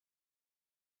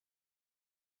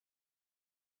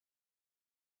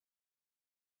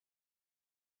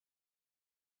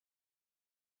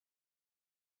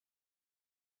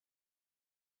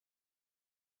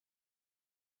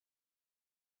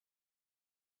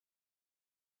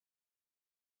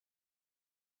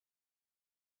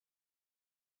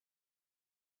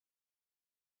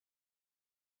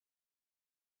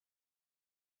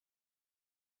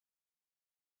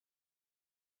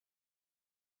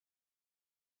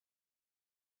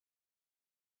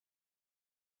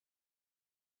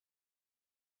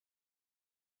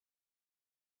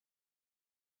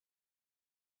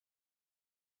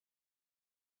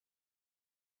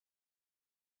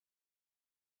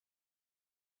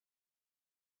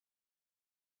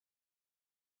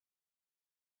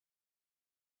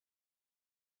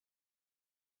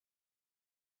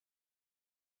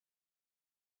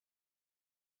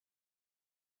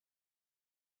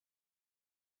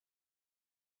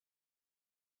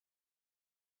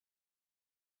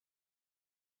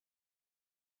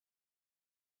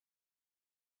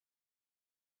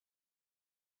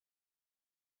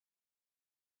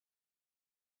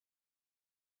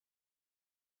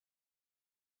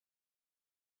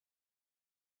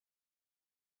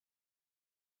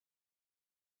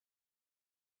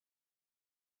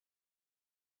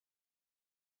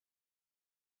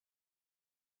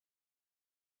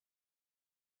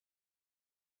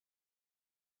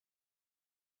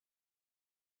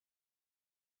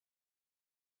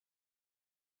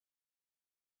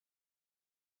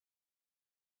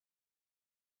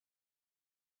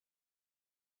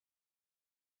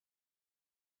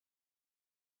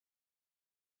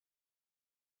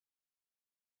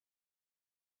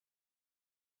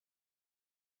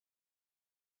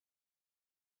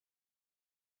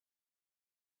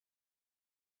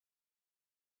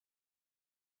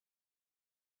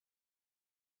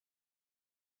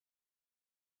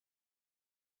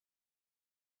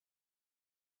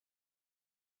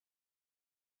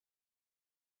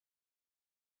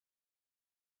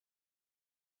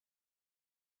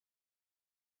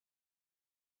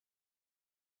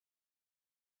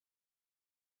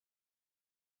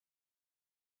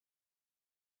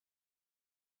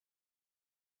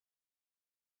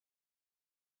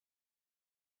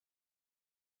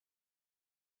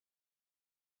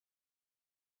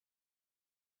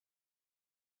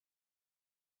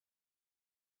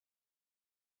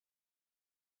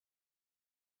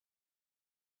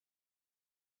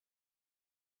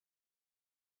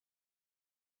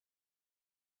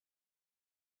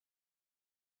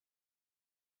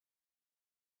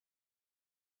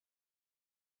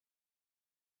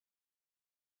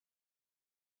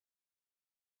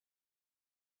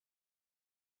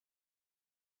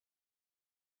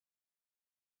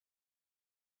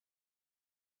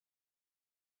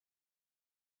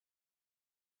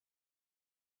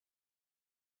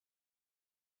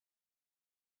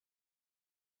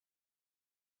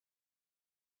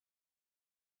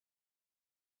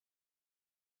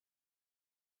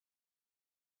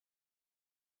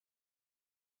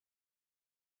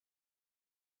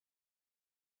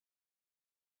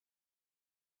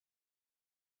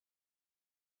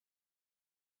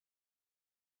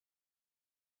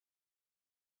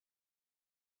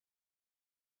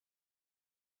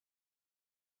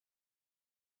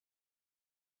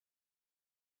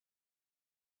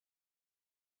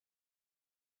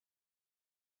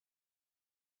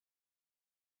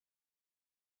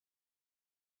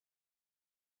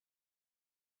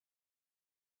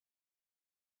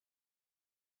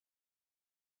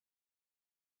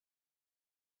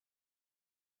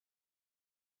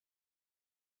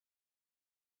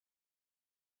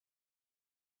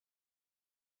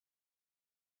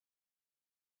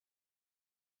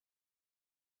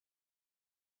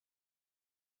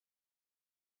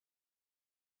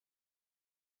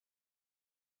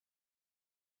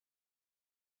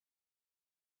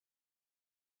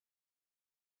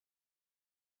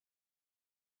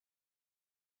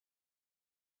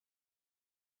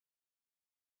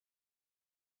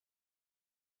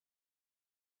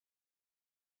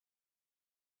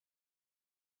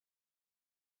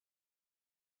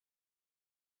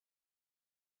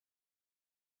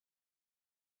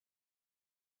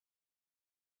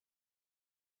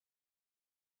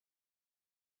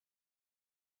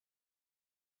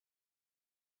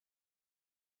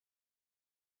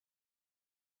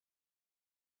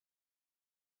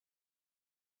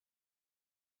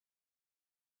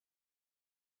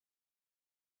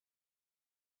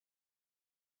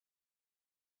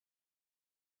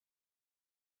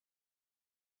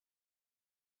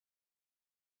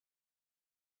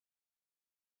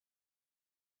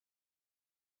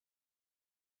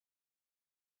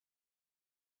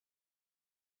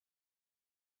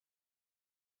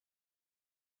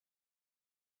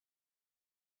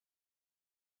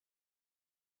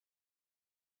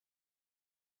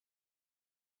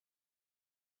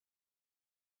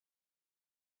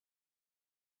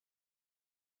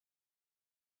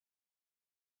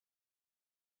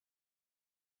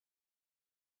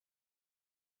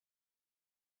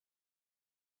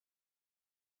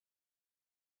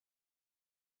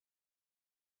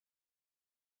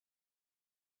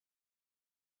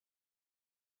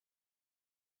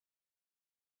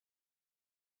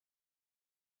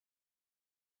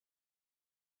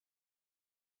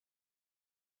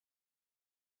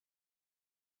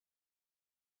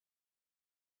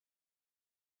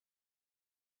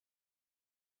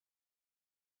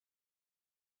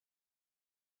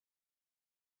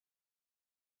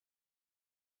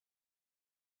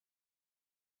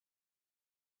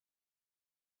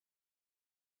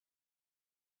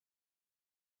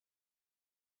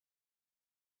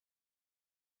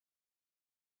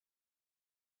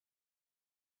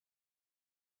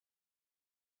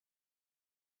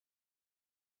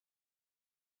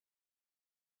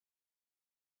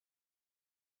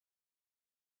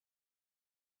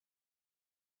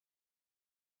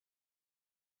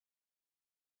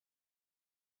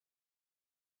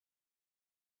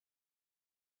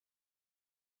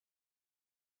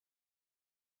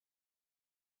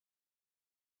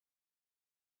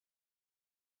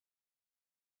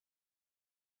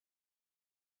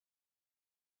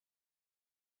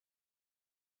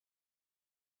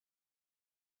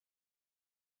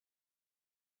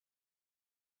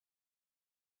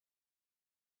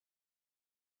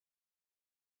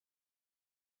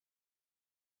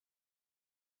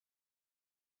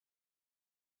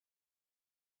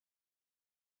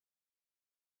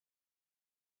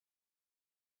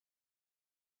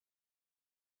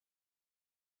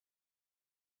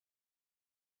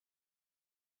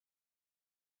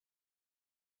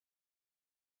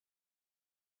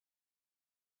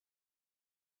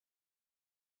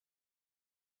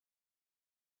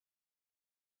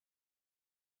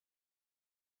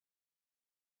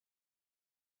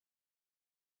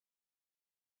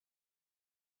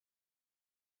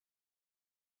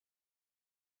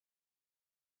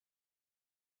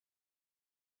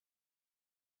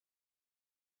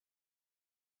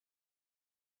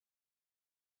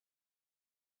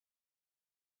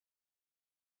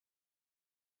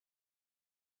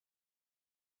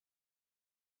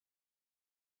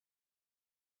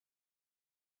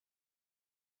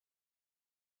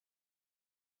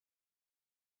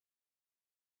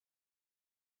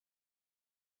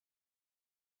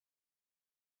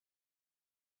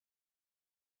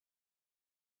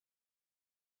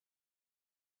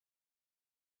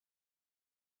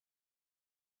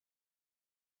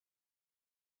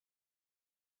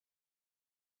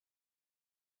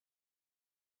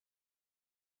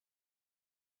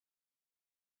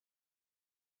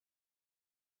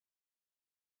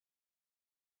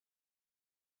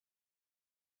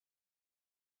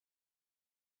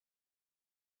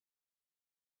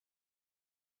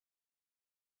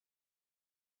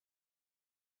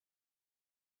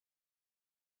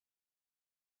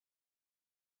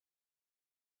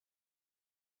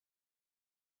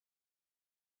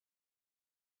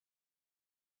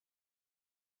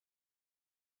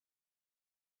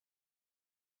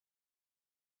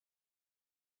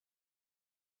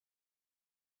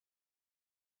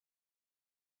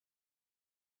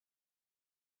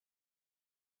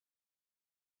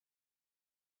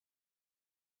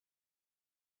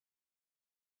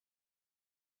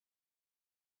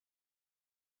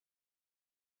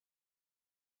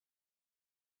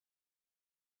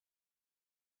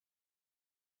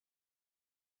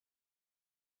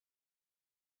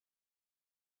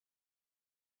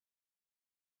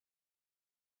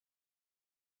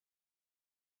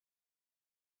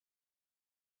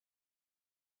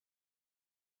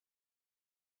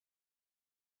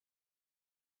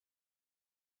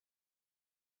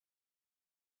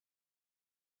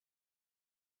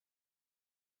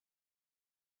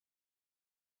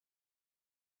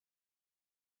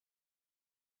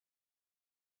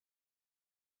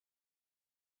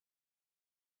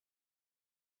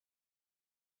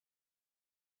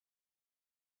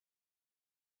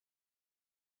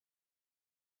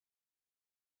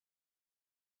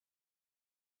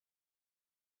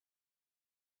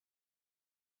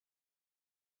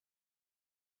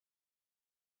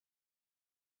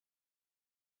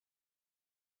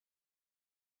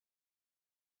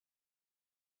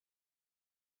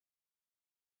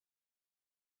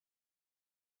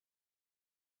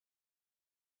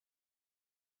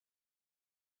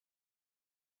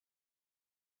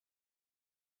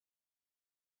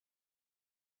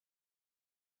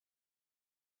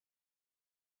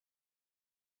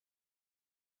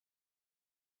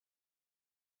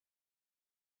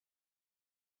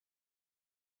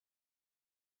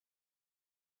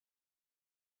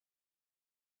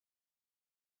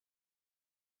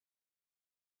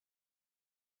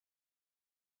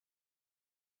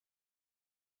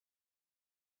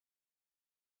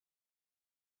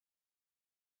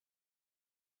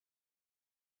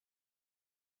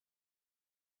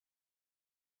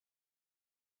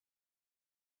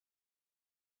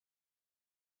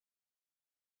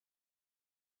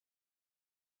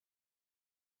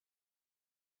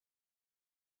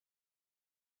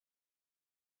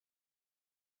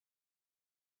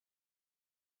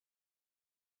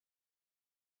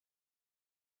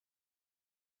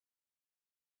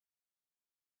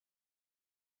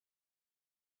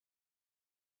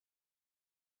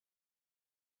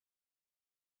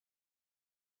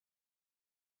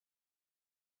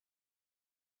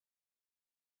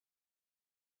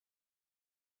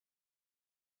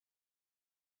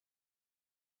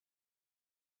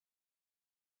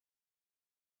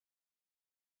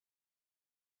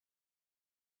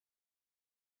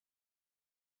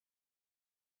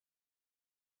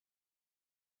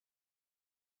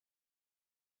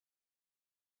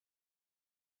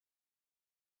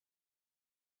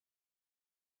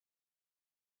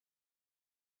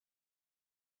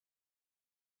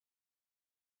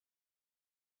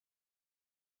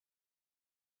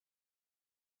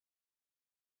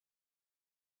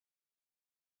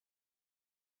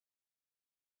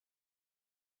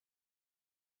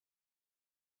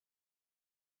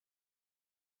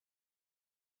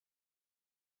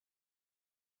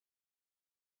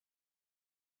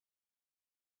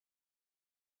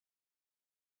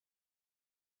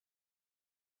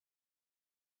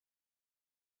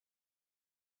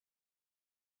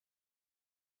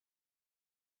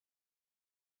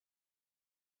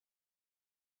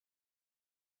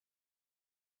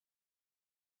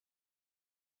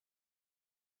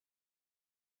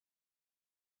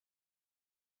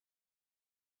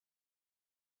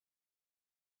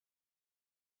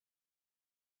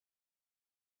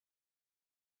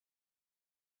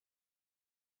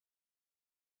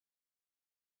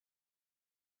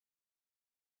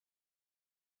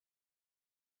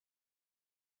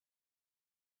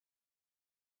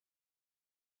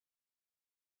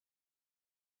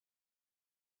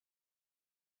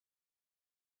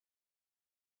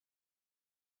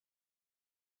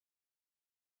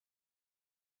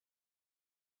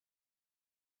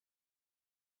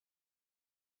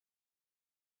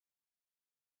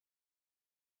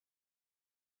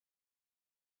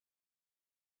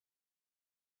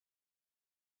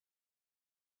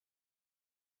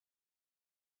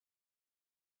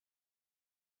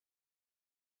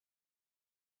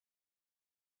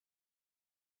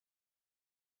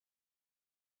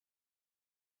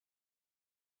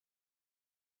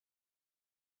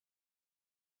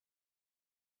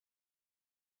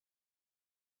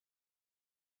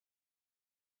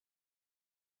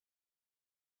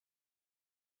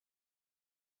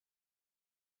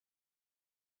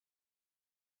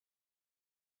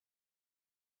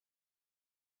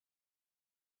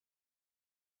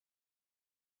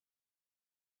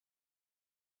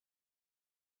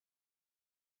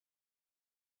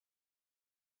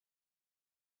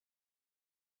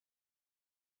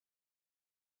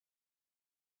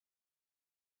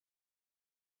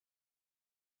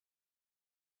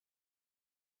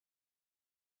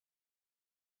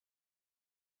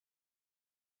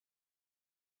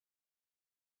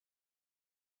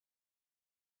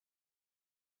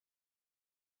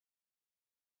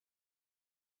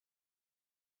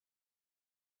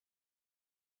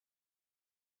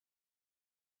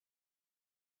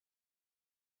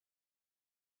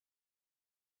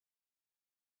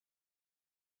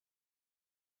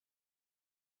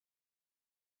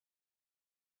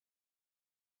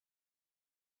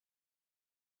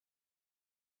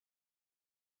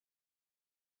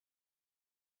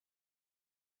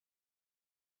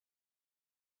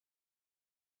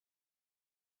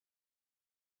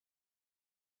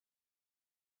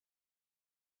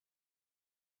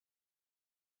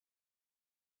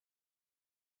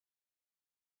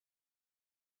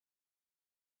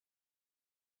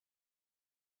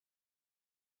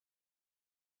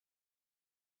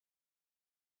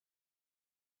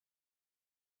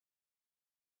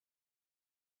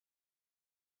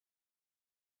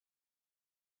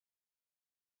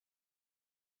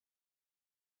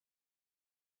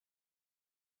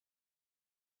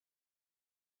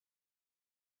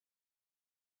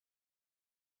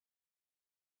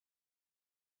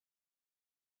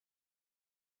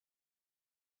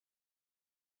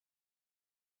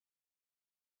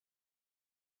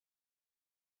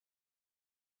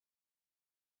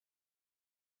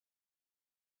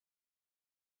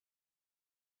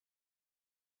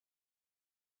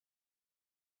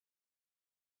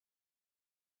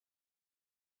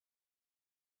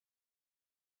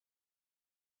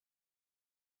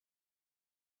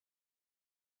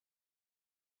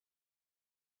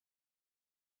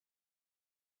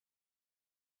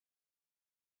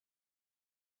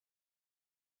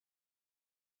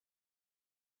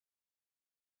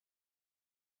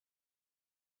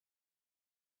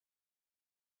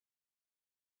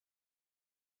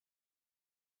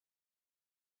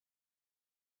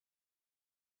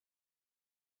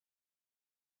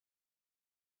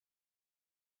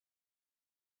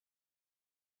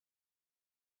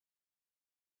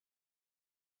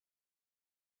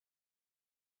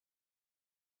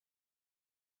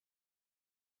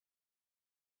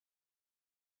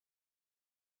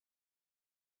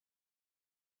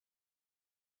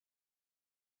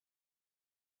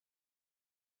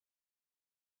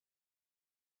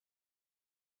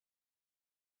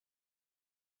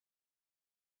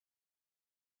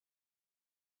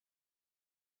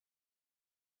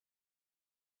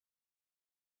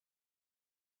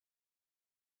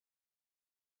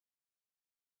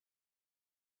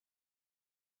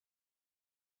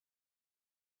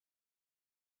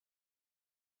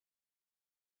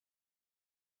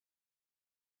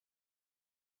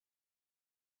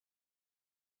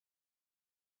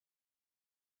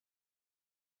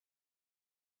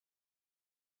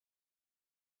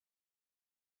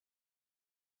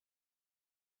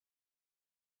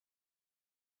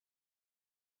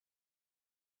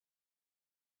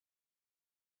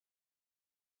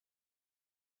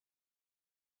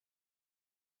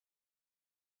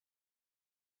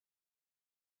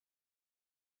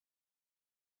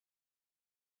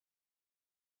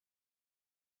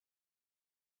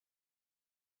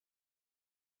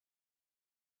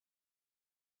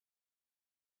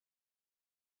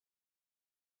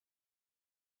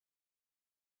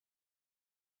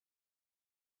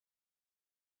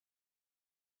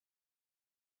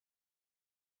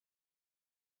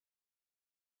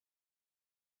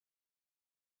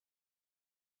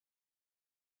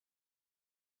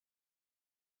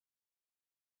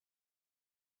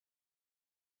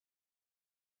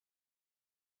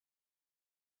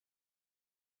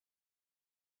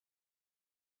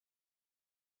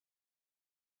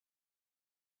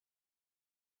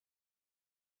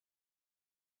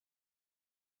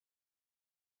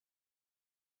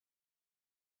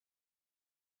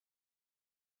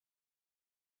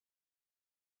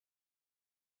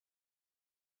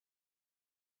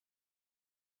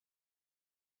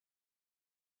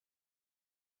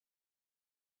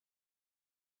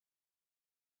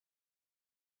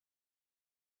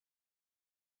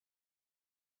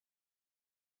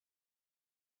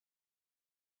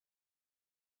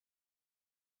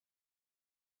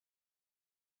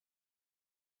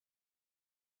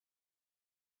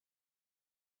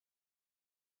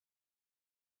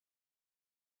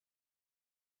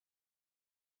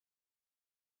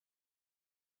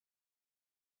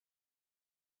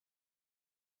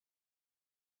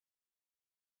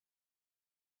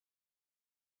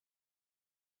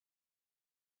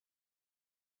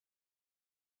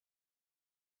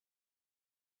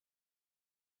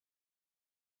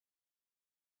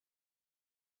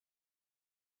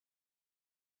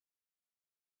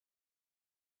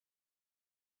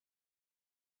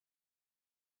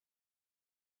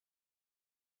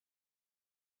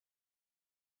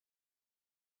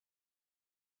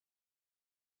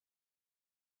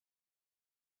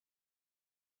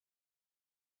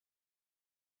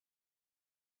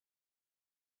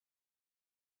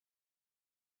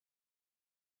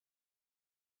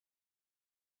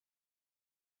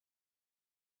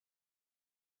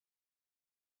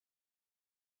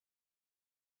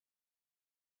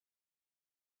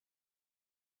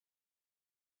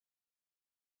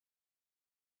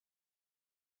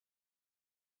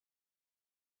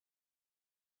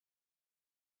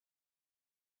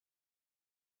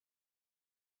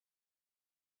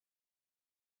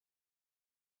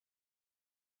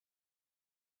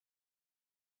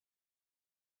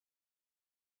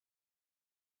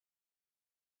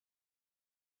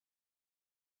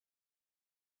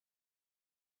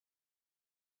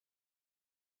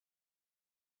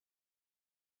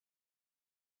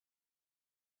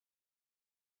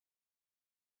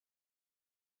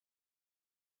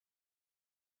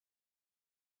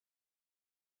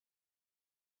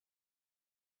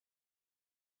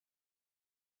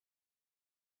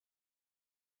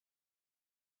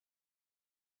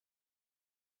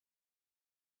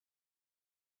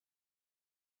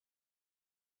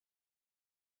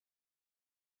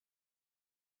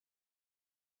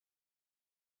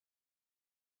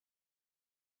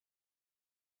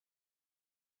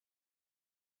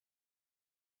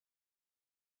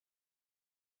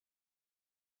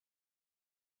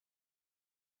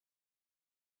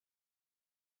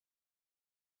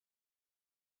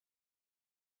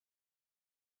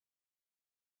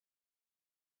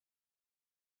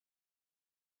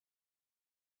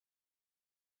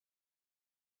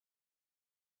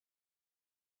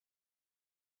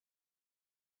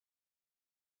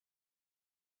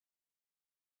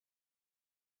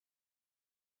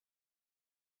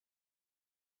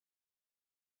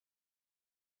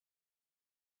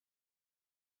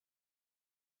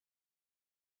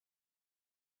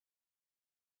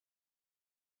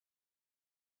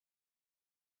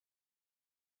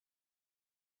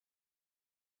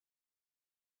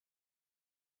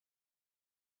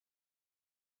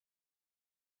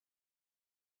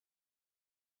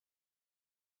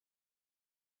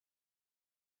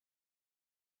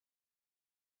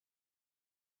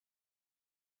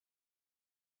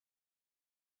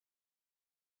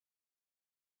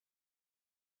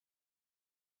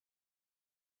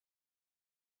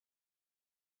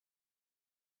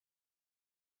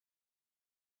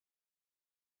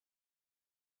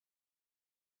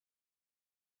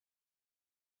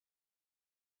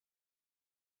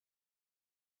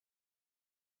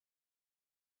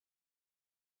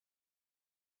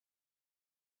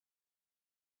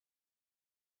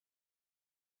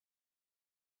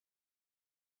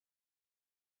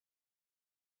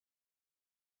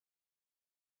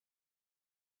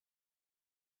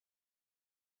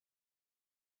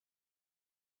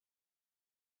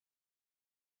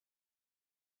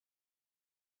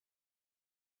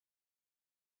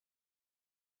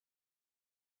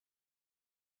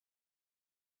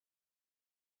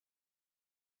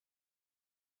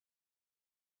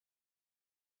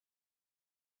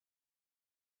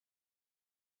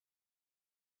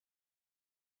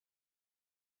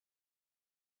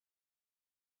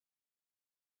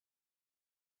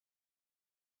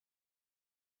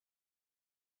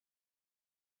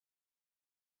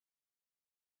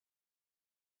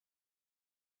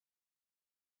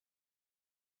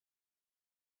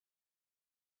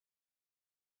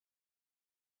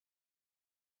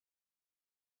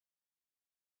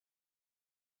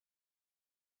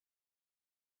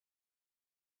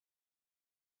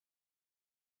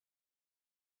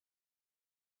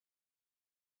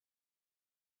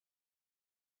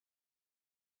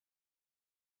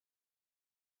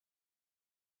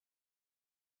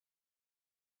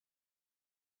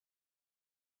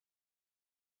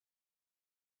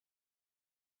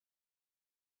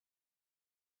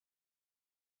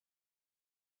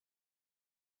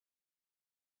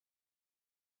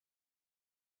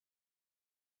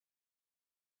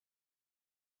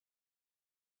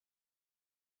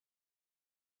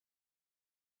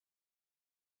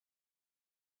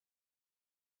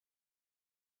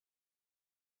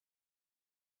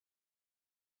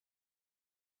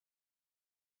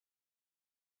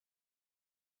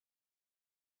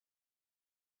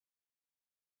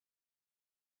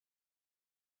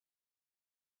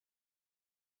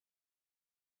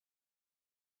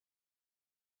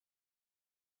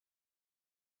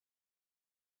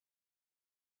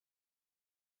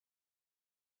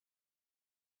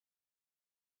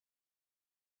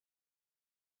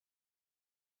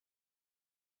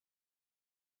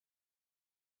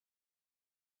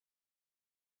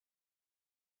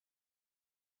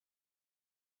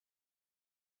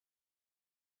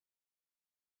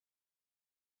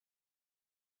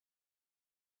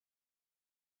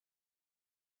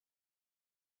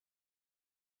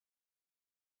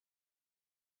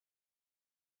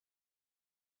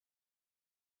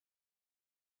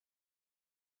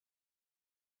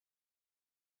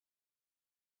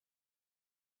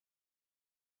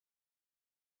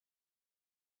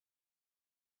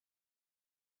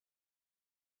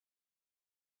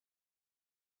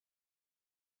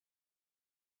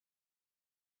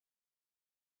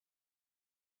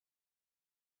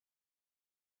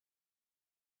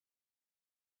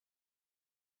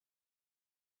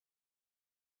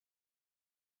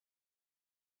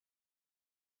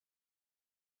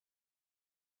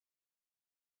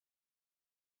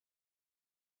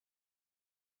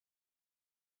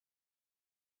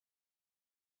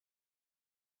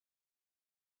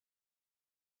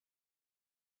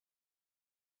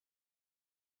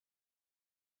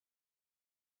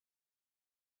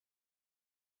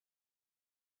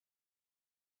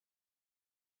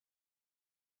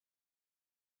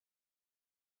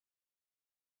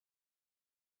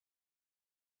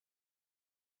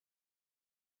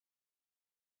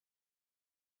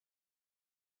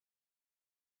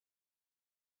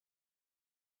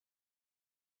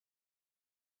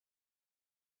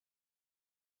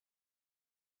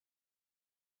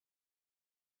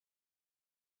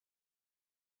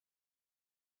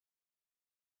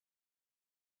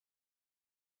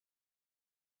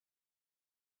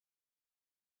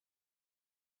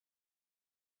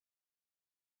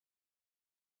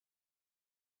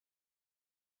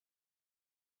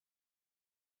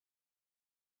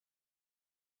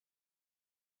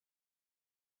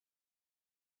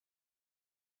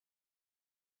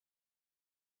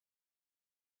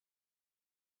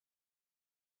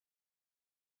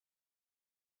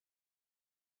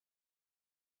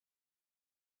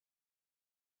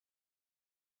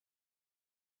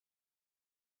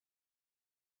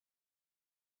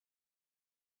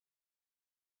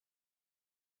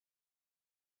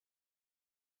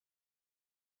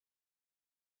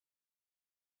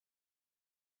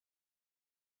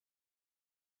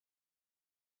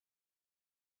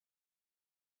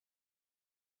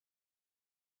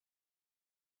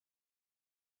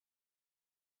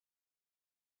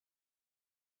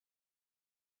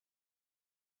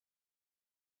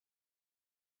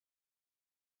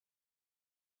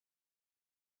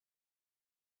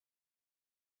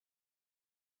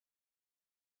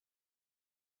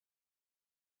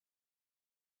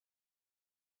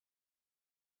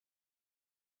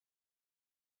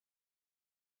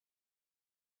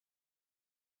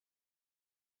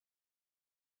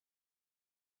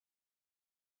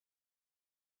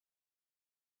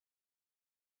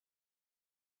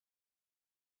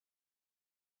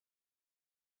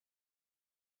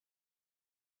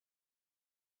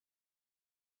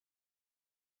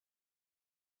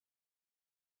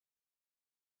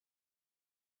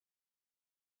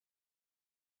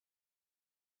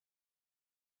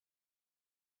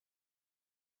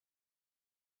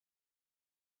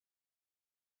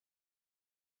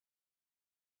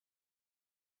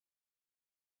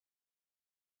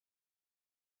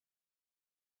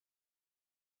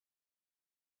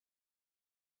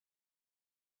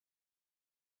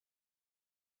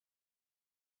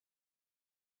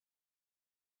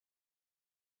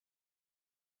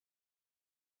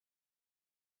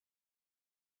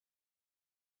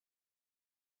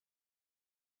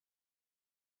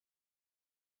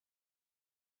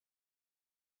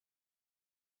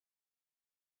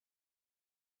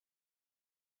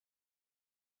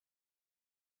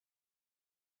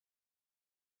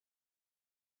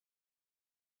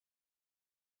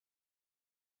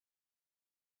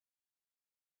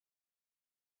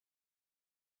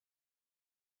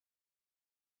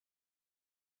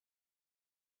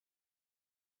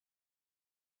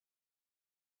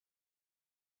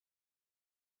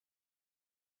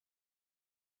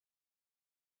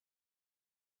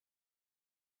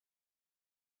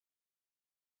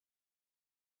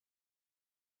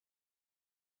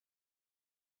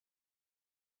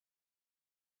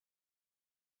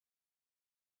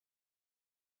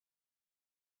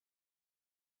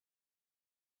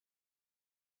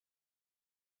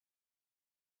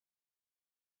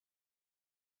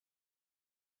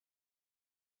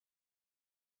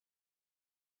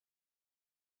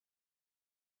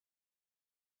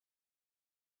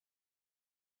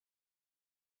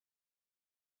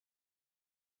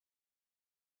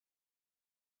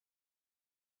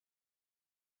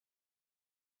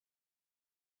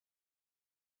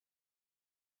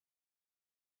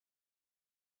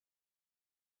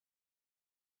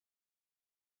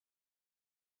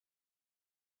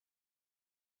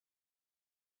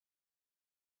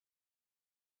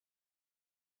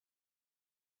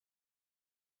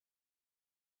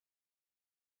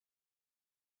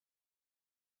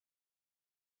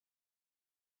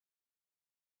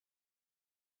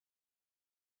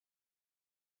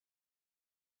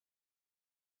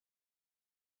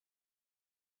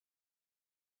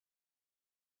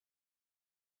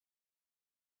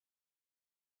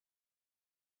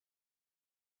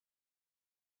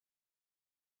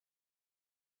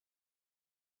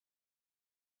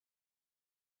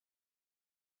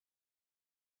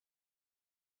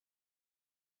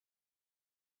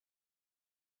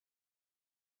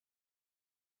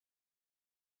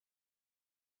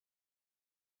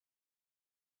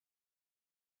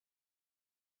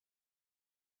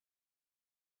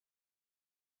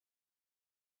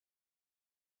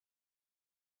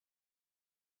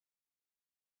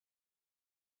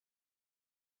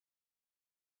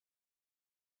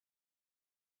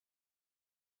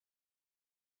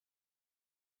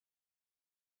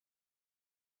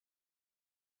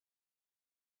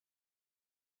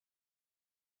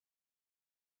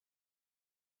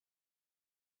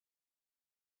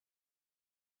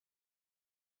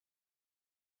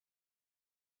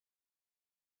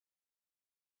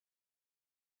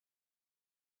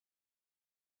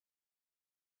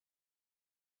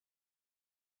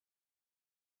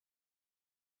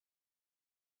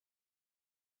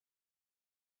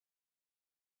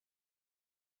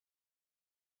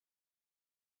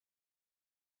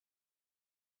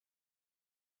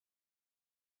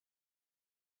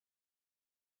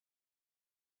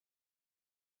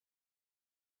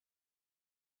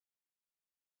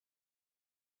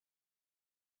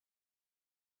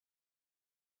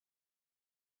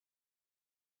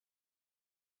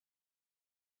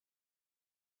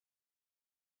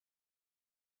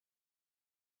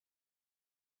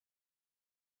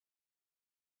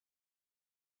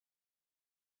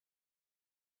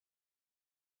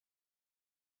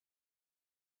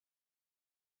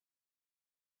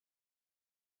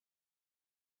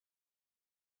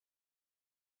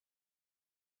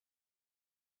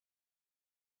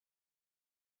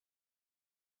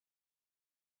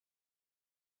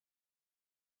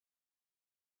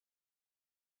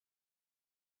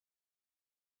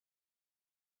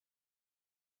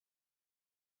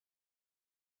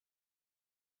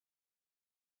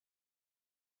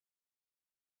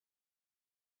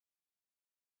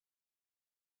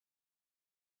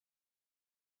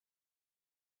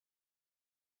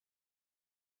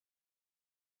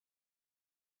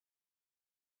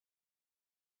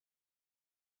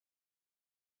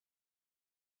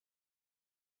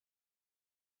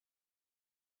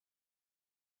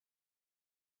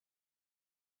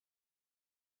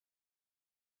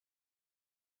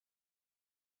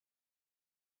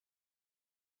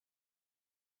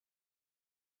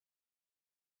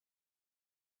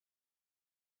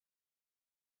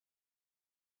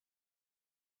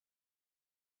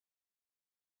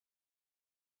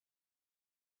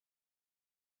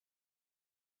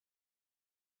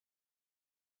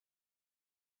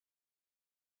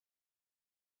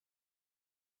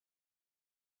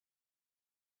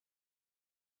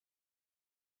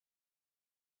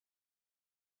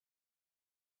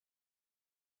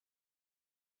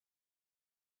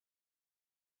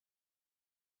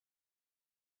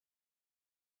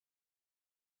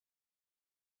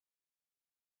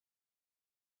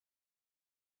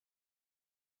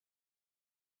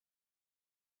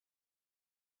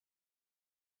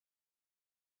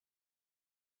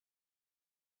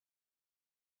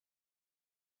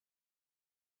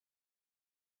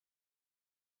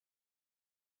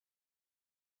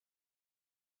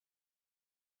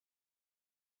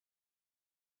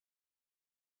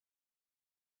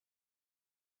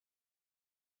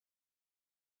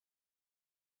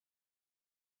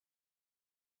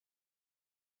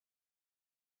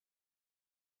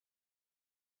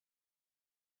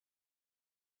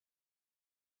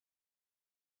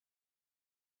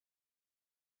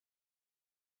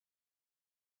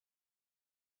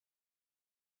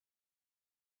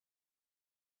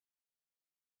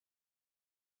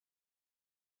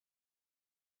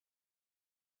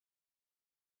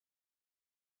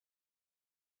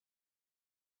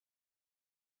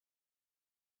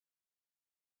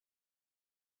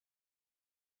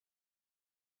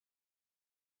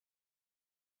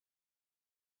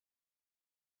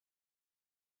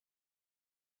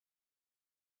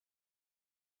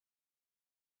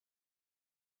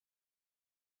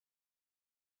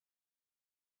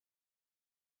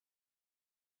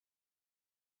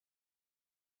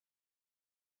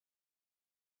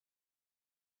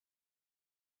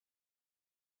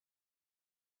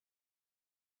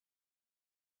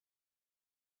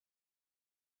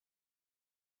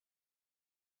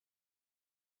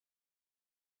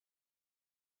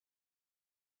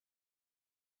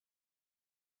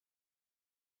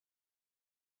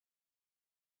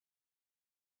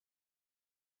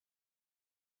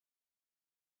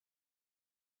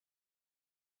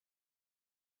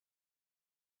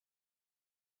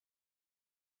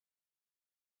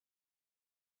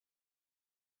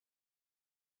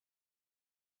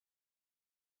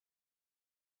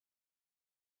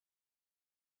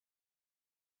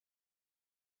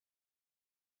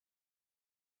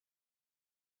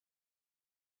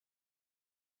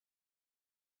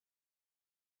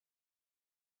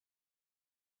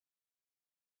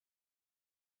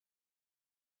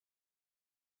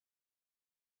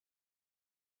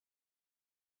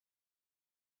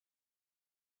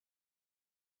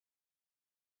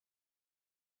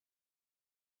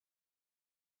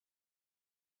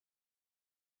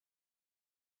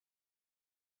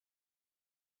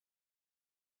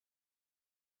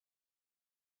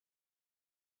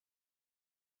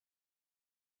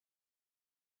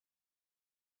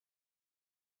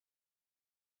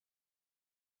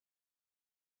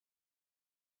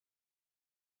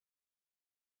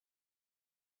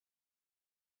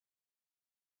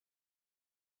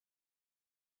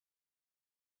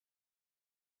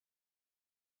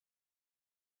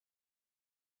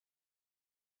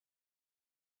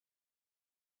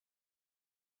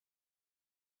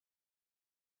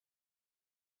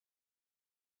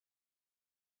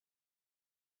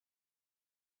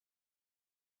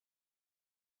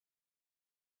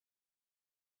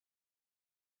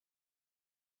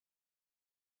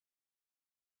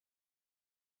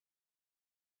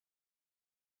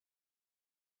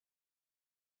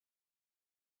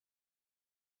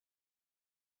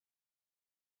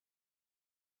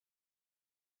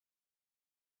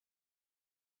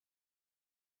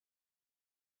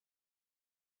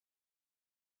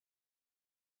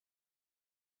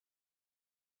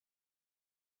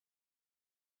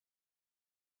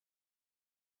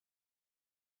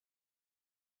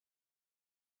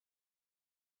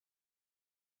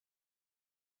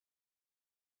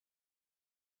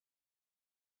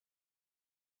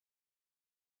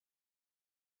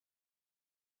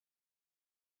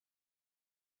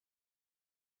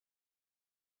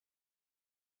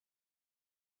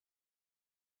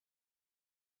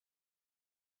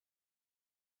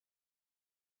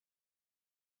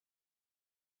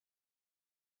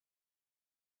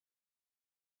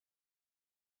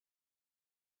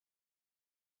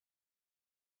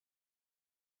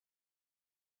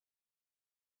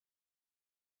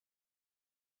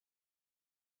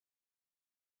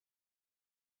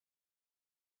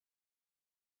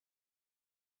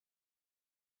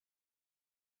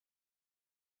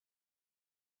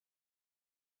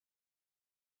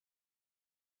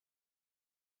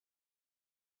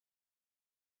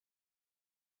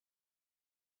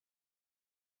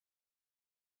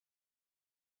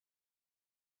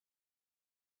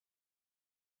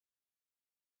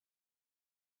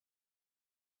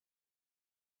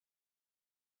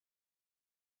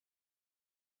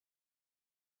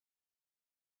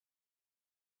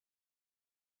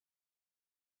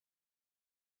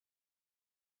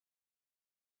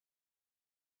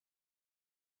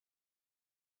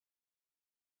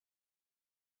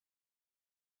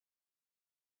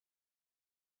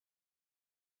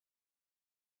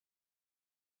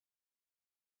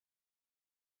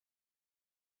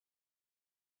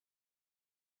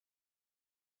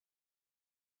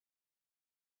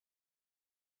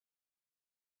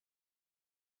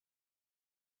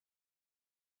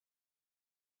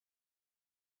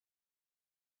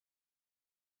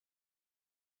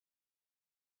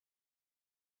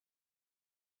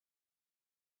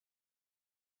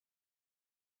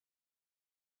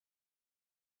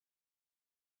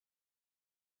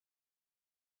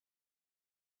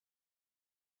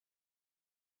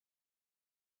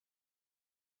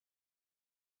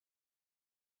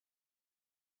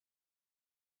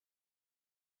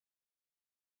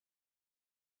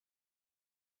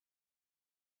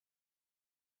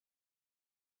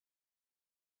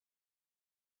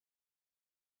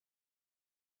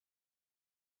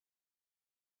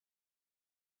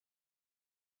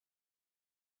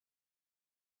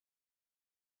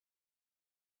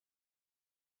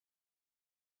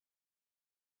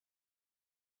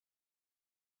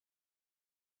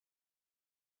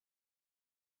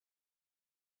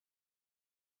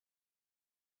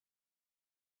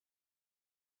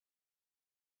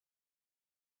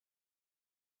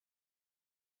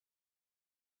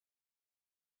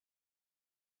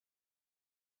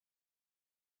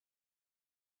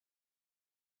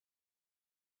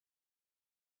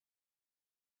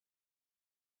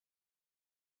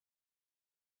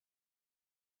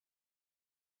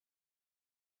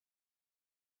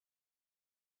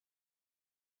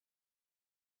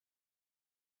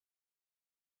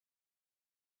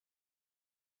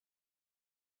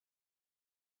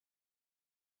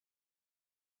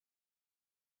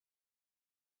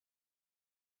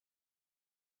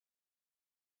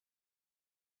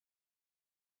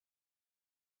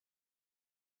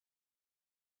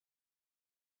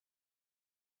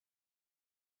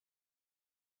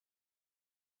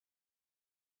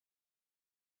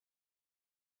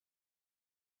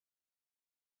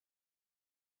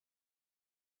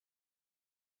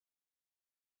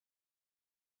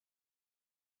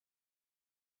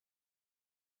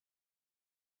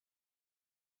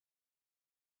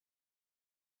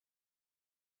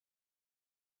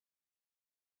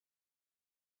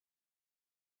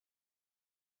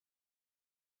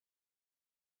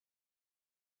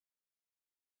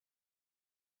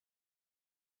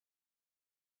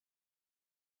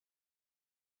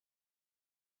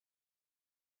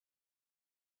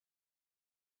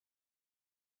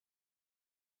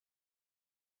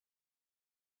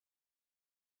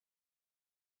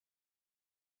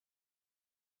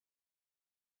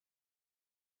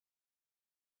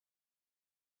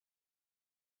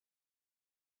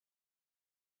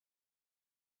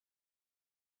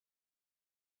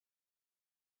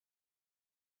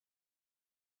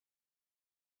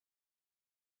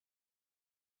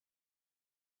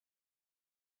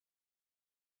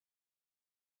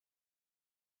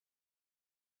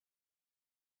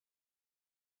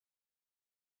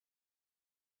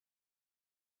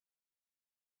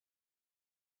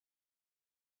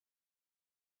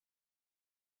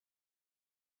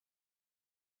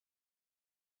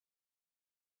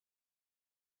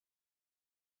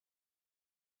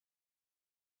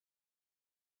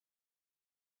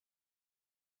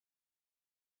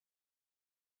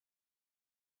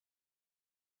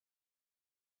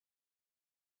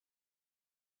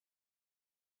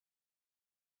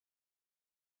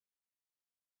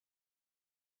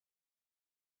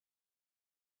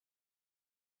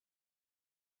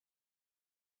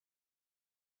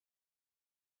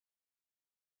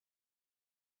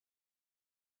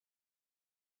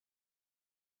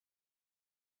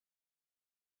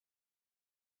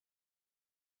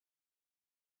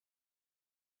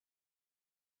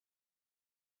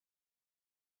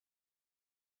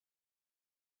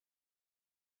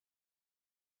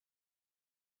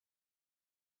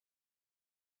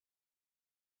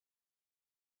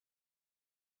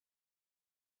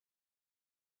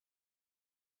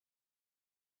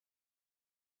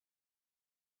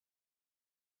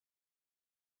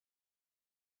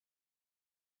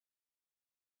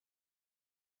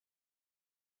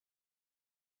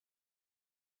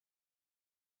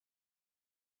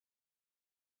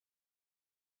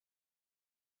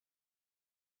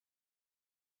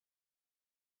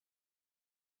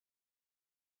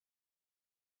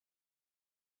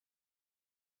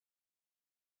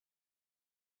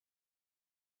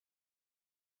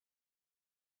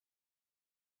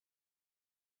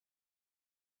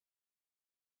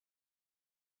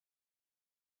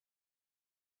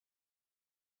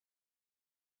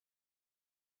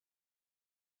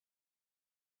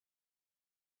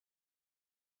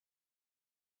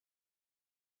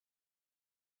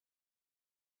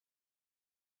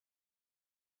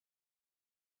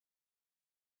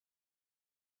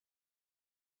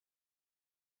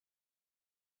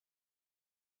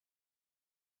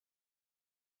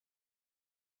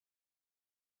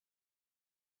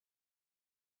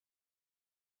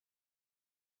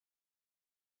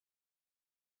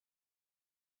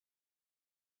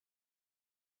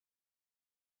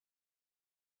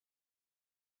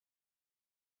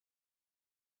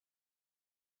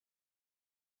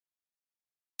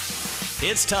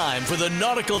It's time for the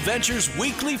Nautical-Ventures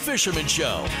Weekly Fisherman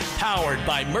Show, powered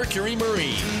by Mercury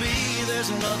Marine. To me, there's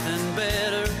nothing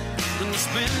better than to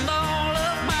spend all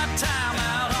of my time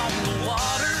out on the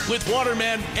water. With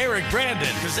waterman Eric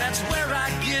Brandon. 'Cause that's where I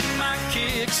get my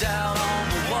kicks, out on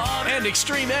the water. And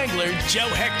extreme angler Joe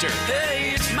Hector.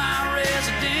 Hey, it's my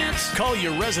residence. Call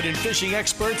your resident fishing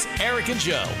experts, Eric and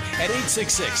Joe, at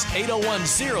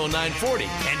 866-801-0940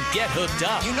 and get hooked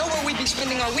up. You know where we'd be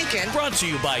spending our weekend. Brought to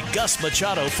you by Gus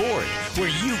Machado Ford, where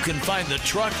you can find the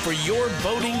truck for your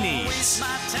boating needs.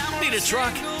 Need a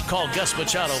truck? Call Gus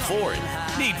Machado Ford.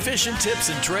 Need fishing tips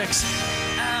and tricks?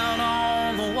 Out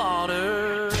on the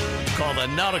water. Call the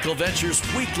Nautical-Ventures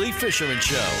Weekly Fisherman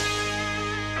Show.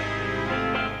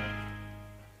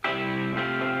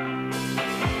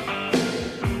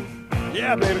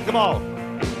 Yeah, baby, come on.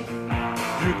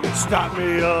 You can stop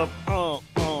me up.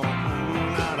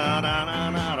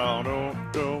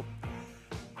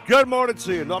 Good morning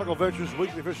to you. Nautical-Ventures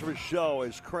Weekly Fisherman Show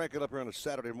is cranking up here on a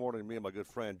Saturday morning. Me and my good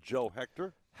friend Joe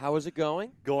Hector. How is it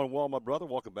going? Going well, my brother.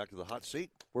 Welcome back to the hot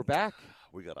seat. We're back.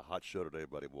 We got a hot show today,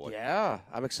 buddy boy. Yeah,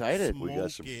 I'm excited. We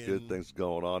got some good things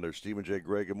going on there. Stephen J.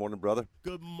 Gray, good morning, brother.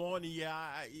 Good morning. Yeah,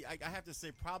 I have to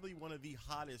say probably one of the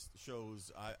hottest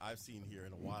shows I've seen here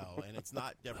in a while, and it's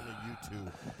not definitely you two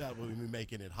that will be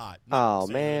making it hot. Oh, Not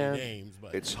saying man. any names,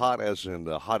 but It's hot as in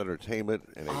hot entertainment.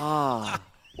 And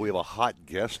we have a hot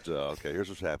guest. Okay, here's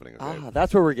what's happening. Okay?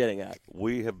 That's what we're getting at.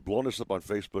 We have blown this up on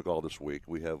Facebook all this week.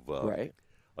 We have Right.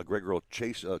 a great girl,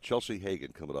 Chelsea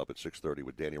Hagan, coming up at 6:30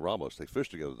 with Danny Ramos. They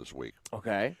fished together this week.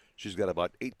 Okay. She's got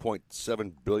about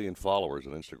 8.7 billion followers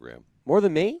on Instagram. More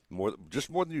than me? Just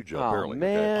more than you, Joe. Oh, Apparently.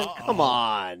 man. Okay? Come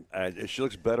on. And she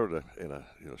looks better in a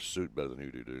suit better than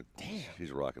you do, dude. Damn.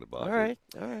 She's rocking about. All right.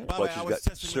 By the But way, she's I was got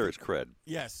testing serious with cred.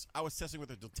 Yes, I was testing with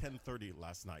her till 10:30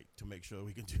 last night to make sure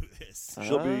we can do this.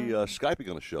 She'll be Skyping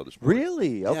on the show this morning.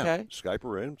 Really? Okay. Yeah, Skype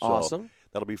her in. So Awesome.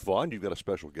 That'll be fun. You've got a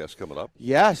special guest coming up.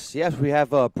 Yes. We have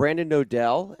Brandon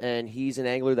Nodell, and he's an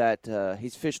angler that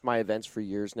he's fished my events for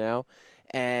years now.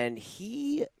 And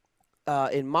he,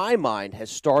 in my mind, has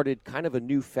started kind of a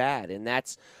new fad, and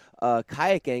that's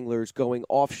kayak anglers going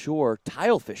offshore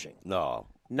tile fishing. No.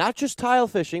 Not just tile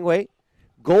fishing,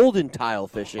 golden tile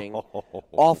fishing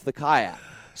off the kayak.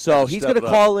 So he's going to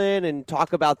call in and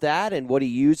talk about that and what he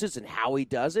uses and how he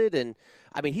does it. And,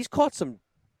 I mean, he's caught some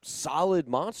solid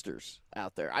monsters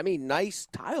out there. I mean, nice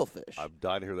tile fish. I'm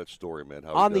dying to hear that story, man.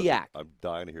 How On he the does it. yak. I'm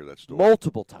dying to hear that story.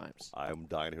 Multiple times. I'm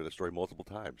dying to hear that story multiple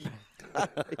times.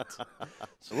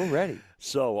 So we're ready.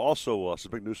 So, also,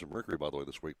 some big news from Mercury, by the way,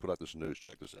 this week. Put out this news.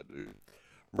 Check this out, dude.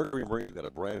 Mercury Marine got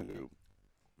a brand new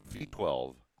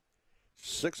V12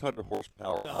 600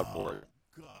 horsepower outboard.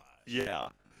 God. Yeah.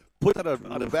 Put that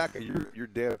on the back of your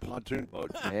damn pontoon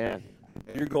boat. Man.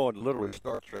 And you're going literally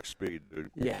Star Trek speed, dude.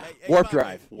 Yeah. Hey, Warp by the way,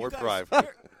 drive. you Warp guys- drive.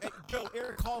 Joe,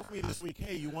 Eric called me this week.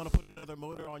 Hey, you want to put another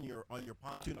motor on your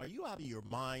pontoon? Are you out of your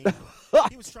mind?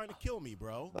 He was trying to kill me,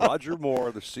 bro. Roger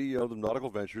Moore, the CEO of the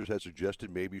Nautical-Ventures, has suggested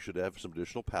maybe you should have some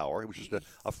additional power. It was just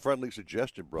a friendly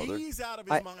suggestion, brother. He's out of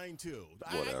his mind too.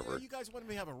 Whatever. You guys want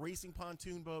me to have a racing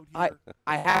pontoon boat here?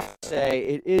 I have to say,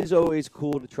 it is always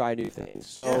cool to try new things.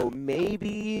 So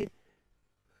maybe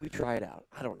we try it out.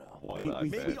 I don't know. Why not,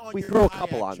 Maybe man? on We your throw a kayak,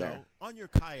 couple on Joe. there. On your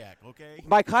kayak, okay?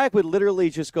 My kayak would literally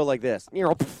just go like this.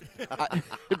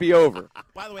 It'd be over.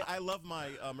 By the way, I love my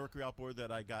Mercury outboard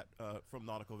that I got from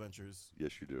Nautical Ventures.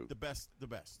 Yes, you do. The best.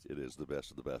 It is the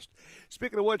best of the best.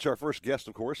 Speaking of which, our first guest,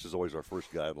 of course, is always our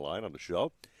first guy in line on the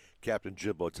show. Captain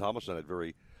Jimbo Thomas on that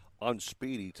very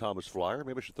unspeedy Thomas Flyer.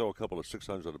 Maybe I should throw a couple of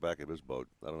 600s on the back of his boat.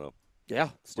 I don't know. Yeah,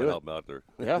 let's do Might it. help him out there.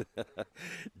 Yeah.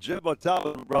 Jimbo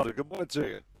Thomas, brother, good morning to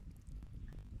you.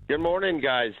 Good morning,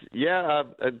 guys. Yeah,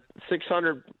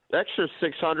 600, extra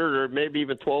 600 or maybe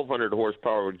even 1,200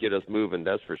 horsepower would get us moving,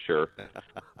 that's for sure.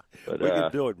 But, We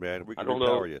can do it, man. We can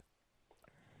repower you.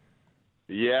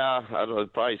 Yeah,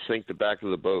 I'd probably sink the back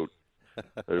of the boat.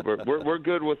 we're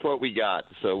good with what we got,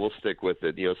 so we'll stick with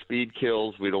it. You know, speed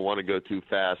kills. We don't want to go too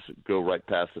fast, go right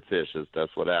past the fish.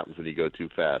 That's what happens when you go too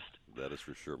fast. That is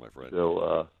for sure, my friend.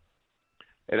 So,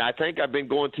 and I think I've been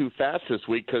going too fast this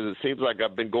week because it seems like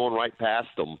I've been going right past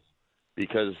them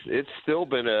because it's still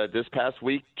been this past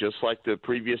week, just like the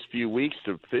previous few weeks,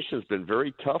 the fishing's been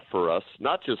very tough for us,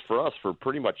 not just for us, for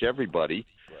pretty much everybody.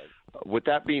 Right. With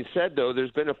that being said, though,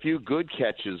 there's been a few good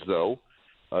catches, though.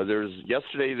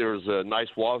 Yesterday there was a nice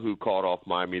wahoo caught off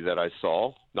Miami that I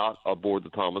saw, not aboard the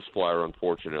Thomas Flyer,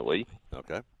 unfortunately.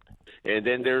 Okay. And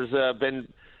then there's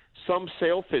been some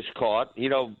sailfish caught. You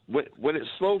know, when it's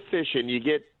slow fishing, you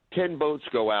get 10 boats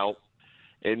go out,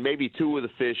 and maybe two of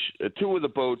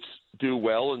the boats do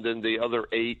well, and then the other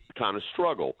 8 kind of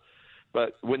struggle.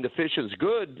 But when the fishing's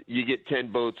good, you get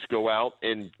 10 boats go out,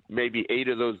 and maybe 8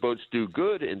 of those boats do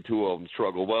good, and 2 of them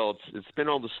struggle. Well, it's been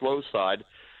on the slow side,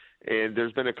 and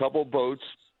there's been a couple of boats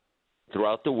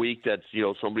throughout the week that's,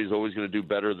 somebody's always going to do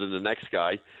better than the next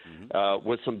guy,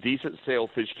 with some decent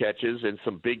sailfish catches and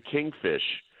some big kingfish.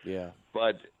 Yeah.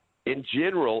 But in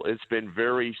general, it's been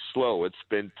very slow. It's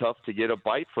been tough to get a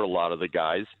bite for a lot of the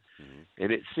guys.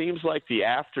 And it seems like the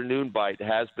afternoon bite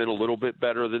has been a little bit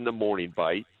better than the morning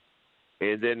bite.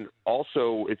 And then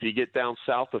also, if you get down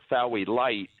south of Fowey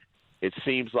Light, it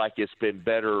seems like it's been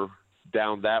better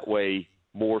down that way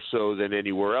more so than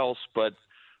anywhere else. But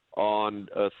on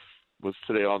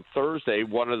Thursday,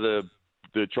 one of the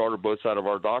charter boats out of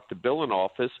our dock, the Billen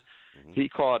office, he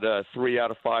caught 3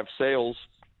 out of 5 sails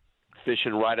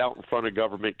fishing right out in front of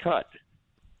Government Cut.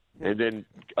 And then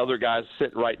other guys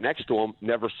sitting right next to him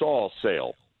never saw a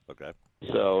sail. Okay.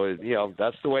 So,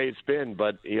 that's the way it's been.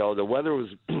 But, the weather was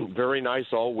very nice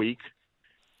all week.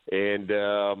 And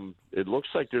it looks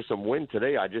like there's some wind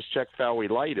today. I just checked Fowey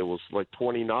Light. It was like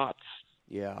 20 knots.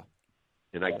 Yeah.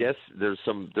 And I guess there's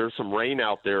some rain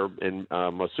out there, and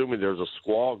I'm assuming there's a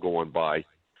squall going by.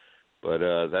 But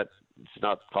that's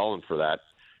not calling for that.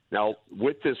 Now,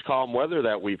 with this calm weather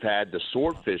that we've had, the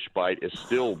swordfish bite has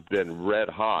still been red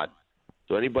hot.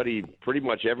 So pretty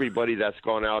much everybody that's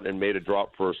gone out and made a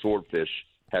drop for a swordfish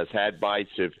has had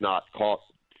bites, if not caught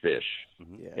fish.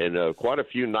 Yeah. And quite a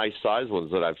few nice size ones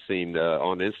that I've seen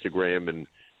on Instagram and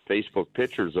Facebook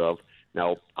pictures of.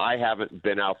 Now, I haven't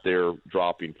been out there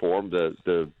dropping for them.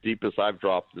 The deepest I've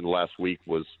dropped in the last week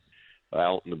was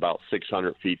out in about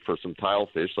 600 feet for some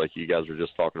tilefish, like you guys were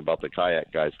just talking about the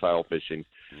kayak guys tile fishing.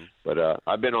 But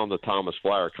I've been on the Thomas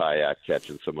Flyer kayak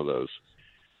catching some of those.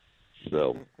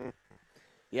 So,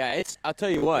 yeah, I'll tell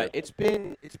you what, it's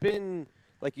been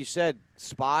like you said,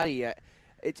 spotty.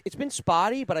 It's been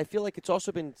spotty, but I feel like it's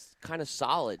also been kind of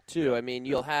solid too. I mean,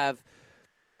 you'll have,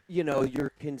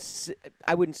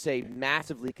 I wouldn't say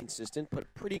massively consistent,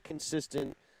 but pretty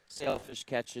consistent sailfish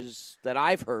catches that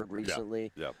I've heard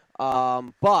recently. Yeah.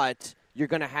 But you're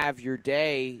going to have your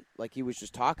day, like he was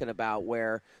just talking about,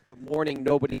 where the morning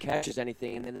nobody catches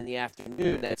anything, and then in the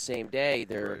afternoon that same day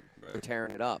they're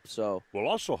tearing it up. So Well,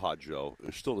 also hot, Joe,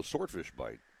 is still the swordfish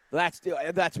bite. that's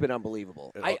been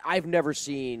unbelievable. I've never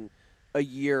seen a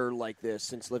year like this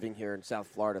since living here in South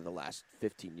Florida the last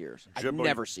 15 years. Jimbo, I've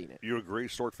never seen it. You agree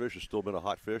swordfish has still been a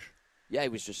hot fish? Yeah, he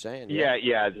was just saying.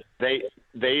 Yeah.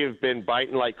 They have been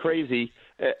biting like crazy.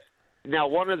 Now,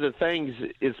 one of the things,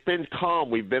 it's been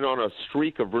calm. We've been on a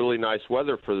streak of really nice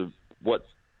weather for,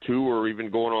 2 or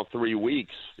even going on 3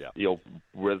 weeks,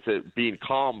 with it being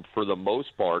calm for the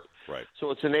most part. Right. So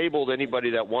it's enabled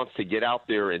anybody that wants to get out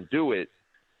there and do it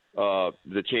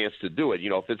the chance to do it.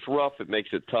 If it's rough, it makes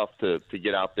it tough to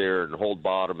get out there and hold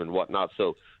bottom and whatnot.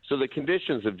 So the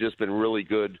conditions have just been really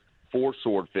good for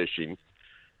sword fishing.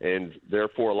 And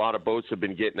therefore, a lot of boats have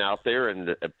been getting out there,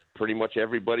 and pretty much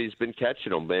everybody's been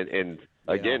catching them. And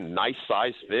again, nice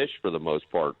sized fish for the most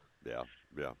part. Yeah.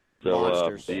 So,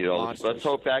 Monsters. let's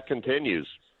hope that continues.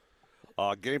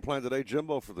 Game plan today,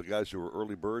 Jimbo, for the guys who are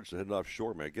early birds and heading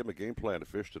offshore, man. Give them a game plan to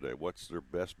fish today. What's their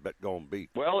best bet going to be?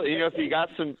 Well, if you got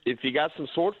some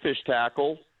swordfish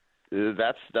tackle,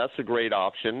 that's a great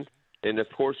option. And, of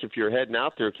course, if you're heading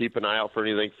out there, keep an eye out for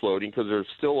anything floating, because there's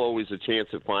still always a chance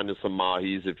of finding some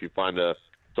mahis if you find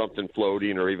something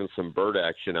floating or even some bird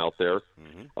action out there.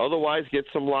 Otherwise, get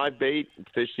some live bait,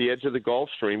 fish the edge of the Gulf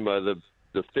Stream.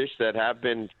 The fish that have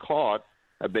been caught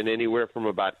have been anywhere from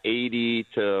about 80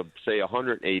 to, say,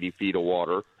 180 feet of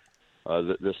water,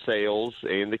 the sails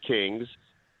and the kings.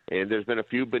 And there's been a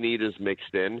few bonitas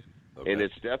mixed in. Okay. And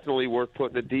it's definitely worth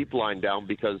putting a deep line down,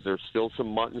 because there's still some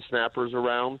mutton snappers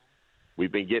around.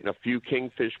 We've been getting a few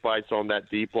kingfish bites on that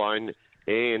deep line,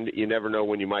 and you never know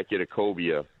when you might get a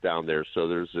cobia down there. So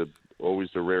there's always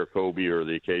the rare cobia or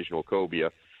the occasional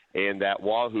cobia. And that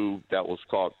wahoo that was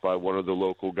caught by one of the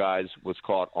local guys was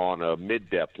caught on a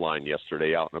mid-depth line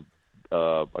yesterday out in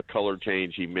a color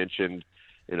change he mentioned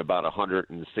in about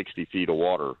 160 feet of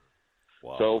water.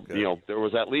 Wow, so, okay. There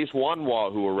was at least one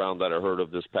wahoo around that I heard of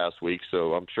this past week,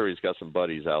 so I'm sure he's got some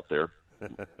buddies out there.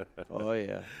 Oh,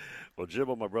 yeah. Well,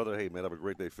 Jimbo, my brother, hey, man, have a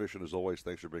great day fishing as always.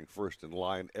 Thanks for being first in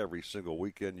line every single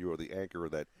weekend. You are the anchor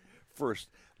of that first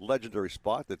legendary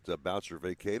spot that Bouncer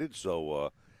vacated.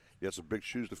 So you got some big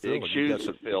shoes to fill. Big shoes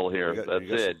to fill here. That's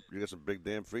it. You got some big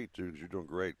damn feet, too, because you're doing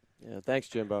great. Yeah, thanks,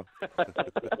 Jimbo. All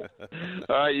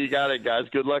right, you got it, guys.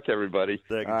 Good luck, everybody.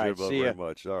 Thank you, All right, Jimbo, see very ya.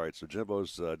 much. All right, so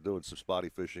Jimbo's doing some spotty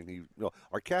fishing.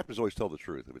 Our captains always tell the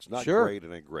truth. If it's not Sure. great,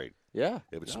 it ain't great. Yeah.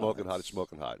 If it's smoking hot, it's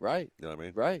smoking hot. Right. You know what I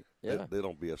mean? Right. Yeah. They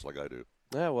don't BS like I do.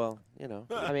 Yeah, well,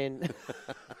 I mean,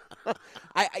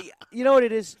 You know what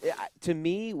it is? To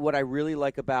me, what I really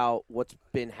like about what's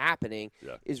been happening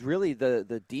is really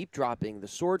the deep dropping, the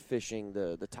sword fishing,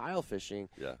 the tile fishing.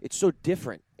 Yeah. It's so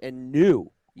different and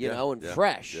new, you know, and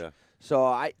fresh. Yeah. So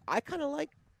I kind of like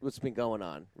what's been going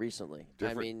on recently.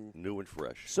 Different, I mean, new and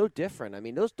fresh. So different. I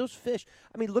mean, those fish.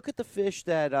 I mean, look at the fish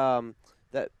that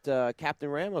Captain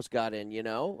Ramos got in. You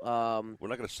know, we're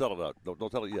not going to settle it out.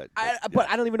 Don't tell it yet. But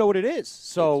I don't even know what it is.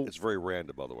 So it's very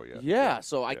random, by the way.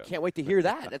 So I can't wait to hear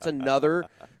that. That's another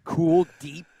cool,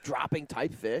 deep dropping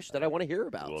type fish that I want to hear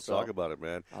about. We'll talk about it,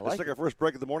 man. Let's take our first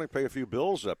break of the morning. Pay a few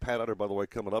bills. Pat Utter, by the way,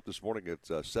 coming up this morning at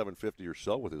 7:50 or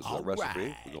so with his recipe. Right.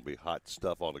 There's going to be hot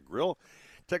stuff on the grill.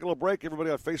 Take a little break, everybody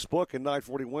on Facebook and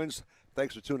 940 Wins.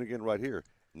 Thanks for tuning in right here.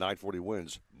 940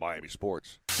 Wins, Miami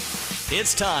Sports.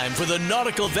 It's time for the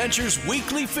Nautical-Ventures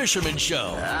Weekly Fisherman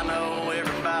Show. I know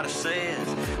everybody says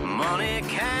money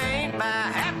can't buy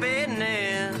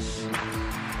happiness,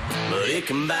 but it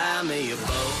can buy me a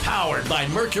boat. Powered by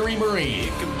Mercury Marine.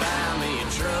 It can buy me a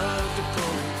truck to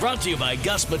pull. Brought to you by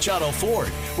Gus Machado Ford,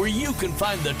 where you can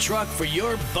find the truck for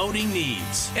your boating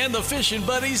needs. And the fishing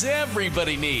buddies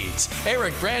everybody needs,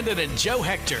 Eric Brandon and Joe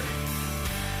Hector.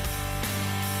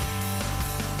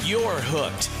 You're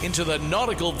hooked into the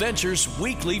Nautical-Ventures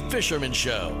Weekly Fisherman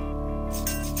Show.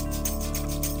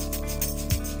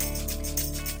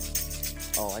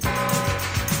 Oh, I get it.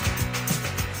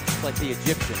 It's like the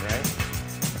Egyptian, right?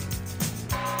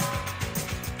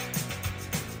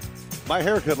 My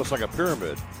haircut looks like a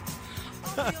pyramid.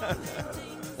 I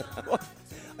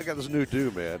got this new do,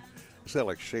 man. It's kind of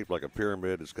like shaped like a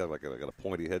pyramid. It's got like got a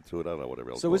pointy head to it. I don't know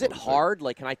whatever else. So is it hard?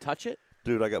 Like, can I touch it?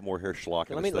 Dude, I got more hair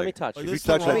schlock in Let this me thing. touch. Oh, If this you is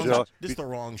the touch that, wrong- Joe, This is the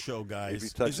wrong show, guys. you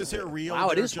touch Is this it- hair real? Wow,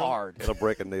 it there, is Joe? hard. It'll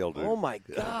break a nail, dude. Oh my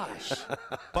gosh!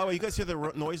 By the way, you guys hear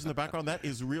the noise in the background? That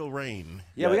is real rain.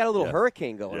 Yeah, we got a little yeah.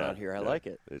 hurricane going Yeah, on here. I yeah. like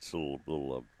it. It's a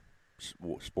little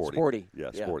sporty. Sporty. Yeah,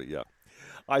 Yeah. sporty, yeah.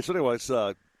 All right, so anyway, it's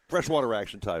freshwater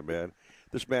action time, man.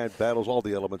 This man battles all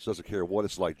the elements, doesn't care what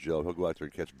it's like, Joe. He'll go out there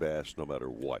and catch bass no matter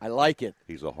what. I like it.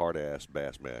 He's a hard-ass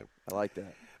bass man. I like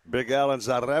that. Big Alan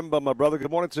Zaremba, my brother,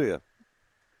 good morning to you.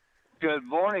 Good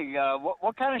morning.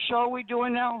 What kind of show are we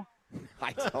doing now?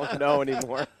 I don't know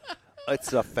anymore.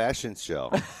 It's a fashion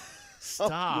show.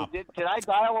 Stop. Did I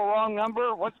dial a wrong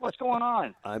number? What's going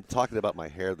on? I'm talking about my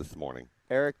hair this morning.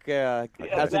 Eric has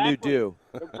a new exactly. do.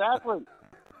 Exactly.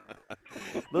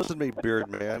 Listen to me, beard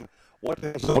man. What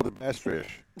the hell's with the bass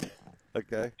fish?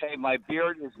 Okay. Hey, my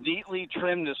beard is neatly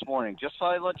trimmed this morning. Just so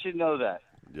I let you know that.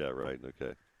 Yeah, right.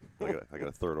 Okay. I got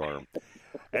a third arm.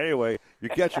 Anyway, you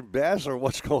catching bass or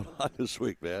what's going on this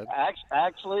week, man?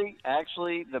 Actually,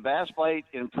 the bass bite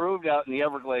improved out in the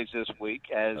Everglades this week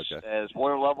as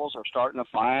water levels are starting to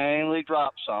finally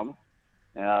drop some.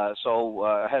 So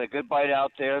I had a good bite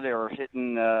out there. They were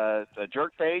hitting the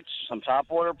jerk baits, some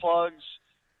topwater plugs,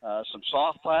 some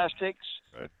soft plastics.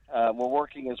 Right. We're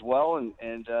working as well,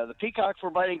 and the peacocks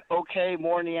were biting okay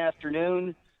more in the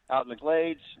afternoon out in the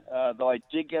glades. Though I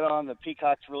did get on the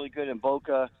peacocks really good in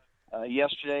Boca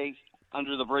yesterday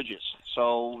under the bridges.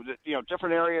 So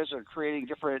different areas are creating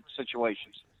different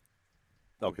situations.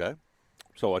 Okay.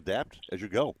 So adapt as you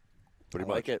go. Pretty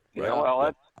much. Like it. Yeah,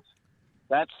 well,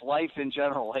 that's life in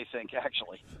general, I think,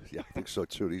 actually. Yeah, I think so,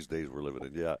 too, these days we're living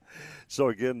in, yeah. So,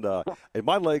 again, in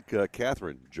my lake,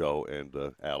 Catherine, Joe,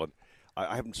 and Alan,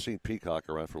 I haven't seen peacock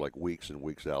around for like weeks and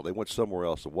weeks out. They went somewhere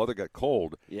else. The weather got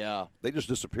cold. Yeah. They just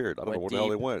disappeared. I don't know where the hell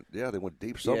they went. Yeah, they went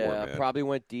deep somewhere, man. Probably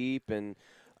went deep. And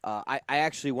I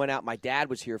actually went out. My dad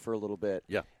was here for a little bit.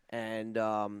 Yeah. And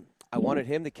I wanted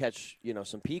him to catch,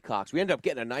 some peacocks. We ended up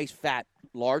getting a nice fat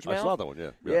largemouth. I saw that one,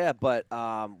 yeah. Yeah, but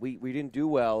we didn't do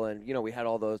well, and we had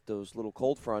all those little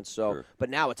cold fronts. So, Sure. but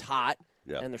now it's hot,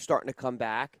 and they're starting to come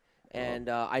back. And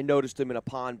I noticed them in a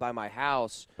pond by my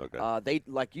house. Okay. They,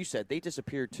 like you said, they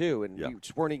disappeared too, and we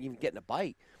just weren't even getting a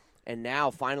bite. And now,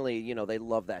 finally, they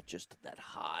love that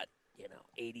hot,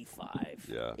 85,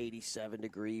 87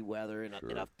 degree weather in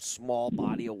a small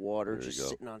body of water, just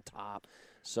sitting on top.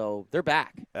 So they're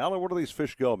back. Alan, where do these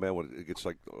fish go, man, when it gets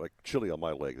like chilly on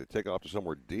my lake? They take off to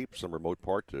somewhere deep, some remote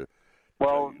part to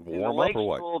warm up or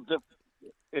what?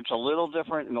 It's a little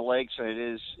different in the lakes than it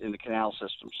is in the canal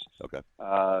systems. Okay.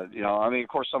 Of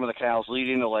course, some of the canals lead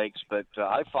into lakes, but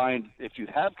I find if you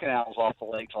have canals off the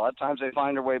lakes, a lot of times they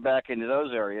find their way back into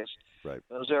those areas. Right.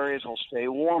 Those areas will stay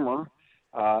warmer,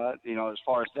 as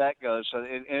far as that goes. So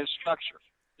and it's structure.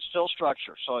 It's still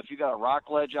structure. So if you got a rock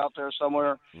ledge out there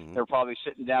somewhere, they're probably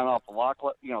sitting down off the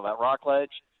that rock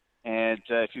ledge. And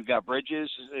if you've got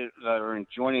bridges that are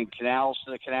joining canals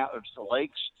to the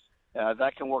lakes,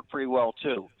 that can work pretty well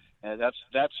too.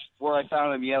 That's where I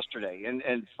found him yesterday.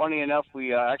 And funny enough,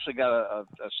 we actually got a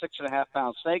 6.5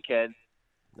 pound snakehead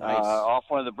off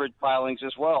one of the bridge pilings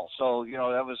as well. So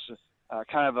that was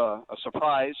kind of a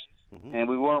surprise, and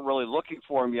we weren't really looking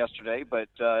for him yesterday, but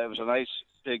it was a nice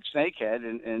big snakehead,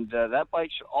 and that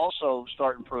bite should also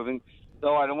start improving.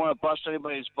 Though I don't want to bust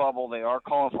anybody's bubble, they are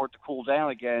calling for it to cool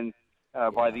down again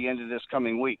by the end of this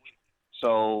coming week.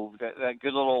 So that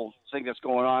good little thing that's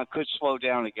going on could slow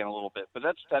down again a little bit. But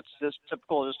that's just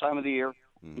typical of this time of the year.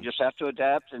 You just have to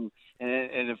adapt, and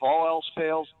if all else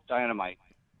fails, dynamite.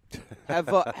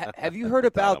 Have you heard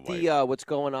about the what's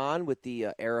going on with the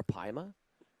arapaima?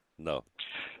 No.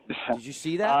 Did you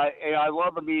see that? I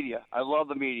love the media.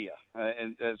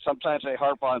 And sometimes they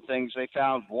harp on things. They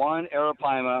found one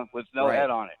arapaima with no head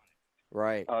on it.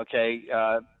 Right. Okay.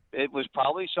 It was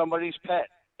probably somebody's pet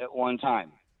at one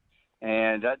time.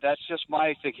 And that's just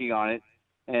my thinking on it.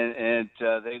 And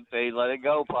they let it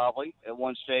go probably at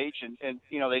one stage. And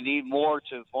they need more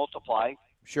to multiply.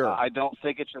 Sure. I don't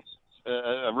think it's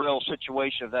a real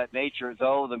situation of that nature,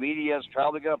 though. The media is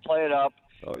probably going to play it up,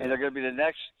 and they're going to be the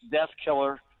next death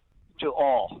killer to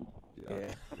all.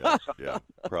 Yeah,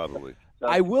 probably. So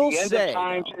I will the end say, of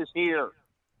times is here.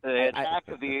 The attack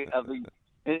of the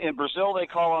in Brazil they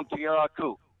call them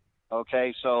piracu.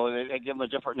 Okay, so they give them a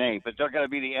different name, but they're going to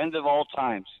be the end of all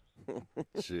times.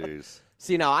 Jeez.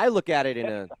 See, now I look at it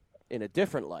in a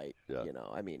different light. Yeah.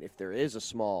 I mean, if there is a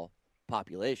small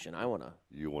population,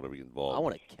 you want to be involved. I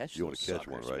want to catch. You want to catch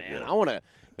one, right? Man. Yeah. I want to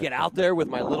get out there with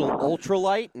my little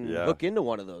ultralight and hook into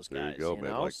one of those guys. There you go,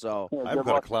 man. Like, so I've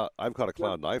caught a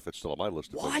clown knife. It's still on my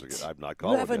list of things to get. I've not caught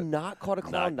You one haven't yet. not caught a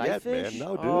clown Not knife yet, fish? man.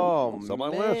 No, dude. Oh, it's on my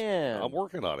man. list. I'm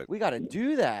working on it. We got to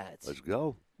do that. Let's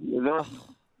go.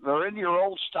 They're in your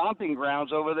old stomping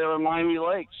grounds over there in Miami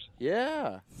Lakes.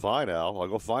 Yeah. Fine, Al. I'll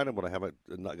go find them when I haven't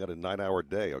got a 9-hour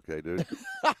day. Okay, dude.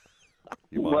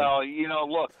 You mind? Well,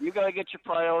 look, you got to get your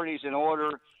priorities in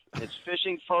order. It's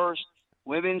fishing first,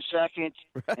 women second,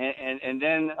 and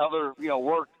then other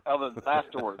work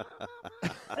afterwards.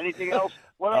 Anything else?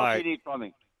 What else do you need from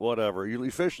me? Whatever. You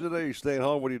fishing today? You staying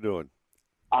home? What are you doing?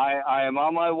 I am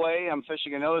on my way. I'm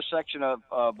fishing another section of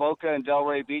Boca and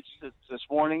Delray Beach this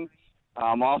morning.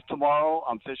 I'm off tomorrow.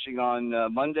 I'm fishing on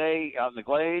Monday out in the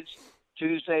Glades.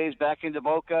 Tuesdays back into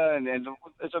Boca, and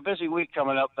it's a busy week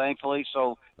coming up, thankfully.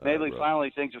 So maybe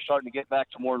finally things are starting to get back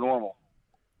to more normal.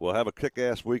 Well, have a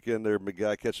kick-ass weekend there, big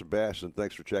guy. Catch some bass, and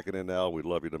thanks for checking in, Al. We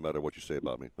love you no matter what you say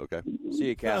about me, okay? See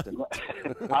you, Captain.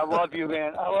 I love you,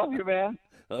 man.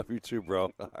 Love you too,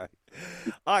 bro. All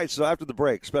right, so after the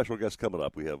break, special guest coming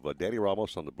up. We have Danny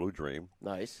Ramos on the Blue Dream.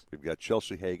 Nice. We've got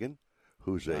Chelsea Hagan,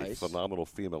 who's a phenomenal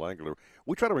female angler.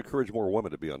 We try to encourage more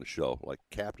women to be on the show, like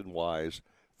captain-wise,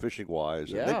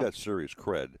 fishing-wise, and they've got serious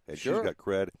cred. And she's got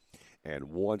cred and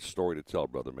one story to tell,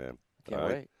 brother, man. Can't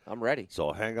wait. I'm ready.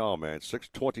 So hang on, man.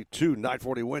 6:22,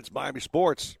 940 wins Miami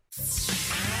Sports.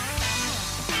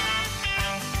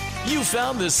 You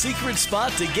found the secret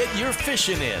spot to get your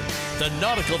fishing in. The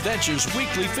Nautical-Ventures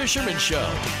Weekly Fisherman Show.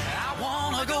 I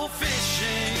wanna go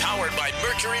fishing. Powered by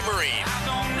Mercury Marine. I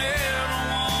don't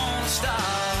ever wanna stop.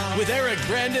 With Eric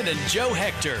Brandon and Joe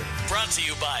Hector. Brought to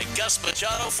you by Gus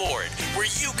Machado Ford, where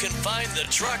you can find the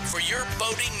truck for your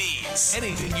boating needs.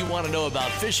 Anything you want to know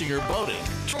about fishing or boating,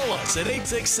 troll us at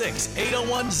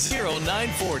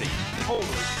 866-801-0940. Holy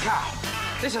cow.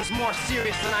 This is more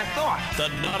serious than I thought. The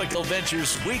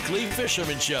Nautical-Ventures Weekly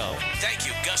Fisherman Show. Thank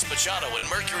you, Gus Machado and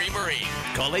Mercury Marine.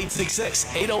 Call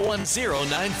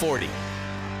 866-801-0940.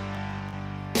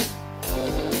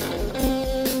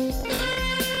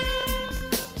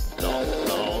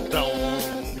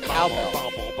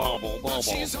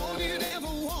 She's all you'd ever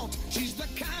want. She's the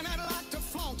kind I'd like to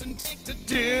flaunt and take to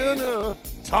Dinner.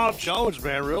 Tom Jones,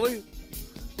 man, really?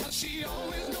 But she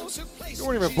always knows her place. You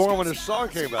weren't even born when this song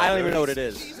came out. I don't even know what it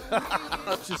is.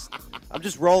 I'm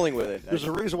just rolling with it. There's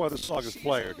a reason why this song is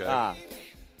playing, okay? Got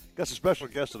a special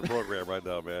guest in the program right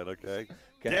now, man, okay?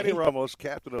 Danny Ramos,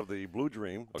 captain of the Blue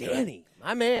Dream. Okay? Danny,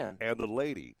 my man. And the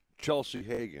lady, Chelsea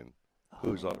Hagan,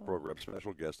 who's on the program.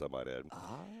 Special guest, I might add.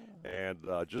 And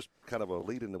just kind of a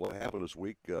lead into what happened this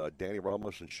week. Danny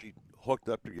Ramos and she hooked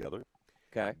up together.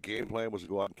 Okay. Game plan was to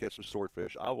go out and catch some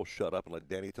swordfish. I will shut up and let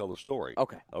Danny tell the story.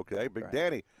 Okay. Okay, Big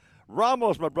Danny.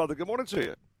 Ramos, my brother, good morning to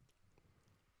you.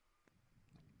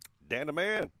 Dan the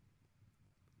man.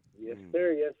 Yes,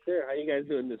 sir. Yes, sir. How you guys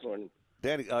doing this morning?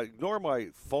 Danny, ignore my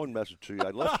phone message to you.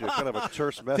 I left you kind of a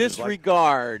terse message.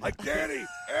 Disregard. Like Danny,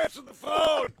 answer the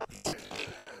phone.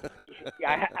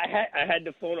 Yeah, I had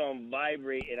the phone on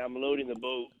vibrate, and I'm loading the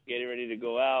boat, getting ready to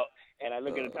go out. And I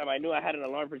look at the time. I knew I had an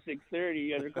alarm for 6:30.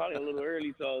 You guys are calling a little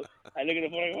early, so I look at the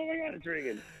phone. Like, oh my God, it's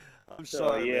ringing. I'm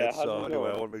sorry, yeah, man. how's So it anyway,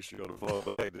 I going? want to make sure you're on the phone.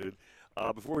 But hey, dude,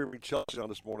 before we meet Chelsea on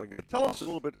this morning, tell us a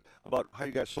little bit about how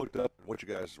you guys hooked up and what you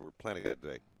guys were planning that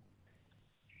day.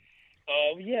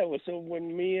 Yeah. Well, so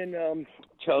when me and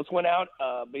Chelsea went out,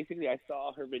 basically I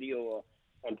saw her video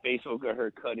on Facebook of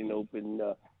her cutting open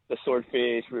the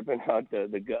swordfish, ripping out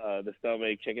the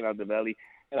stomach, checking out the belly,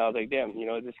 and I was like, damn,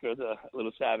 this girl's a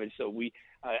little savage. So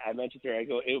I mentioned to her, I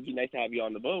go, it would be nice to have you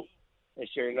on the boat. And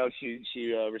sure enough,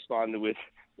 she responded with,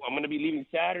 well, I'm going to be leaving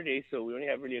Saturday, so we only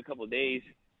have really a couple of days.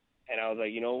 And I was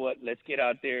like, you know what, let's get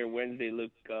out there. Wednesday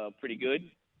looked pretty good.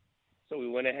 So we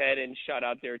went ahead and shot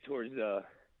out there towards the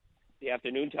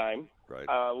afternoon time.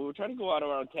 Right. We were trying to go out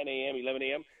around 10 a.m., 11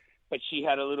 a.m., but she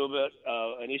had a little bit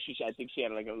an issue. I think she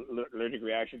had like an allergic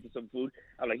reaction to some food.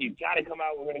 I'm like, you got to come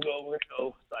out. We're going to go.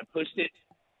 So I pushed it.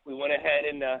 We went ahead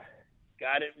and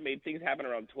got it, made things happen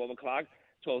around 12 o'clock,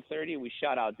 12:30. We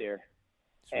shot out there.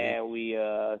 Sweet. And we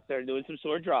started doing some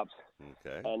sword drops.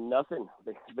 Okay. And nothing.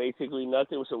 Basically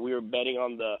nothing. So we were betting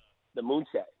on the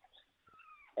moonset.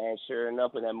 And sure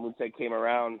enough, when that moonset came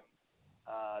around,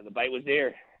 the bite was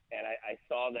there. And I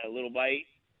saw that little bite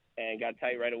and got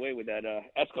tight right away with that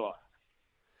escalar.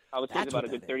 I would say it's about a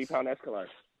good 30-pound escalar.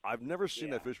 I've never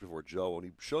seen that fish before, Joe. And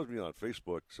he shows me on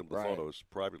Facebook some of the photos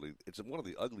privately. It's one of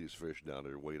the ugliest fish down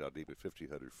there, weighed out deep at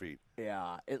 1,500 feet.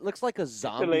 Yeah, it looks like a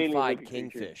zombified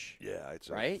kingfish. Yeah, it's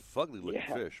right? a fugly-looking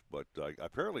fish, but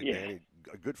apparently, Danny,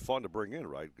 a good fun to bring in,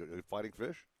 right? Good fighting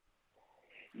fish?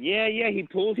 Yeah,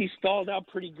 he stalled out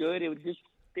pretty good. It just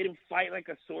didn't fight like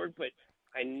a sword, but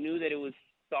I knew that it was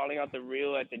stalling out the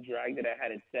reel at the drag that I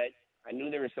had it set. I knew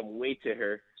there was some weight to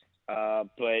her.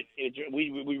 But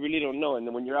we really don't know. And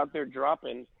then when you're out there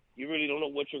dropping, you really don't know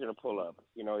what you're going to pull up.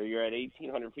 You're at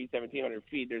 1,800 feet, 1,700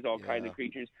 feet. There's all kinds of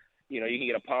creatures. You can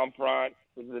get a palm frond,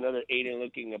 which is another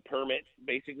alien-looking permit,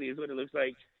 basically is what it looks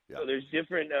like. Yeah. So there's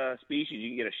different species.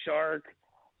 You can get a shark.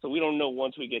 So we don't know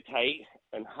once we get tight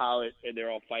and how they're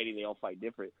all fighting. They all fight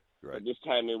different. Right. But this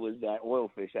time it was that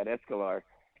oilfish, that escalar.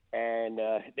 And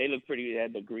they look pretty. They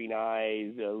had the green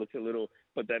eyes. Looks a little,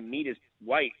 but the meat is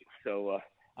white. So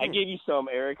I gave you some,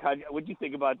 Eric. What'd you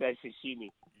think about that sashimi?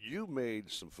 You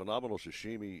made some phenomenal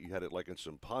sashimi. You had it like in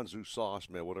some ponzu sauce,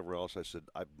 man, whatever else. I said,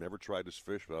 I've never tried this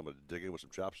fish, but I'm going to dig in with some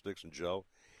chopsticks. And, Joe,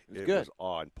 it was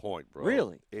on point, bro.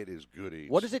 Really? It is good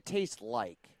eats. What does it taste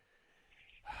like?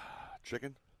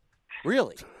 Chicken?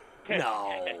 Really?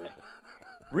 No.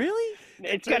 Really?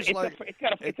 It's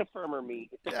a firmer meat.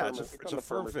 It's a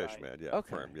firm fish, man. Yeah, okay.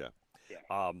 Firm, yeah.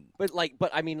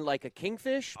 But I mean, like a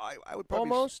kingfish. I would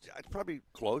probably almost. It's probably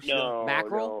close. No,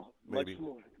 mackerel. No. Maybe.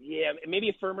 Yeah, maybe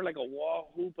a firmer like a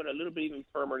wahoo, but a little bit even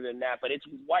firmer than that. But it's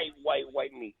white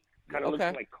meat. Kind of looks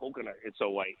like coconut. It's so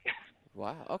white.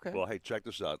 Wow. Okay. Well, hey, check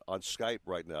this out. On Skype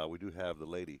right now, we do have the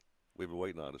lady we've been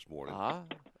waiting on this morning.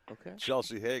 Okay.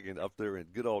 Chelsea Hagan up there in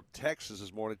good old Texas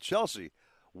this morning. Chelsea,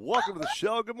 welcome to the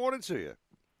show. Good morning to you.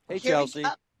 Hey, Chelsea.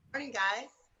 Good morning, guys.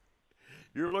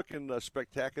 You're looking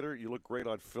spectacular. You look great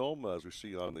on film, as we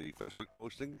see on the Facebook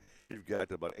posting. You've got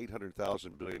about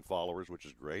 800,000 billion followers, which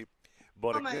is great.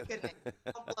 But my goodness.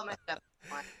 I'll blow myself.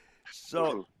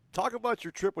 So, talk about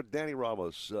your trip with Danny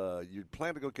Ramos. You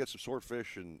planned to go get some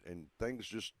swordfish, and things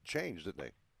just changed, didn't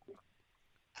they?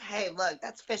 Hey, look,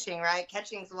 that's fishing, right?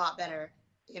 Catching's a lot better,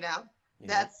 Yeah.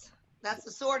 That's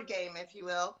the sword game, if you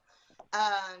will.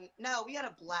 No, we had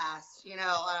a blast,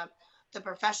 the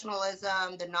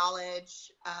professionalism, the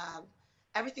knowledge,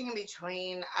 everything in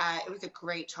between. It was a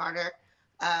great charter.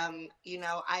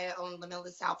 I own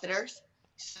Limitless Outfitters.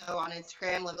 So on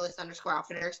Instagram,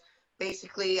 Limitless_Outfitters.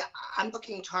 Basically, I'm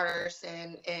booking charters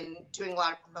and doing a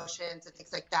lot of promotions and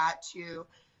things like that to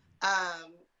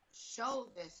show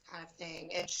this kind of thing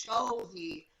and show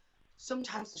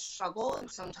sometimes the struggle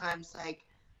and sometimes like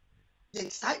the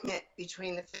excitement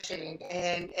between the fishing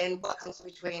and what comes in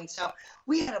between. So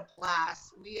we had a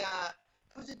blast. It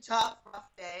was a tough, rough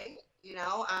day.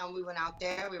 We went out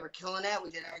there, we were killing it.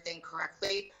 We did everything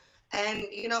correctly. And,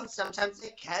 sometimes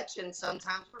they catch and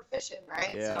sometimes we're fishing,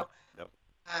 right? Yeah. So,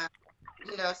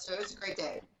 so it was a great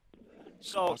day.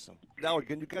 So, awesome. Now,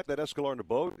 again, you got that escalar in the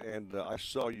boat, and I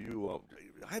saw you.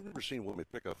 I've never seen a woman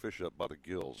pick a fish up by the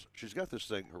gills. She's got this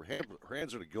thing. Her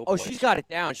hands are the gill plates. She's got it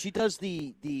down. She does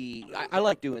I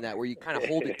like doing that, where you kind of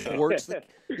hold it towards the,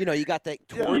 you got that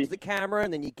towards the camera,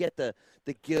 and then you get the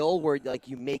gill where, like,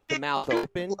 you make the mouth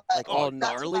open, like all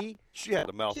gnarly. She had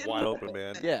the mouth wide open,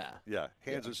 man. Yeah. Yeah,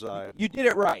 hands aside. You did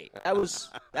it right. That was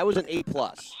an A+.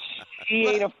 She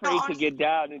ain't afraid to get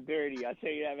down and dirty. I'll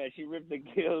tell you that, man. She ripped the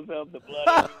gills up, the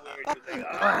blood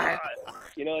everywhere.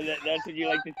 She was like, that's what you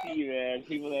like to see, man.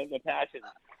 People have the passion.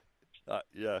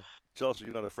 Yeah. Chelsea,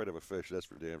 you're not afraid of a fish. That's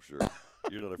for damn sure.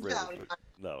 You're not afraid of the fish.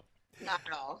 No. Not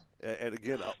at all. And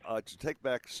again, to take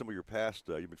back some of your past,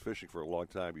 you've been fishing for a long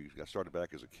time. You got started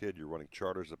back as a kid. You're running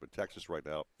charters up in Texas right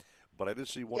now. But I did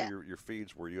see one of your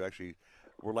feeds where you actually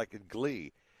were like in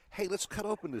glee. Hey, let's cut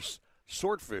open this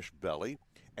swordfish belly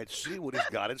and see what he's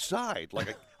got inside.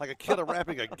 Like a kid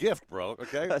unwrapping a gift, bro.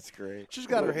 Okay? That's great. She's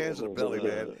got her hands in the belly,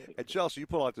 man. And Chelsea, you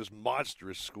pull out this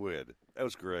monstrous squid. That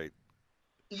was great.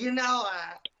 You know,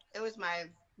 it was my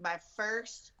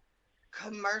first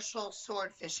commercial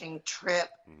sword fishing trip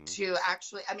to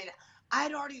actually, I mean,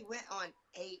 I'd already went on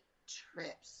 8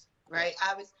 trips, right?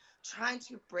 I was trying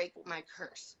to break my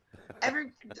curse. A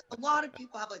lot of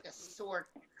people have like a sword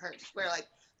curse where like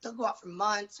they'll go out for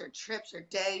months or trips or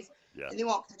days and they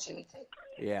won't catch anything.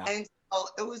 Yeah. And so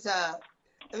it was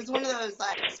one of those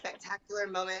like spectacular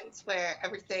moments where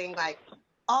everything like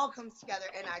all comes together.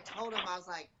 And I told him, I was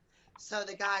like, so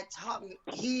the guy taught me,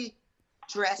 he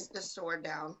dressed the sword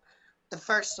down, the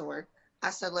first sword. I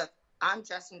said, look, I'm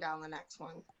dressing down the next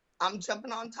one. I'm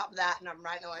jumping on top of that, and I'm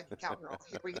riding like a cowgirl.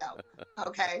 Here we go.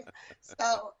 Okay?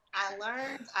 So I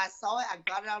learned. I saw it. I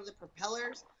got it out of the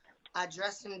propellers. I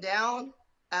dressed him down,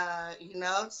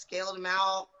 scaled him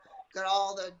out, got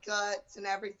all the guts and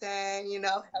everything,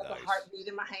 held the heartbeat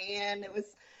in my hand. It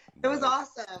was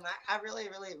awesome. I really,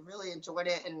 really, really enjoyed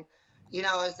it. And, it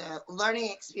was a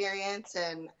learning experience,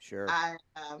 and sure. I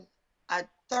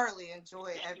thoroughly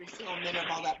enjoy every single minute of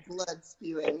all that blood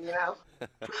spewing,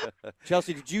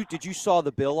 Chelsea, did you saw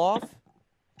the bill off?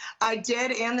 I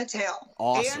did, and the tail.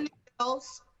 Awesome. And the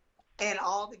gills, and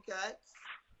all the guts.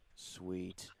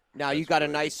 Sweet. Now you got a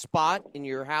nice spot in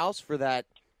your house for that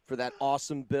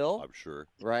awesome bill. I'm sure.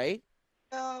 Right?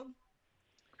 That's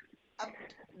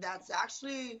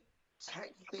actually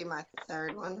technically my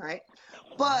third one, right?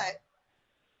 But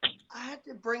I had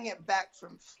to bring it back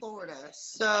from Florida,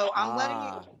 so I'm letting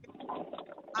it.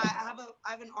 I have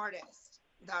an artist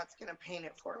that's gonna paint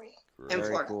it for me in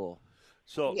Florida. Very cool.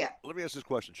 So let me ask this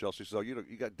question, Chelsea. So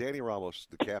you got Danny Ramos,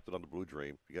 the captain on the Blue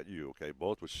Dream. You got you, okay,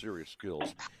 both with serious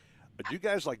skills. Do you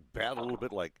guys like battle a little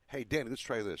bit? Like, hey, Danny, let's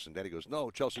try this, and Danny goes, no,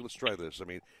 Chelsea, let's try this. I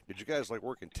mean, did you guys like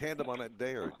work in tandem on that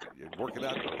day, or work it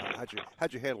out?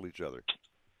 How'd you handle each other?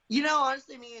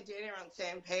 Honestly, me and Danny are on the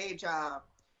same page. I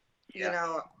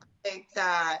think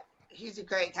that he's a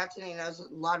great captain. He knows a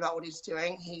lot about what he's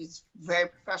doing. He's very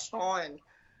professional, and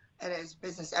his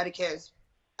business etiquette is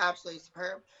absolutely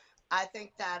superb. I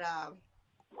think that,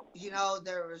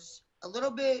 there was a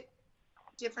little bit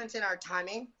difference in our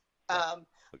timing. I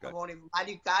won't even lie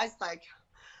to you guys. Like,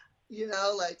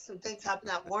 some things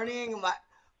happened that morning, and my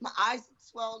eyes had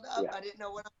swelled up. I didn't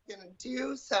know what I was going to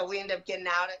do, so we ended up getting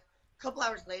out a couple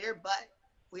hours later, but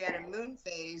we had a moon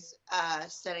phase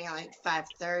setting at like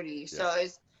 5:30, so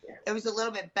it was a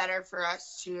little bit better for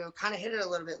us to kind of hit it a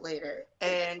little bit later.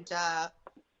 And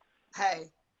hey,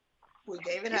 we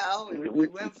gave it hell. We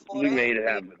went for it. We made it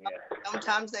happen.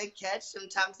 Sometimes they catch,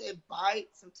 sometimes they bite,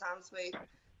 sometimes we,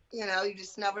 you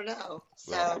just never know.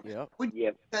 So we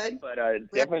did good. But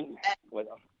definitely.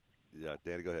 Yeah,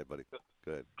 Danny, go ahead, buddy.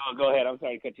 Go ahead. Oh, go ahead. I'm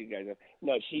sorry to cut you guys off.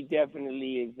 No, she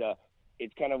definitely is.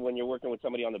 It's kind of when you're working with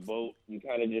somebody on the boat, you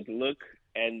kind of just look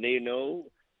and they know.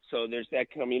 So there's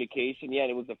that communication. Yeah, and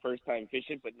it was the first time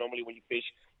fishing, but normally when you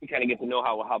fish, you kind of get to know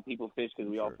how people fish because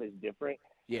we all fish different.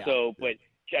 Yeah. So, but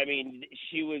I mean,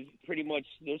 she was pretty much,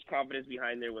 there's confidence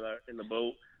behind there with her in the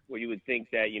boat where you would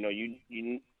think that, you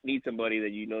need somebody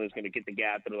that is going to get the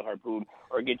gaff or the harpoon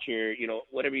or get your,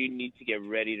 whatever you need to get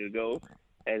ready to go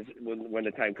as when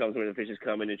the time comes when the fish is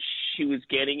coming. And she was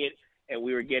getting it. And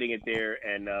we were getting it there,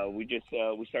 and we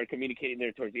started communicating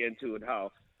there towards the end too, and how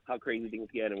crazy things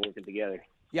get and working together.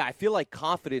 Yeah, I feel like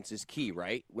confidence is key,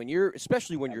 right?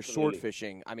 Especially when you're sword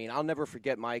fishing. I mean, I'll never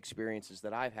forget my experiences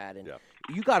that I've had, and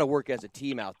you got to work as a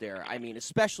team out there. I mean,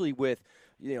 especially with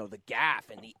the gaff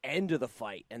and the end of the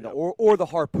fight, and or the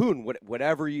harpoon,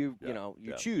 whatever you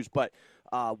choose. But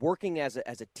working as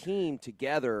a team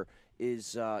together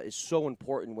is so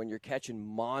important when you're catching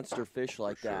monster fish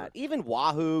like that. Even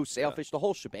wahoo, sailfish, the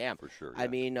whole shebang. For sure. I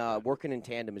mean, working in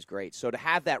tandem is great. So to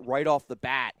have that right off the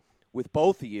bat with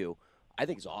both of you, I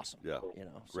think is awesome. Yeah.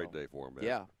 Great day for him, man.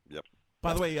 Yeah. Yep.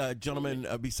 By the way, gentlemen,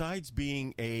 besides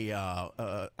being a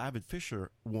avid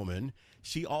fisher woman,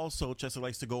 she also, Chelsea,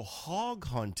 likes to go hog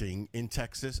hunting in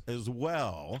Texas as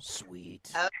well.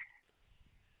 Sweet.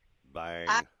 Bang.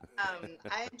 I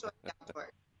enjoy the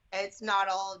outdoors. It's not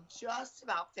all just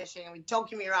about fishing. I mean, don't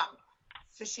get me wrong.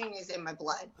 Fishing is in my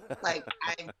blood. Like,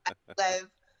 I live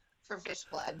for fish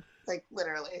blood, like,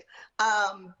 literally.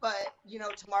 But,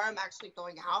 tomorrow I'm actually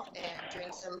going out and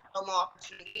doing some promo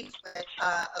opportunities with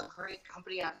a great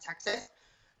company out of Texas.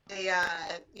 they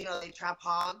they trap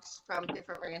hogs from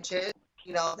different ranches,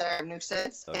 that are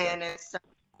nuisance, and it's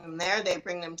from there they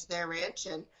bring them to their ranch,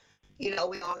 and we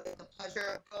all get the pleasure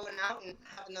of going out and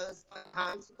having those fun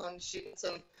times, going to shoot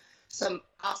some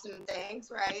awesome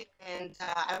things, right? And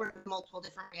I work with multiple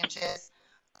different ranches,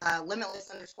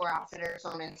 Limitless_Outfitters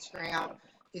on Instagram.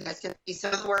 You guys can see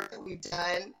some of the work that we've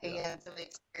done and some of the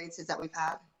experiences that we've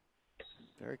had.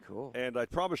 Very cool. And I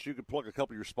promised you could plug a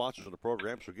couple of your sponsors on the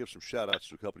program, so give some shout-outs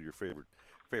to a couple of your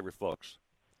favorite folks.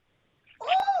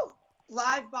 Woo!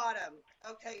 Live Bottom.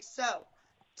 Okay, so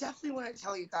definitely want to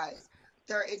tell you guys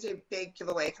there is a big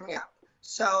giveaway coming up.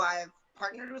 So I've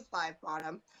partnered with Live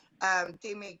Bottom.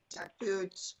 They make tech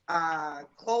boots,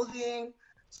 clothing.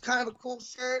 It's kind of a cool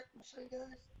shirt. I'll show you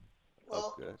guys.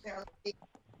 Well,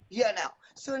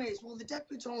 So anyways, the deck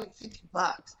boots are only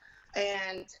 $50.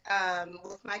 And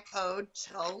with my code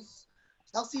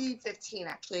Chelsea15,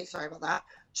 actually, sorry about that,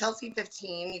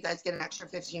 Chelsea15, you guys get an extra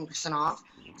 15% off.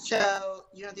 So,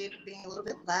 they end up being a little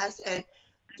bit less. And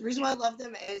the reason why I love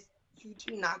them is you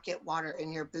do not get water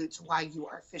in your boots while you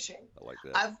are fishing. I like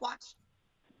that. I've watched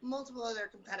multiple other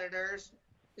competitors,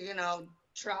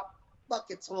 drop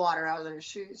buckets of water out of their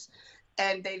shoes,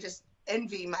 and they just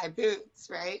envy my boots,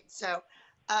 right? So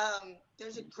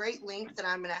there's a great link that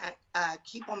I'm going to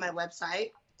keep on my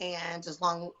website, and as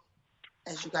long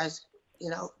as you guys,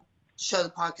 show the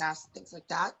podcast, things like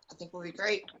that, I think will be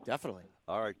great. Definitely.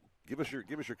 All right. Give us your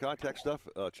contact stuff.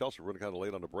 Chelsea, we're running kind of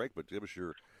late on the break, but give us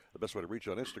the best way to reach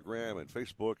you on Instagram and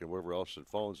Facebook and wherever else, and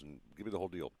phones, and give me the whole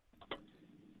deal.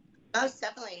 Most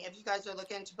definitely. If you guys are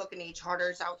looking to book any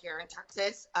charters out here in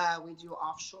Texas, we do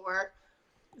offshore,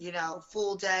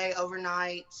 full day,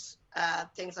 overnight,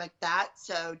 things like that.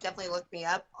 So definitely look me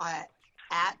up at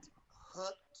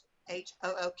hooked,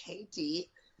 HOOKD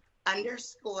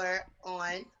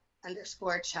 _on_Chels.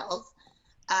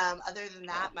 Other than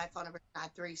that, my phone number is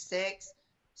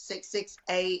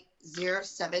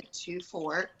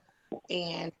 936-668-0724.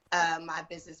 And my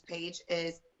business page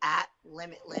is at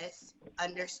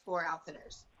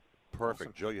Limitless_Outfitters. Perfect.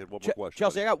 Awesome. Joe, you had one more question.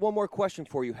 Chelsea, I got one more question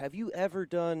for you. Have you ever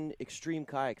done extreme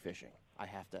kayak fishing? I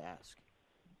have to ask.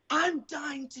 I'm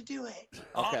dying to do it.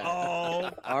 Okay.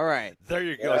 Uh-oh. All right. There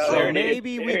you go. So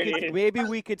maybe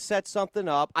we could set something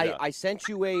up. Yeah. I sent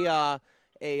you a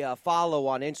follow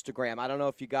on Instagram. I don't know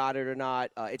if you got it or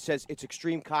not. It says it's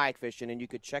extreme kayak fishing, and you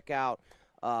could check out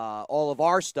all of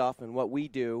our stuff and what we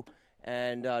do.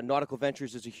 And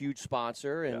Nautical-Ventures is a huge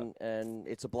sponsor, and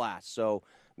it's a blast. So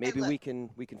maybe we can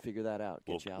figure that out.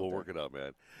 We'll work it out,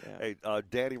 man. Yeah. Hey,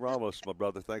 Danny Ramos, my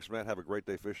brother, thanks, man. Have a great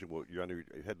day fishing. You're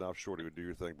heading offshore to do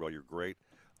your thing, bro. You're great.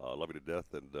 Love you to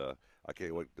death, and I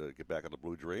can't wait to get back on the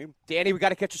Blue Dream. Danny, we got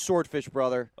to catch a swordfish,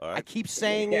 brother. All right. I keep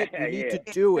saying it. We need to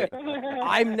do it.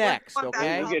 I'm next,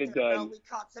 okay? We'll get it done. We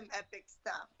caught some epic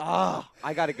stuff.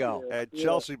 I got to go. And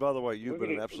Chelsea, by the way, you've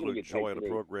been an We'll absolute get joy back on the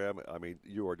to program. I mean,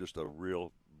 you are just a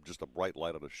bright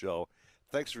light on the show.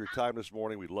 Thanks for your time this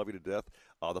morning. We love you to death.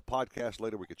 The podcast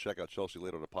later, we can check out Chelsea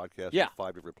later on the podcast. Yeah. On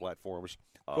 5 different platforms.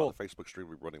 Cool. The Facebook stream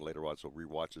will be running later on, so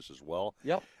rewatch this as well.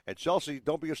 Yep. And Chelsea,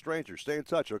 don't be a stranger. Stay in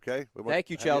touch, okay? Thank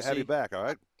you, Chelsea. Have you back, all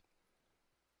right?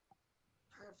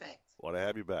 Perfect. Want to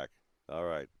have you back. All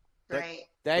right. Great.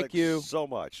 Thank you so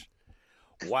much.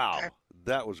 Wow.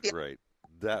 That was great.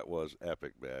 That was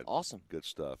epic, man. Awesome. Good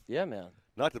stuff. Yeah, man.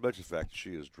 Not to mention the fact that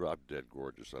she is drop dead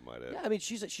gorgeous, I might add. Yeah, I mean,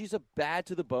 she's a bad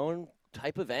to the bone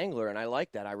type of angler, and I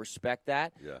like that. I respect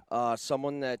that. Yeah.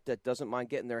 Someone that doesn't mind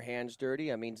getting their hands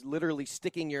dirty. I mean, literally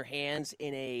sticking your hands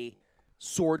in a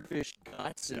swordfish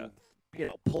guts and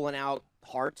pulling out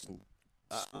hearts and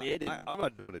squid. I'm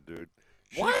not doing it, dude.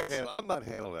 What? I'm not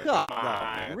handling that. God, No,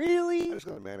 man. really? I just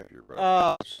got a manicure,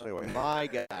 bro. Anyway. My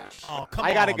gosh. Oh, come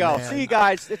I got to on, go. man. See you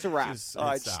guys. It's a wrap. All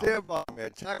right, stand by,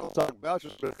 man. Tackle Talk. Boucher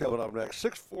Smith coming up next.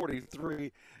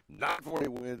 6:43, 9:40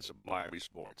 wins Miami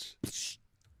Sports.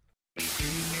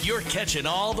 You're catching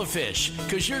all the fish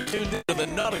because you're tuned into the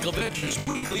Nautical-Ventures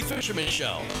Weekly Fisherman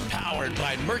Show, powered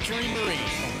by Mercury Marine.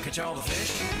 Catch all the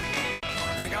fish,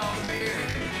 drink all the beer,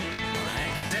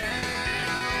 hang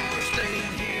down, stay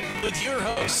here. With your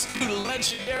hosts, two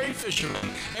legendary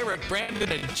fishermen, Eric Brandon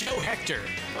and Joe Hector.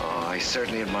 Oh, I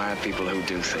certainly admire people who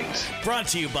do things. Brought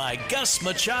to you by Gus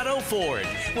Machado Ford,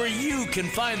 where you can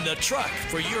find the truck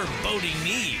for your boating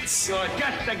needs. You're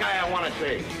just the guy I want to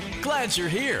see. Glad you're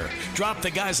here. Drop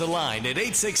the guys a line at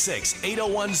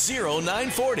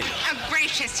 866-801-0940. Oh,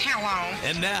 gracious, hello.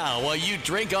 And now, while you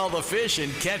drink all the fish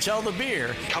and catch all the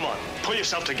beer, Come on, pull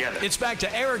yourself together. it's back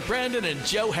to Eric Brandon and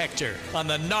Joe Hector on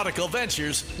the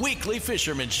Nautical-Ventures Weekly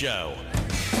Fisherman Show.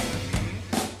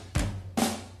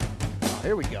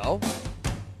 Here we go.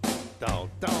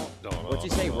 Don't. What's he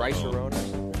say? Rice-A-Rona or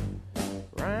something?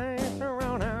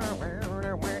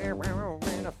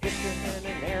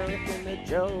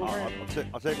 Joe.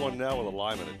 I'll take one now with a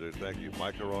lime in it, dude. Thank you.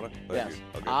 My Corona? Thank Yes. you.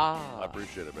 Okay. Ah. I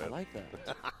appreciate it, man. I like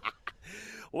that.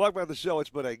 Welcome back to the show. It's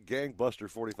been a gangbuster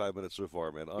 45 minutes so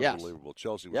far, man. Unbelievable. Yes.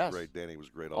 Chelsea was Yes. great. Danny was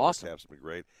great. All Awesome. the Caps have been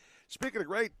great. Speaking of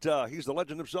great, he's the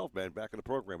legend himself, man. Back in the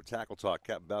program with Tackle Talk.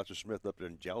 Captain Bouncer Smith up there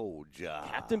in Georgia.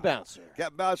 Captain Bouncer.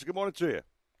 Captain Bouncer, good morning to you.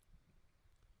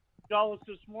 Dallas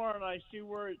this morning, I see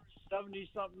where it's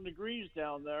 70-something degrees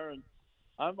down there, and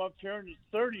I'm up here and it's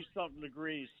 30-something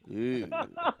degrees.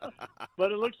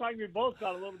 But it looks like we both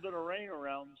got a little bit of rain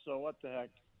around, so what the heck.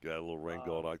 Got a little rain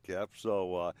going on, Cap.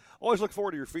 So always look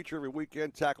forward to your feature every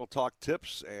weekend, Tackle Talk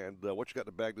tips, and what you got in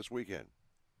the bag this weekend.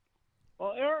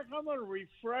 Well, Eric, I'm going to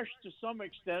refresh to some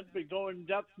extent, but go in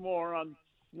depth more on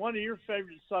one of your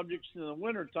favorite subjects in the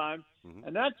wintertime,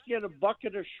 and that's get a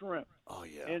bucket of shrimp. Oh,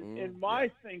 yeah. And in my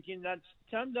thinking, that's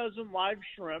 10 dozen live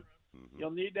shrimp.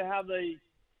 You'll need to have a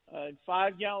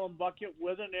 5-gallon bucket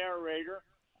with an aerator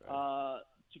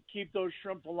to keep those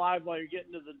shrimp alive while you're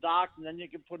getting to the dock, and then you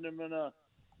can put them in a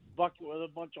bucket with a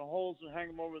bunch of holes and hang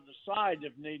them over the side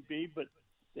if need be. But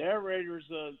the aerator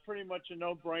is pretty much a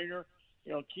no-brainer.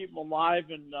 Keep them alive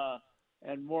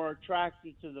and more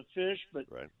attractive to the fish. But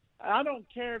I don't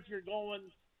care if you're going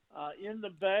in the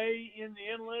bay, in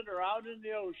the inlet, or out in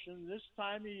the ocean this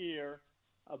time of year,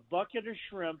 a bucket of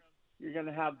shrimp, you're going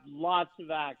to have lots of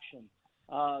action.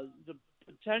 The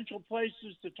potential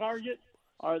places to target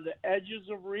are the edges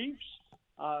of reefs,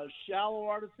 shallow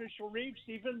artificial reefs,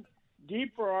 even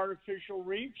deeper artificial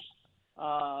reefs,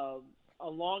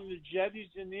 along the jetties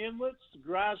in the inlets, the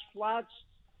grass flats,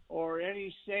 or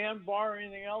any sandbar or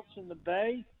anything else in the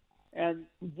bay. And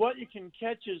what you can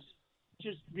catch is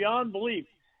just beyond belief.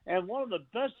 And one of the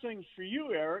best things for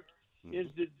you, Eric, is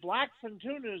that blackfin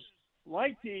tunas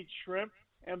like to eat shrimp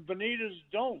and bonitas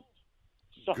don't.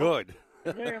 So Good.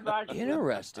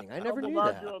 Interesting. I never knew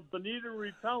that. A bonita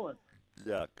repellent.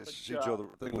 Yeah, because see, Joe,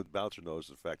 the thing with Bouncer knows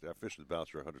the fact that I fished with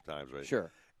Bouncer 100 times, right?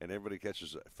 Sure. And everybody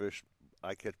catches a fish.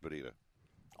 I catch bonita.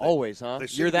 Always, huh?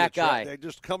 You're that guy. They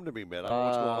just come to me, man. I don't know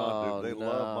what's going on, dude. They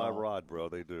love my rod, bro.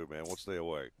 They do, man. Won't stay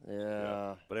away.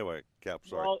 Yeah. But anyway, Cap,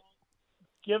 sorry. Well,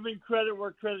 giving credit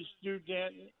where credit's due,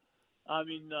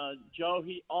 Joe,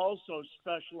 he also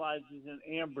specializes in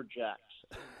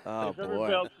amberjacks. Oh, if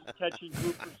everybody else is catching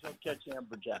groupers, he'll catch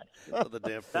amberjacks. The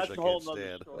damn fish That's I a whole can't nother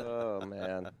stand. story. Oh,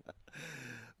 man.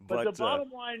 But the bottom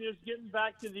line is getting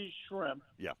back to these shrimp.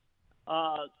 Yeah.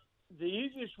 The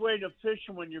easiest way to fish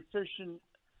them when you're fishing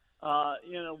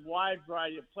in a wide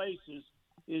variety of places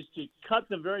is to cut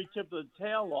the very tip of the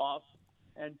tail off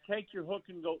and take your hook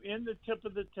and go in the tip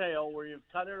of the tail where you've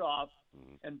cut it off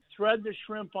and thread the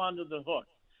shrimp onto the hook.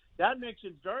 That makes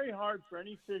it very hard for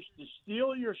any fish to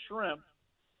steal your shrimp,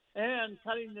 and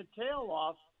cutting the tail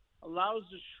off allows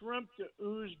the shrimp to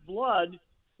ooze blood,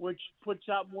 which puts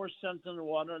out more scent in the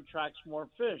water and attracts more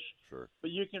fish. Sure.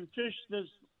 But you can fish this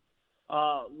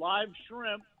live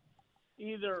shrimp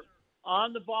either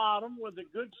on the bottom with a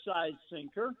good-sized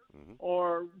sinker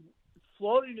or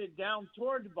floating it down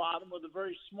toward the bottom with a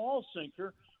very small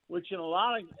sinker, which in a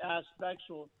lot of aspects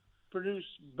will produce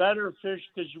better fish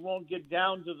because you won't get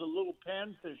down to the little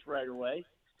panfish right away.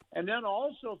 And then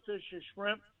also fish a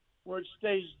shrimp where it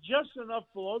stays just enough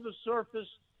below the surface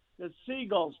that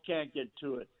seagulls can't get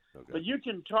to it. Okay. But you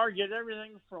can target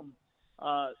everything from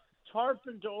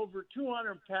tarpon to over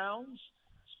 200 pounds,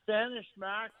 Spanish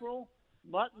mackerel,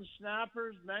 mutton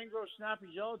snappers, mangrove snappers,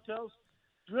 yellowtails,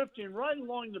 drifting right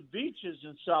along the beaches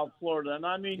in South Florida. And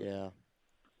I mean,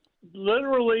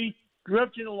 literally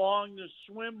drifting along the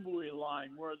swim buoy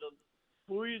line where the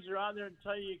buoys are out there and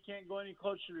tell you can't go any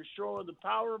closer to shore with the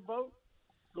power boat.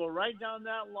 Go right down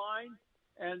that line,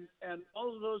 and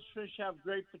all of those fish have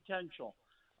great potential.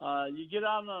 You get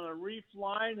out on a reef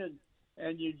line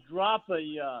and you drop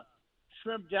a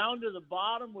shrimp down to the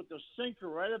bottom with the sinker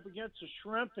right up against the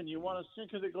shrimp, and you want a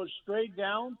sinker that goes straight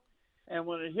down. And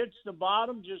when it hits the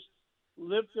bottom, just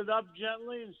lift it up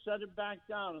gently and set it back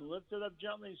down, and lift it up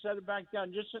gently and set it back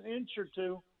down, just an inch or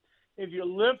two. If you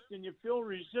lift and you feel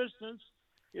resistance,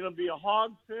 it'll be a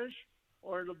hogfish,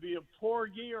 or it'll be a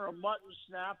porgy or a mutton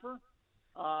snapper.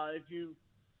 If you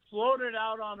float it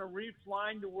out on a reef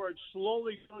line to where it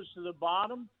slowly goes to the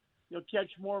bottom, you'll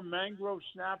catch more mangrove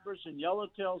snappers and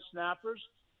yellowtail snappers.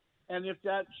 And if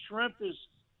that shrimp is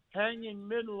hanging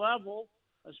mid-level,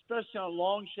 especially on a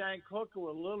long shank hook or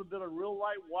with a little bit of real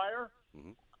light wire,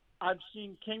 I've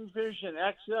seen kingfish in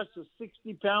excess of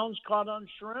 60 pounds caught on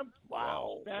shrimp.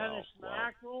 Wow. Spanish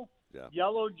mackerel. Yeah.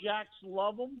 Yellow jacks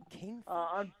love them.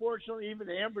 Unfortunately, even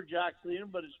the amberjacks eat them,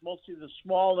 but it's mostly the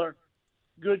smaller,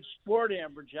 good sport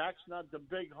amberjacks, not the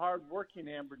big, hard-working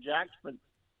amberjacks, but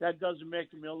that doesn't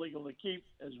make them illegal to keep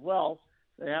as well.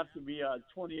 They have to be a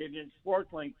 28-inch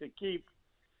fork length to keep.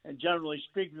 And generally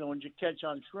speaking, the ones you catch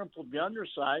on shrimp will be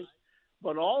undersized.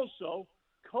 But also,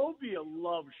 cobia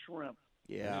love shrimp.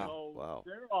 Yeah. So wow.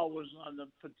 they're always on the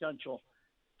potential.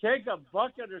 Take a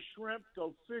bucket of shrimp,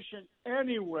 go fishing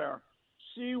anywhere,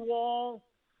 seawall,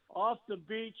 off the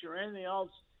beach, or anything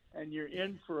else, and you're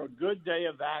in for a good day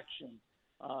of action.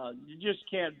 You just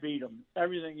can't beat them.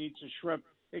 Everything eats a shrimp,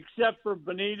 except for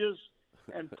bonitas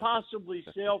and possibly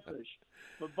sailfish.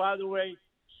 But by the way,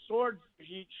 swordfish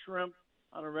eat shrimp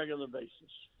on a regular basis.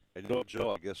 And you know,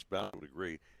 Joe, I guess Bound would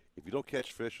agree. If you don't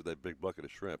catch fish with that big bucket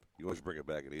of shrimp, you always bring it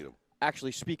back and eat them.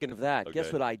 Actually, speaking of that,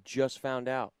 guess what I just found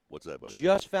out? What's that, buddy?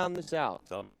 Just found this out.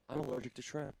 Tell me. I'm allergic to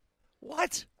shrimp.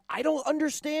 What? I don't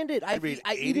understand it. I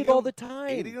eat it them? all the time.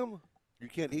 Eating them? You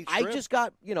can't eat shrimp? I just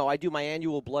got, I do my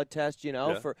annual blood test,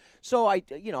 so I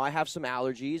have some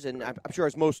allergies, and I'm sure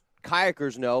as most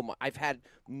kayakers know, I've had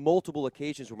multiple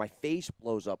occasions where my face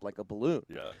blows up like a balloon.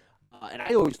 Yeah. And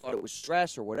I always thought it was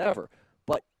stress or whatever,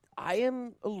 but I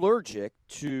am allergic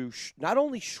to not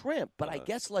only shrimp, but I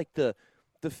guess like the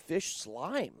fish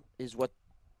slime is what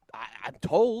I'm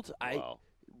told. Wow.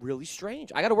 Really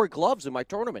strange. I got to wear gloves in my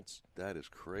tournaments. That is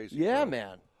crazy. Yeah, bro.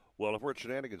 man. Well, if we're at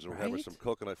Shenanigans and we're having some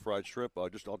coconut fried shrimp, I'll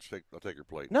take your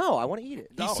plate. No, I want to eat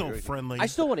it. He's so friendly. I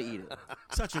still want to eat it.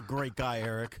 Such a great guy,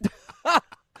 Eric.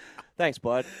 Thanks,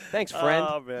 bud. Thanks, friend.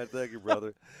 Oh, man. Thank you,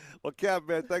 brother. Well, Cap,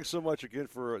 man, thanks so much again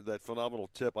for that phenomenal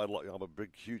tip. I'm a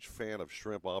big, huge fan of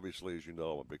shrimp, obviously, as you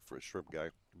know. I'm a big shrimp guy.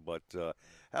 But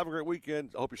have a great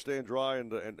weekend. I hope you're staying dry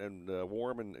and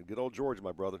warm. And get old George,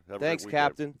 my brother. Have Thanks, a great weekend.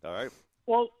 Captain. All right.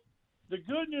 Well, the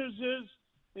good news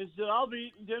is that I'll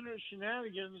be eating dinner at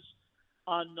Shenanigans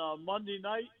on Monday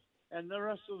night and the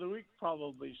rest of the week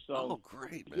probably. So,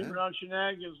 great, if you're around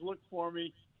Shenanigans, look for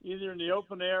me either in the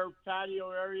open air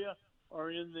patio area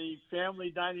or in the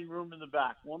family dining room in the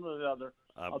back, one or the other.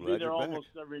 I'll be there almost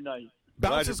every night.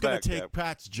 Bounce is going to take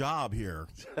Pat's job here.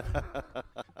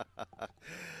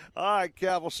 All right,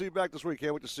 Cap, we'll see you back this week.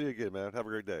 Can't wait to see you again, man. Have a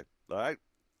great day. All right?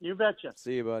 You betcha.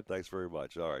 See you, bud. Thanks very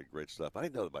much. All right, great stuff. I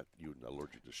didn't know about you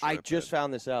allergic to shrimp. I just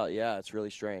found this out. Yeah, it's really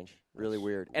strange, really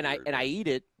weird. And I eat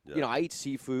it. Yeah. I eat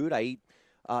seafood. I eat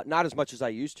not as much as I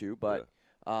used to, but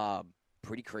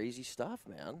pretty crazy stuff,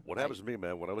 man. What happens to me,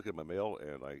 man, when I look at my mail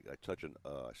and I touch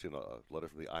I see a letter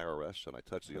from the IRS and I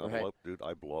touch the envelope, dude,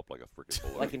 I blow up like a freaking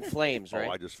balloon. Like in flames, right?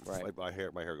 Oh, I just my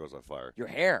hair goes on fire. Your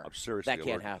hair? I'm seriously that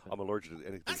can't happen. I'm allergic to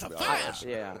anything. That's from a the fire. IRS.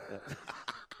 Yeah.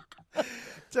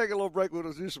 Take a little break. We'll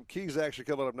do some Keys action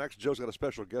coming up next. Joe's got a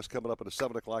special guest coming up at the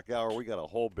 7 o'clock hour. We got a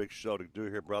whole big show to do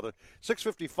here, brother.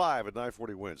 6:55 at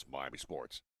 940 wins Miami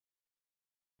Sports.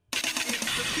 It's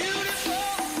a beautiful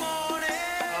morning.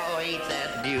 Oh, ain't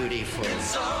that beautiful?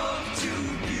 It's all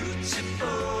too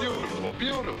beautiful. Beautiful,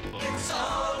 beautiful. It's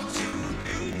all too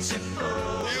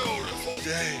beautiful. Beautiful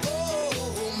day.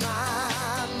 Oh,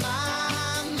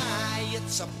 my,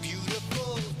 it's a beautiful.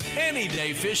 Any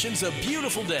day fishing's a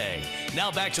beautiful day. Now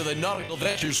back to the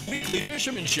Nautical-Ventures Weekly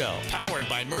Fisherman Show, powered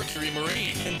by Mercury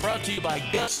Marine and brought to you by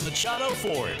Gus Machado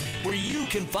Ford, where you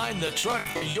can find the truck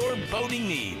for your boating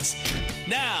needs.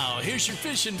 Now, here's your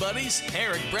fishing buddies,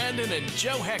 Eric Brandon and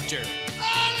Joe Hector.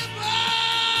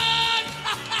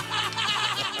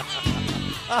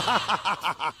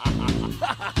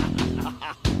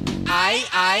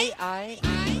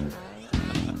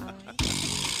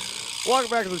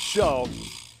 Welcome back to the show.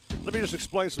 Let me just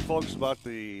explain some folks about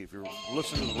if you're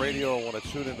listening to the radio and want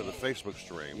to tune into the Facebook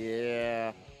stream.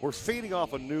 Yeah. We're feeding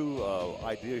off a new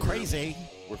idea. Crazy.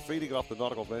 We're feeding off the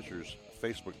Nautical-Ventures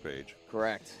Facebook page.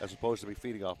 Correct. As opposed to me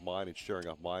feeding off mine and sharing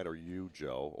off mine or you,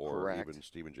 Joe, or even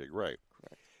Stephen J. Gray.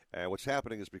 Correct. And what's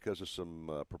happening is because of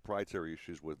some proprietary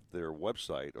issues with their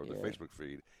website or their Facebook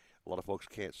feed, a lot of folks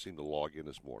can't seem to log in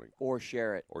this morning. Or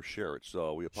share it.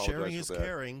 So we apologize Sharing is for that.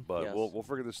 caring. But Yes. we'll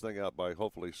figure this thing out by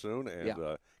hopefully soon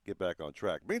and get back on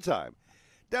track. Meantime,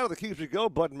 down to the Keys we go.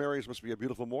 Bud and Mary's must be a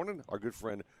beautiful morning. Our good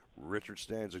friend Richard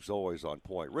Stanzig's always on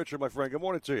point. Richard, my friend, good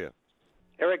morning to you.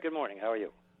 Eric, good morning. How are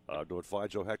you? Doing fine.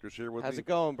 Joe Hector's here with me. How's it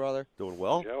going, brother? Doing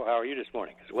well. Joe, how are you this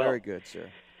morning as well? Very good, sir.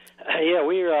 Yeah,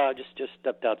 we just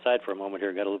stepped outside for a moment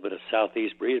here. Got a little bit of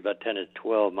southeast breeze, about 10 to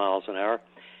 12 miles an hour.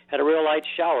 Had a real light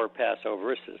shower pass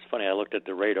over us. It's funny, I looked at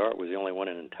the radar. It was the only one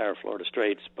in the entire Florida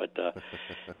Straits, but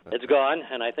it's gone,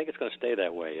 and I think it's going to stay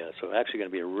that way. So actually going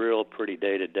to be a real pretty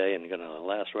day today and going to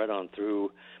last right on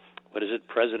through,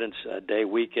 President's Day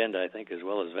weekend, I think, as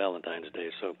well as Valentine's Day.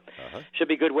 So should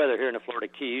be good weather here in the Florida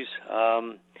Keys.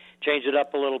 Change it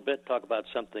up a little bit, talk about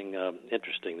something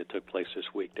interesting that took place this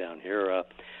week down here.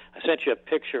 I sent you a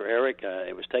picture, Eric.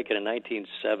 It was taken in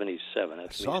 1977.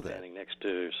 That's me standing next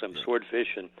to some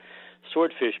swordfish and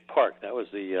Swordfish Park. That was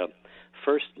the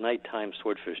first nighttime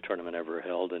swordfish tournament ever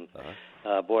held, and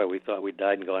boy, we thought we'd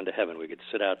died and gone to heaven. We could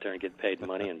sit out there and get paid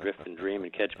money and drift and dream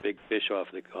and catch big fish off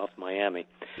Miami.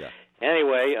 Yeah.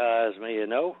 Anyway, as many of you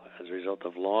know, as a result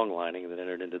of long lining that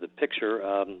entered into the picture,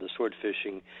 the sword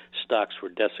fishing stocks were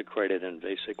desecrated and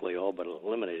basically all but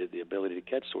eliminated the ability to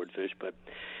catch swordfish. But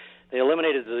they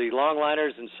eliminated the long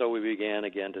liners, and so we began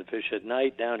again to fish at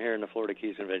night down here in the Florida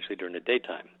Keys and eventually during the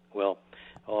daytime. Well,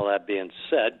 all that being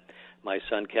said, my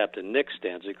son, Captain Nick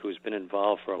Stanzik, who's been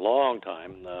involved for a long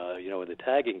time, with the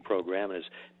tagging program,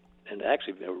 and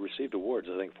actually received awards,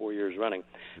 I think, 4 years running,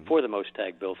 for the most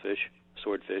tagged billfish,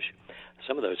 swordfish.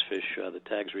 Some of those fish, the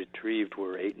tags retrieved,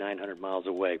 were 800-900 miles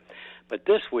away. But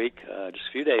this week, just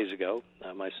a few days ago,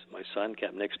 my son,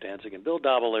 Captain Nick Stanzik, and Bill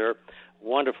Dobelier,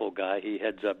 wonderful guy. He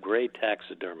heads up Gray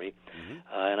Taxidermy,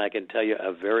 and I can tell you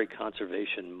a very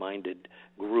conservation-minded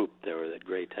group there at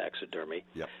Gray Taxidermy.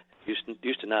 Yep.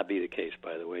 Used to not be the case,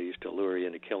 by the way. Used to lure you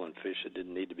into killing fish that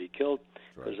didn't need to be killed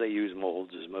because they use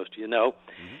molds, as most of you know.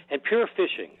 And Pure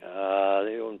Fishing,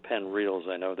 they own Penn Reels,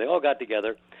 I know. They all got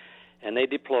together, and they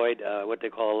deployed what they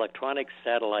call electronic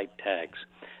satellite tags.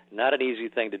 Not an easy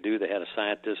thing to do. They had a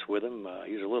scientist with them.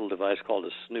 Use a little device called a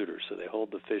snooter. So they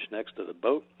hold the fish next to the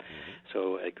boat,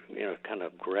 so it kind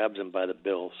of grabs them by the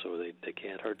bill so they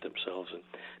can't hurt themselves. And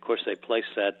of course, they place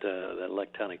that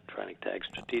electronic tag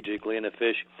strategically in the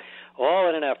fish, all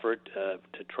in an effort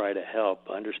to try to help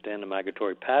understand the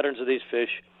migratory patterns of these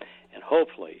fish, and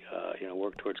hopefully,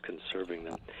 work towards conserving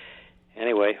them.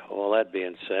 Anyway, all that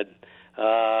being said,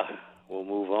 we'll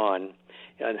move on.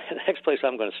 And the next place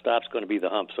I'm going to stop is going to be the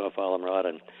humps off Islamorada.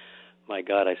 And my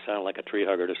God, I sound like a tree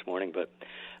hugger this morning, but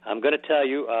I'm going to tell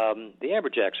you, the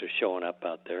amberjacks are showing up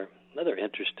out there. Another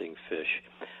interesting fish.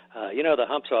 The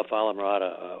humps off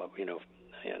Islamorada,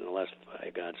 in the last,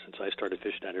 since I started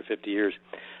fishing under 50 years,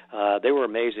 they were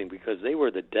amazing because they were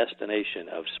the destination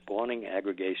of spawning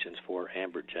aggregations for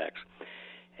amberjacks.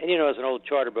 And, as an old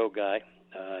charter boat guy,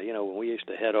 when we used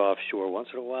to head offshore once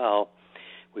in a while,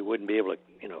 we wouldn't be able to,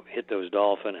 hit those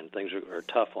dolphin, and things are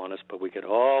tough on us, but we could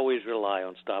always rely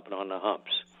on stopping on the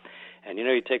humps. And,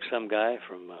 you take some guy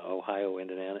from Ohio,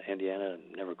 Indiana,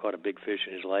 never caught a big fish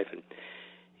in his life, and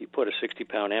he put a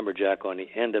 60-pound amberjack on the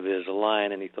end of his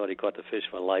line, and he thought he caught the fish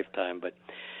for a lifetime. But,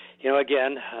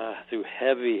 again, through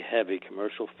heavy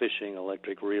commercial fishing,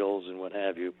 electric reels and what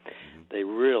have you, they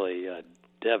really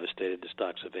devastated the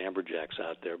stocks of amberjacks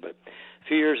out there. But a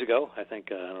few years ago, I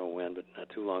think, I don't know when, but not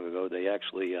too long ago, they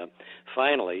actually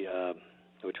finally,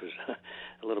 which was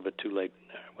a little bit too late.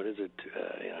 What is it?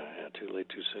 Too late,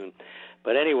 too soon.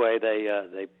 But anyway,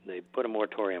 they put a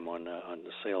moratorium on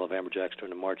the sale of amberjacks during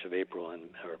the March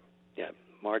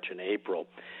and April,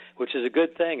 which is a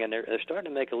good thing, and they're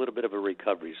starting to make a little bit of a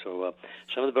recovery. So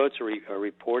some of the boats are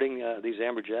reporting these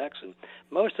amberjacks, and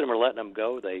most of them are letting them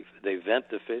go. They vent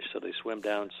the fish so they swim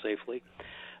down safely.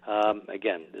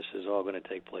 Again, this is all going to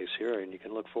take place here, and you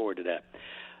can look forward to that.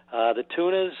 The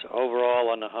tunas overall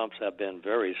on the humps have been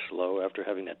very slow after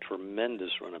having that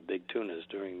tremendous run of big tunas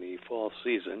during the fall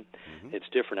season. It's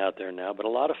different out there now, but a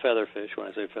lot of featherfish. When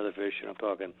I say featherfish, I'm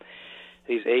talking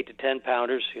these 8 to 10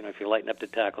 pounders. If you lighten up the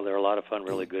tackle, they're a lot of fun,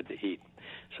 really good to eat.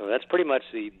 So that's pretty much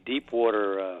the deep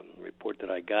water report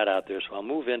that I got out there. So I'll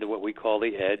move into what we call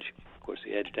the edge. Of course,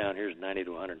 the edge down here is 90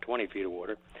 to 120 feet of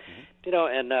water.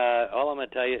 And all I'm going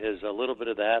to tell you is a little bit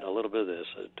of that, a little bit of this.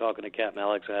 Talking to Captain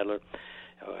Alex Adler,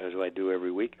 as I do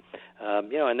every week,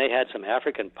 and they had some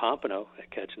African pompano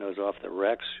catching those off the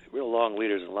wrecks, real long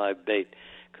leaders and live bait.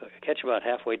 Catch about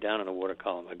halfway down in the water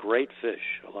column. A great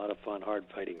fish, a lot of fun,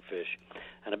 hard-fighting fish,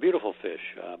 and a beautiful fish.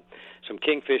 Some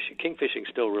kingfish. Kingfishing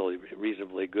still really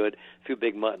reasonably good. A few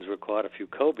big muttons were caught. A few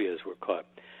cobias were caught.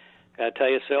 I tell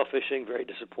you, sail fishing, very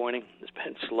disappointing. It's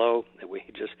been slow.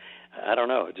 I don't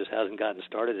know. It just hasn't gotten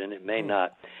started, and it may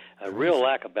not. A real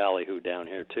lack of ballyhoo down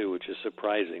here, too, which is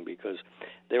surprising because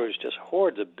there was just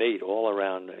hordes of bait all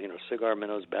around, cigar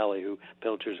minnows, ballyhoo,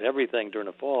 pilchers, everything during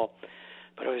the fall.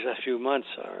 But it was a few months,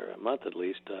 or a month at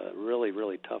least, really,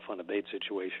 really tough on the bait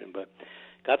situation. But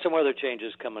got some weather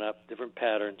changes coming up, different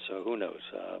patterns, so who knows?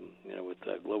 With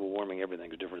global warming,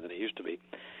 everything's different than it used to be.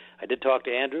 I did talk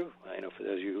to Andrew, for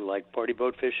those of you who like party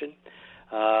boat fishing.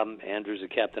 Andrew's the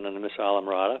captain on the Miss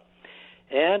Islamorada.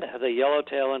 And the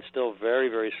yellowtail is still very,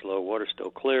 very slow. Water's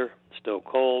still clear, still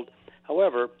cold.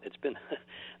 However, it's been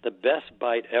the best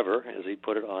bite ever, as he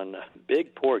put it, on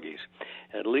big porgies.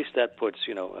 At least that puts,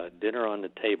 dinner on the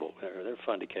table. They're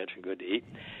fun to catch and good to eat.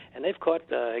 And they've caught,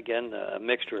 again, a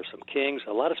mixture of some kings.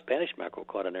 A lot of Spanish mackerel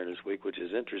caught in there this week, which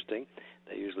is interesting.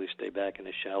 They usually stay back in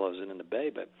the shallows and in the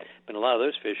bay, but been a lot of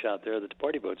those fish out there that the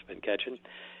party boat's been catching.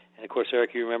 And, of course,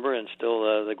 Eric, you remember, and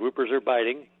still the groupers are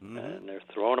biting, and they're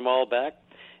throwing them all back.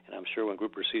 And I'm sure when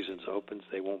grouper season opens,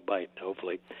 they won't bite,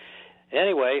 hopefully.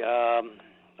 Anyway,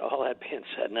 all that being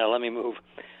said, now let me move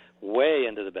way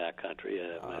into the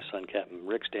backcountry. My son, Captain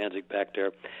Rick Stanzik, back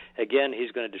there. Again,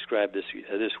 he's going to describe this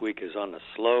week as on the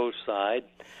slow side.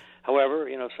 However,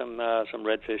 some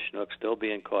redfish, snooks still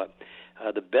being caught.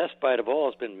 The best bite of all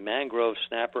has been mangrove,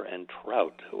 snapper, and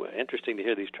trout. Interesting to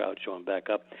hear these trout showing back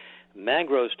up.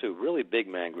 Mangroves, too, really big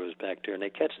mangroves back there, and they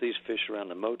catch these fish around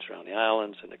the moats, around the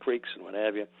islands and the creeks and what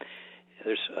have you.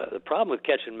 There's the problem with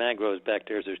catching mangroves back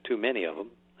there is there's too many of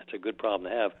them. That's a good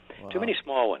problem to have. Wow. Too many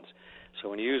small ones. So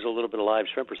when you use a little bit of live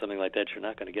shrimp or something like that, you're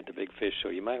not going to get the big fish. So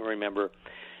you might remember,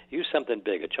 use something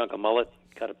big, a chunk of mullet,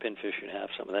 cut a pinfish in half,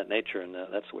 some of that nature, and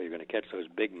that's the way you're going to catch those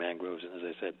big mangroves. And as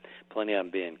I said, plenty of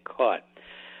them being caught.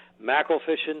 Mackerel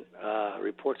fishing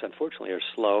reports, unfortunately, are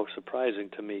slow, surprising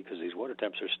to me because these water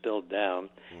temps are still down,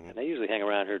 and they usually hang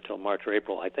around here until March or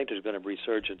April. I think there's going to be a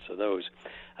resurgence of those.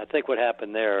 I think what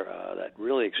happened there, that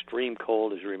really extreme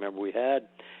cold, as you remember, we had,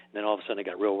 and then all of a sudden it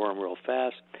got real warm real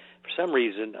fast. For some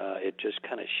reason, it just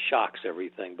kind of shocks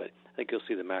everything, but I think you'll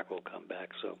see the mackerel come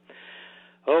back. So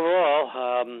overall,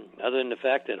 other than the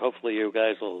fact that hopefully you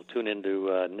guys will tune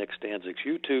into Nick Stanzik's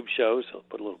YouTube shows, I'll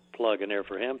put a little plug in there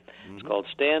for him. It's called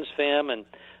Stan's Fam, and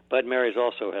Bud Marys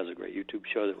also has a great YouTube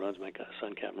show that runs. My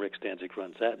son, Captain Rick Stanzik,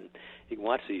 runs that, and you can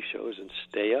watch these shows and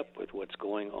stay up with what's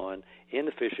going on in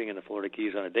the fishing in the Florida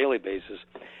Keys on a daily basis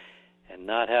and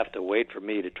not have to wait for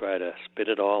me to try to spit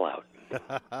it all out.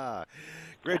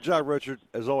 Great job, Richard.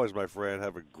 As always, my friend,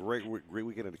 have a great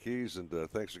weekend in the Keys, and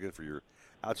thanks again for your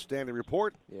outstanding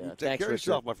report. Yeah, take care of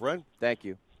yourself, my friend. Thank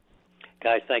you.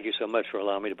 Guys, thank you so much for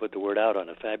allowing me to put the word out on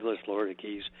a fabulous Florida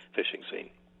Keys fishing scene.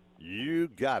 You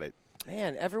got it.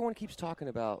 Man, everyone keeps talking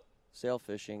about sail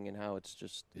fishing and how it's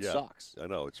just sucks. I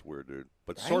know, it's weird, dude.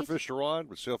 But right? swordfish are on,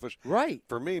 but sailfish. Right.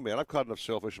 For me, man, I've caught enough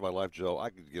sailfish in my life, Joe. I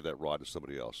could give that rod to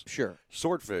somebody else. Sure.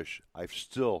 Swordfish, I've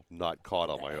still not caught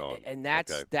on my own. And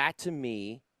that to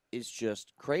me is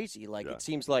just crazy. Like, it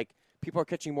seems like people are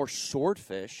catching more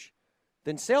swordfish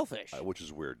than sailfish. Which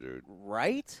is weird, dude.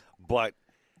 Right? But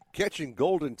catching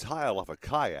golden tile off a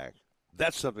kayak,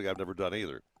 that's something I've never done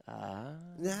either.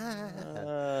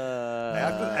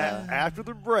 After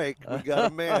the break, we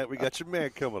got a man. We got your man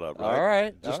coming up, right? All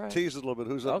right. Just tease it a little bit.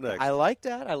 Who's up next? I like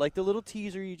that. I like the little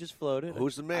teaser you just floated.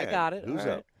 Who's the man? I got it. Who's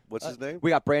up? What's his name?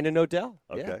 We got Brandon Odell.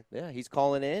 Okay. Yeah, he's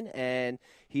calling in, and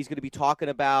he's going to be talking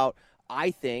about,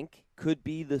 I think, could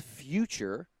be the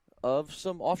future of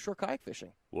some offshore kayak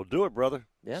fishing. We'll do it, brother.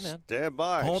 Yeah, man. Stand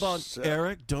by. Hold on,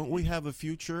 Eric. Don't we have a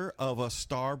future of a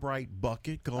Starbright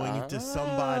bucket going into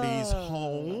somebody's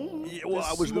home? Yeah, well,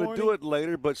 I was going to do it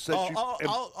later, but since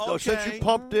since you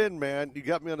pumped in, man, you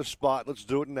got me on the spot. Let's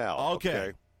do it now.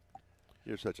 Okay.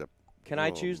 You're such a. Can I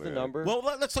choose the number? Well,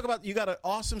 let's talk about. You got an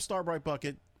awesome Starbright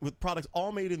bucket with products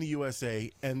all made in the USA,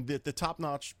 and the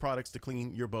top-notch products to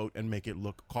clean your boat and make it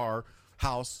look car,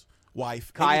 house,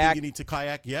 wife, kayak. Anything you need to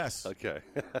kayak. Yes. Okay.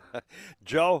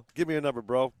 Joe, give me a number,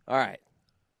 bro. All right.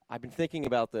 I've been thinking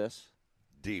about this.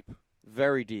 Deep.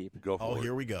 Very deep. Go for it.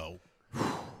 Here we go.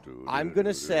 I'm going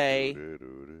to say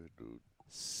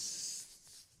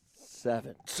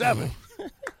 7. 7.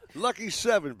 Lucky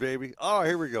 7, baby. Oh,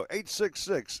 here we go.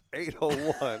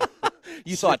 866-801.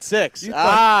 You thought 6.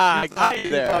 I got you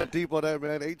there. You thought deep on that,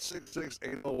 man.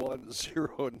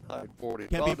 866-801-0940.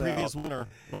 Can't be a previous winner.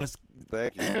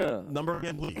 Thank you. Number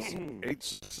again, please.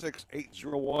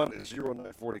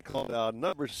 866-801-0940. Call now.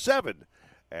 Number 7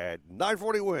 at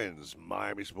 940 wins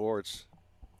Miami Sports.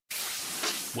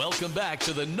 Welcome back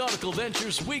to the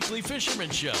Nautical-Ventures Weekly Fisherman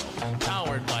Show,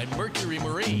 powered by Mercury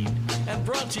Marine and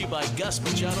brought to you by Gus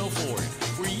Machado Ford,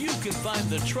 where you can find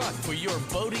the truck for your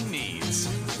boating needs.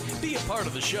 Be a part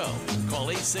of the show. Call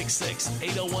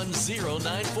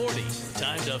 866-801-0940.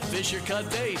 Time to fish or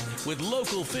cut bait with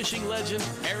local fishing legend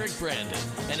Eric Brandon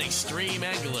and extreme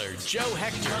angler Joe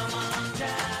Hector. Come on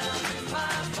down in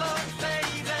my boat,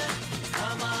 baby.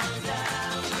 Come on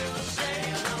down, we'll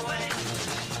sail away.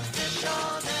 Fish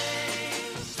all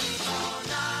day, sleep all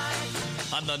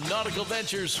night. On the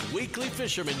Nautical-Ventures Weekly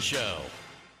Fisherman Show.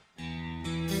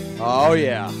 Oh,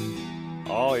 yeah.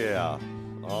 Oh, yeah.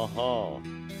 Uh-huh.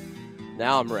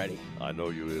 Now I'm ready. I know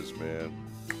you is, man.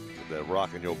 Get that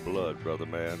rock in your blood, brother,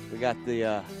 man. We got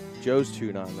the Joe's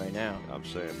tune on right now. I'm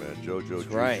saying, man, JoJo Juju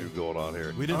right. going on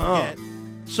here. We didn't forget.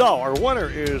 So, our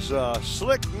winner is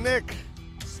Slick Nick.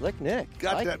 Slick Nick.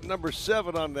 Got like that it. number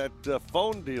 7 on that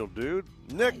phone deal, dude.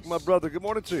 Nick, my brother, good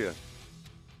morning to you.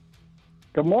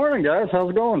 Good morning, guys.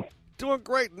 How's it going? Doing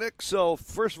great, Nick. So,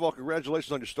 first of all,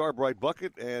 congratulations on your Starbright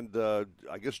bucket. And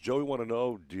I guess Joey want to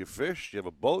know, do you fish? Do you have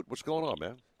a boat? What's going on,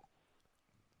 man?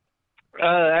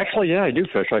 Actually, yeah, I do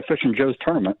fish. I fish in Joe's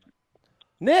tournament.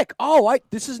 Nick,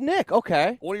 this is Nick.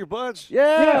 Okay, one of your buds.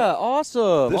 Yeah.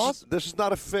 Awesome. This is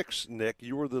not a fix, Nick.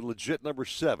 You were the legit number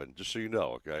 7, just so you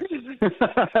know. Okay.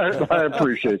 I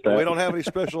appreciate that. We don't have any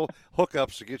special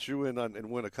hookups to get you in and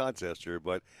win a contest here,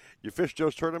 but you fish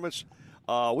Joe's tournaments.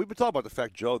 We've been talking about the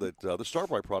fact, Joe, that the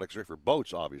Starbright products are for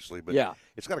boats, obviously, but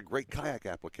it's got a great kayak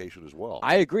application as well.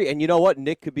 I agree, and you know what?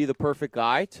 Nick could be the perfect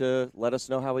guy to let us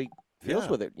know how he feels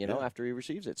with it, after he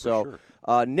receives it. So,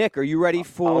 Nick, are you ready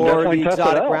for the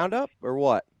exotic roundup or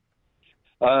what?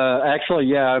 Actually,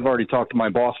 yeah, I've already talked to my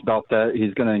boss about that.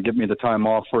 He's going to give me the time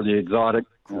off for the exotic,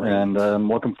 and I'm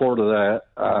looking forward to that.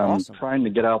 Awesome. Trying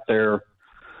to get out there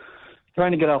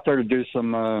to do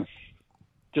some,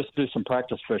 just do some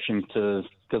practice fishing because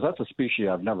that's a species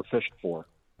I've never fished before.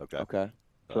 Okay.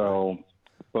 So,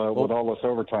 but with all this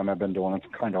overtime I've been doing, it's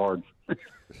kind of hard.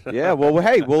 Yeah, well,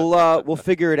 hey, we'll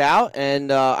figure it out,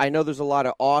 and I know there's a lot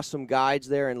of awesome guides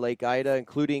there in Lake Ida,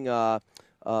 including Deep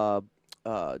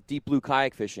Blue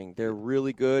Kayak Fishing. They're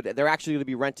really good. They're actually going to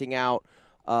be renting out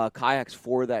kayaks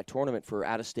for that tournament for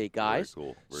out-of-state guys.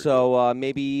 Very cool. So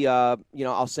maybe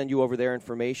I'll send you over their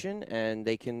information, and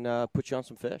they can put you on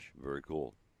some fish. Very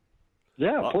cool.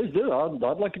 Yeah, please do.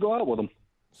 I'd like to go out with them.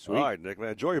 Sweet. All right, Nick, man.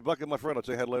 Enjoy your bucket, my friend. I'll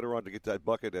say head later on to get that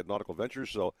bucket at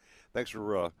Nautical-Ventures. So thanks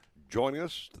for joining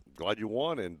us. Glad you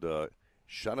won, and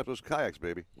shine up those kayaks,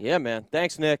 baby. Yeah, man.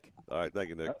 Thanks, Nick. All right, thank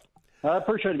you, Nick. I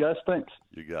appreciate it, guys. Thanks.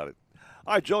 You got it.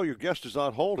 All right, Joe, your guest is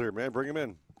on hold here, man. Bring him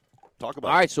in. Talk about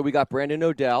it. All right, so we got Brandon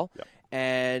Odell,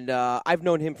 and I've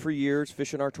known him for years,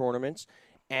 fishing our tournaments,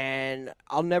 and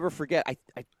I'll never forget.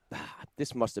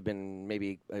 This must have been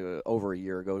maybe over a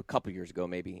year ago, a couple years ago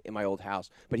maybe, in my old house.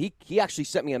 But he actually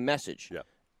sent me a message. Yeah.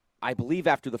 I believe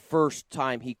after the first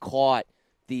time he caught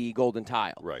the golden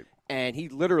tile. Right. And he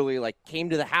literally came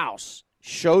to the house,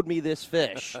 showed me this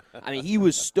fish. I mean, he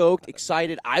was stoked,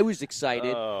 excited. I was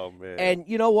excited. Oh, man. And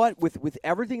you know what? With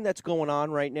everything that's going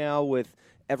on right now, with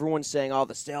everyone saying,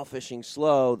 the sail fishing's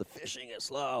slow, the fishing is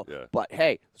slow. Yeah. But,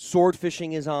 hey, sword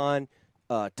fishing is on,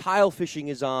 tile fishing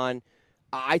is on.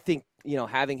 I think,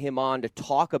 having him on to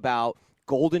talk about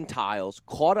golden tiles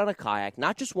caught on a kayak,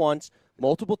 not just once,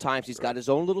 multiple times. He's got his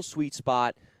own little sweet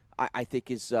spot, I think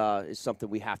is something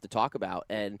we have to talk about.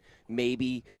 And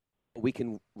maybe we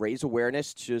can raise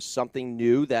awareness to something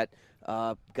new that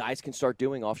guys can start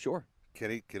doing offshore.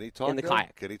 Can he talk in the now?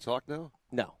 kayak? Can he talk now?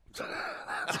 No.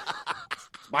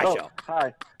 My show.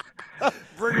 Hi.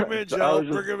 Bring him in, Joe.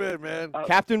 Bring him in, man.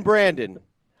 Captain Brandon,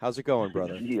 how's it going,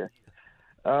 brother? Yeah.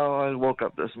 Oh, I woke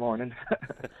up this morning.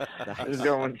 It's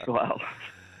going slow.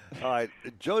 All right.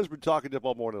 Joe's been talking to him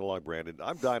all morning long, Brandon.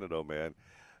 I'm dying to know, man.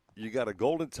 You got a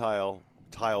golden tiles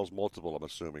multiple, I'm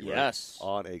assuming, right? Yes.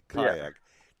 On a kayak. Yeah.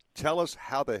 Tell us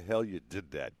how the hell you did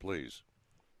that, please.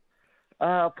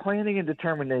 Planning and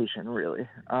determination, really.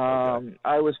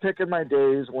 I was picking my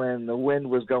days when the wind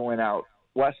was going out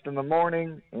west in the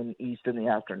morning and east in the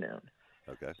afternoon.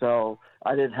 Okay. So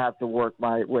I didn't have to work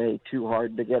my way too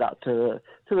hard to get out to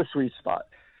the sweet spot.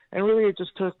 And really it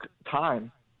just took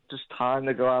time to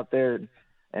go out there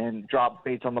and drop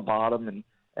baits on the bottom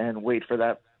and wait for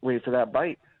that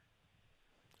bite.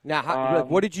 Now,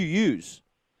 what did you use?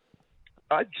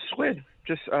 I squid.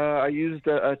 I used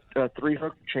a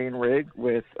 3-hook chain rig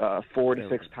with 4 to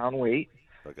 6 pound weight.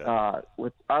 Okay.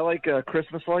 I like a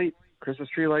Christmas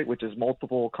tree light, which is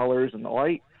multiple colors in the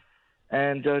light,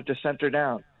 and just center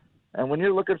down. And when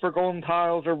you're looking for golden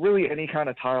tiles or really any kind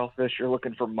of tile fish, you're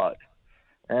looking for mud.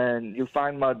 And you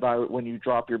find mud by when you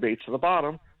drop your baits to the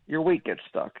bottom, your weight gets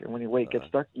stuck. And when your weight gets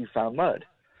stuck, you found mud.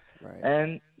 Right.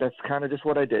 And that's kind of just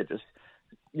what I did. Just,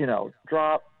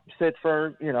 drop, sit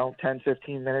for, 10,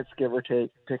 15 minutes, give or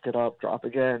take, pick it up, drop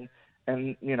again.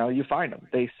 And, you find them.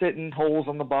 They sit in holes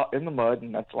in the mud,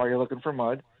 and that's why you're looking for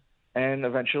mud. And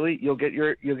eventually you'll get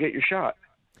your shot.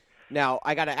 Now,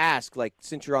 I got to ask,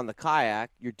 since you're on the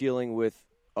kayak, you're dealing with,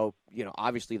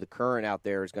 obviously the current out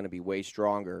there is going to be way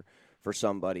stronger for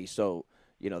somebody. So,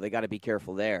 they got to be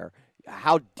careful there.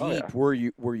 How deep were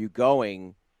you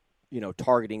going,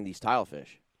 targeting these tile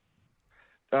fish?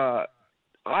 I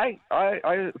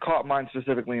caught mine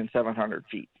specifically in 700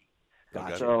 feet.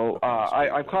 Gotcha. So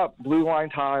I caught blue line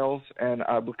tiles, and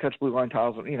I would catch blue line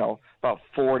tiles, about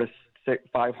 400 to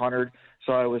 500.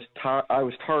 So I was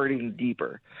targeting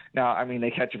deeper. Now, I mean,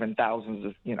 they catch them in thousands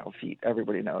of feet.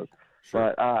 Everybody knows,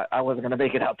 but I wasn't going to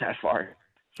make it out that far.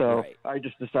 So I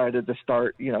just decided to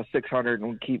start 600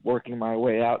 and keep working my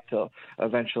way out till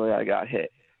eventually I got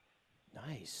hit.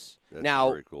 Nice. That's now,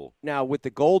 very cool. Now, with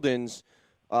the Goldens,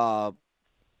 or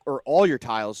all your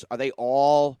tiles, are they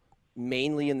all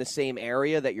mainly in the same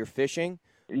area that you're fishing?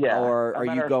 Yeah. Or As a are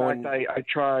matter you of going? fact,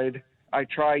 I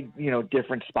tried,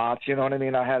 different spots. You know what I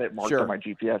mean? I had it marked Sure. on my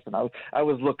GPS, and I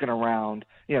was looking around,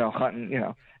 hunting,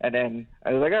 and then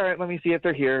I was like, all right, let me see if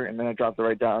they're here, and then I dropped it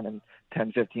right down, and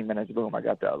 10, 15 minutes, boom, I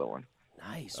got the other one.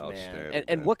 Nice, Outstanding, man.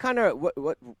 And what kind of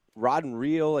what rod and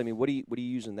reel? I mean, what are you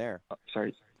using there? I'm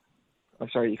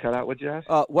sorry, you cut out. What'd you ask?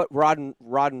 What rod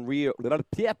and reel?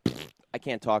 I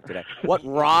can't talk today. What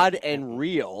rod and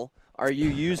reel are you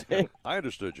using? I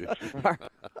understood you.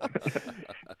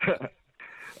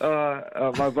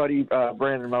 My buddy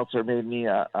Brandon Meltzer made me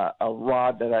a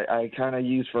rod that I kind of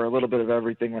use for a little bit of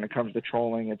everything when it comes to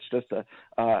trolling. It's just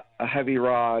a heavy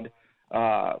rod.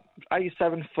 I use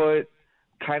 7 foot,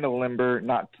 kind of limber,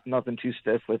 nothing too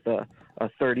stiff, with a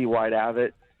 30 wide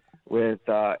Avid with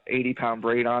 80-pound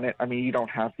braid on it. I mean, you don't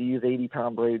have to use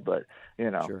 80-pound braid, but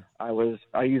Sure.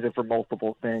 I use it for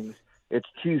multiple things. It's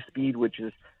 2-speed, which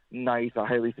is nice. I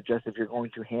highly suggest if you're going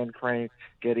to hand crank,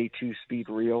 get a 2-speed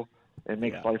reel. It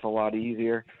makes life a lot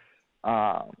easier.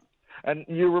 And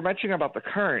you were mentioning about the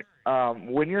current.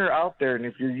 When you're out there and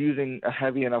if you're using a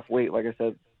heavy enough weight, like I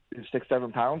said,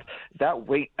 6-7 pounds, that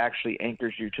weight actually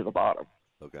anchors you to the bottom.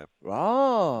 Okay.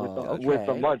 Oh, with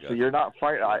the mud, so you're not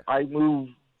fighting.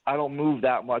 I don't move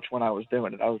that much when I was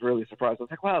doing it. I was really surprised. I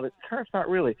was like, wow, the current's not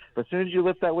really. But as soon as you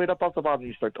lift that weight up off the bottom,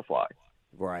 you start to fly.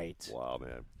 Right. Wow,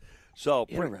 man. So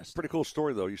pretty cool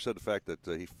story, though. You said the fact that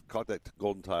he caught that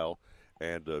golden tile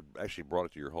and actually brought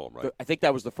it to your home, right? I think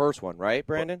that was the first one, right,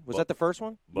 Brandon? Was that the first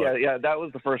one? Yeah, that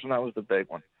was the first one. That was the big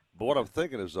one. But what I'm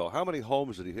thinking is, though, how many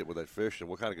homes did he hit with that fish, and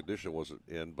what kind of condition was it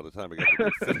in by the time he got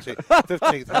to the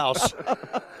 15th house?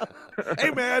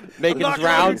 Hey, man, making knock his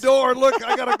on rounds. your door. Look,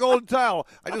 I got a golden towel.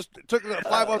 I just took it to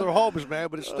 5 other homes, man,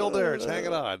 but it's still there. It's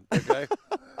hanging on. Okay.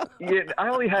 Yeah, I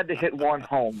only had to hit one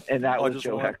home, and that was just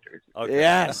Joe one? Hector's. Okay.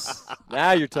 Yes.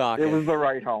 Now you're talking. It was the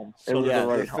right home. It So was the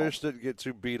right the home. fish didn't get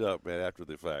too beat up, man, after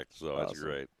the fact. So that's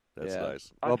great. That's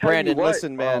nice. Well, Brandon,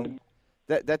 listen, man.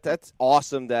 That's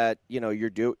awesome that you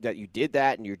did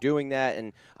that and you're doing that,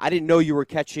 and I didn't know you were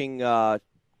catching the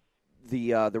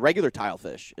regular tile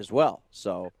fish as well.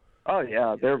 So. Oh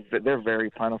yeah, they're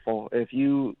very plentiful. If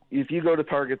you go to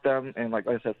target them and like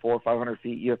I said, 400 or 500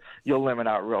 feet, you'll limit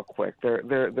out real quick.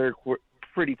 They're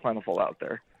pretty plentiful out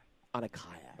there. On a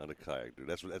kayak. On a kayak, dude.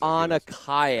 That's on a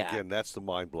kayak. Again, that's the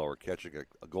mind blower. Catching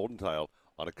a golden tile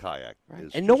on a kayak,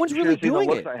 and no one's really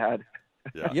doing it. I had.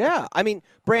 Yeah, I mean,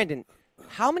 Brandon,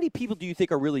 how many people do you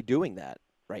think are really doing that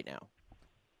right now?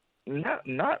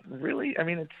 Not really. I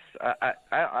mean, it's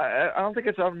I don't think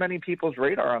it's on many people's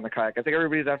radar on the kayak. I think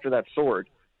everybody's after that sword.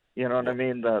 You know what I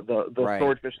mean? The Right.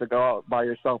 swordfish to go out by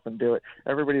yourself and do it.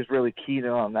 Everybody's really keen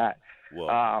on that.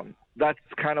 That's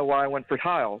kind of why I went for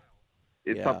tiles.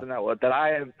 It's something that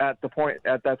I am at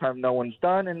that time no one's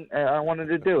done, and I wanted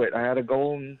to do it. I had a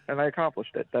goal and I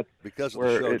accomplished it. That's because of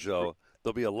where the show, it's- Joe.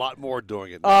 There'll be a lot more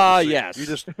doing it. Now. Yes. You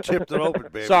just tipped it open,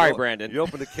 baby. Sorry, Brandon. You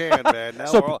opened the can, man. Now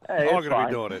So- we're all going to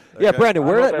be doing it. Yeah, okay? Brandon, I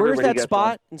hope where's everybody that gets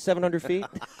spot in 700 feet?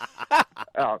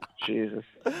 Oh, Jesus.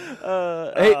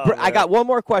 Hey, I got one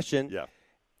more question.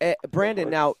 Yeah. Brandon,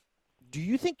 now, do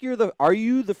you think are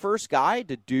you the first guy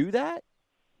to do that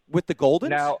with the Goldens?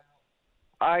 Now,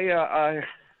 I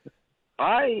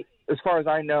as far as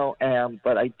I know, am,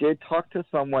 but I did talk to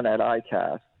someone at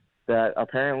ICAST that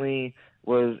apparently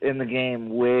was in the game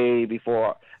way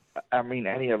before. I mean,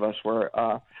 any of us were.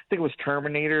 I think it was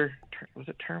Terminator. Was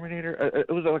it Terminator?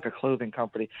 It was like a clothing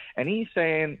company, and he's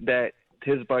saying that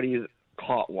his buddies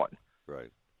caught one.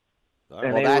 Right.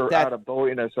 And they were out of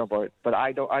boat, some boat. But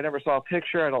I never saw a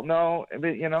picture. I don't know.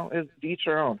 But, it's each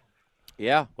their own.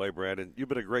 Yeah. Wait, Brandon, you've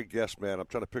been a great guest, man. I'm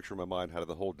trying to picture in my mind how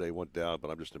the whole day went down, but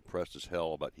I'm just impressed as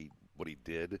hell about what he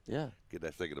did. Yeah. Get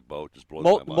that thing in a boat just blows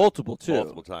my mind. Multiple, too.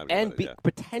 Multiple times. And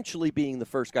potentially being the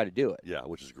first guy to do it. Yeah,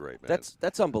 which is great, man.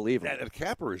 That's unbelievable. And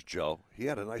cappers, Joe, he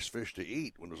had a nice fish to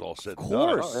eat when it was all said and Of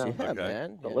done. course. Yeah, Okay.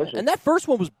 man. Yeah. Delicious. And that first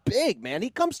one was big, man. He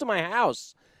comes to my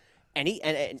house, and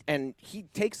he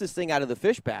takes this thing out of the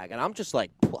fish bag, and I'm just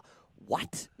like,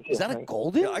 what? Is that a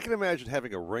golden? Yeah, I can imagine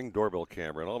having a Ring doorbell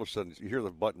camera, and all of a sudden you hear the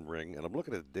button ring, and I'm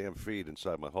looking at the damn feed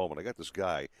inside my home, and I got this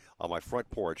guy on my front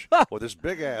porch with this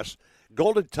big-ass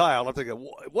golden tile. I'm thinking,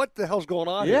 what the hell's going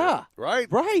on here? Right?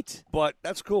 Right. But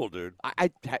that's cool, dude.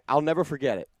 I'll never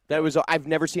forget it. I've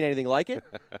never seen anything like it.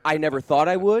 I never thought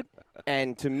I would.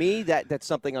 And to me, that's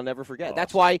something I'll never forget. Awesome.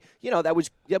 That's why, that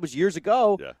was years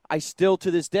ago. Yeah. I still,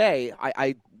 to this day,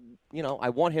 I I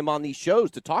want him on these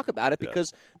shows to talk about it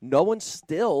because no one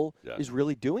still is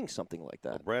really doing something like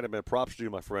that. Well, Brandon, man, props to you,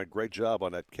 my friend. Great job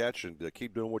on that catch, and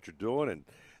keep doing what you're doing. And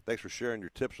thanks for sharing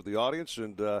your tips with the audience.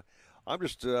 And I'm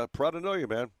just proud to know you,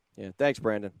 man. Yeah, thanks,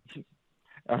 Brandon.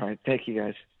 All right, thank you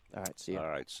guys. All right, see you. All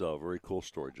right, so very cool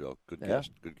story, Joe. Good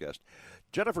guest, good guest.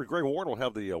 Jennifer Gray Warren will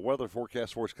have the weather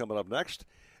forecast for us coming up next,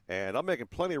 and I'm making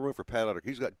plenty of room for Pat Utter.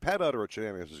 Pat Utter at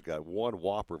Shenanigans has got one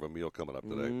whopper of a meal coming up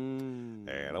today, and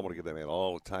I want to give that man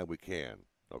all the time we can.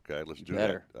 Okay, let's do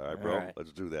that. All right, bro,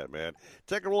 let's do that, man.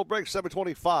 Take a little break.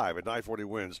 7:25 at 940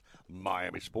 wins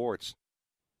Miami Sports.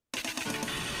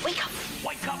 Wake up,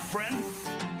 friend.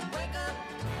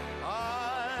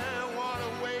 I want to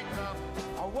wake up.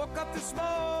 I woke up this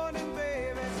morning,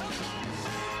 baby.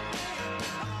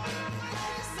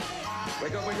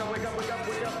 Wake up, wake up, wake up, wake up,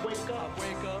 wake up, wake up.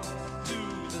 Wake up to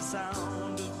the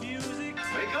sound of music.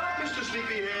 Wake up, Mr.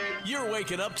 Sleepyhead. You're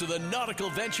waking up to the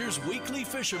Nautical-Ventures Weekly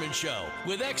Fisherman Show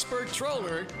with expert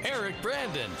troller Eric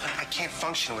Brandon. I can't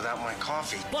function without my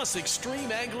coffee. Plus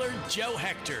extreme angler Joe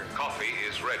Hector. Coffee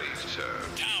is ready, sir.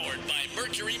 Powered by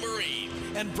Mercury Marine.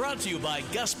 And brought to you by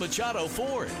Gus Machado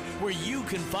Ford, where you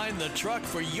can find the truck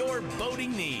for your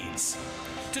boating needs.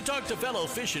 To talk to fellow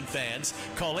fishing fans,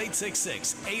 call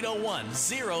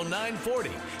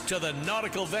 866-801-0940 to the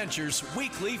Nautical-Ventures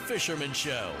Weekly Fisherman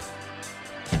Show.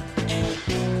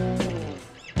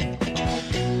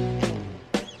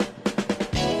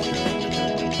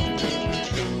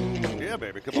 Yeah,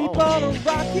 baby, come Keep on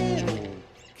rocking,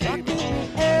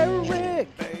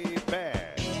 Eric. Baby.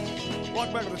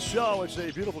 Welcome back to the show. It's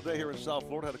a beautiful day here in South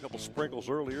Florida. Had a couple sprinkles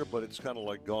earlier, but it's kind of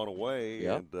like gone away.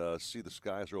 Yep. And see the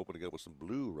skies are opening up with some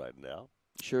blue right now.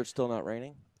 Sure it's still not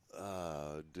raining?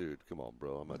 Dude, come on,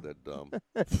 bro. I'm not that dumb.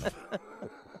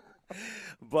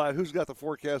 But who's got the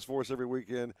forecast for us every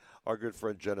weekend? Our good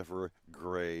friend Jennifer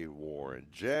Gray Warren.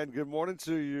 Jen, good morning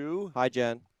to you. Hi,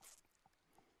 Jen.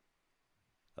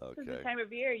 This is Okay. the time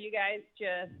of year you guys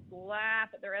just laugh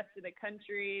at the rest of the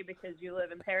country because you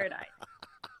live in paradise.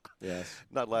 Yes.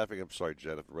 Not laughing. I'm sorry,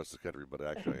 Jen, at the rest of the country, but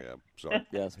actually I am. Sorry.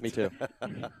 Yes, me too.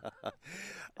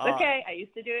 Okay, I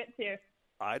used to do it too.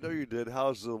 I know you did.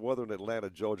 How's the weather in Atlanta,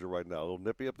 Georgia right now? A little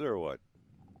nippy up there or what?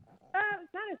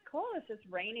 It's not as cold. It's just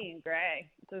rainy and gray.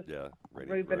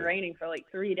 Raining. We've been raining for like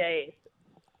 3 days.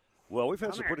 Well, we've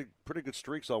had some Bummer. pretty good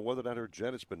streaks on weather down here,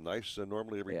 Jen. It's been nice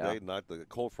normally every day. Not the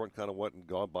cold front kind of went and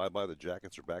gone by. The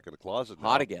jackets are back in the closet now.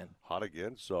 Hot again. Hot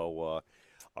again. So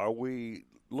are we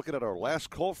looking at our last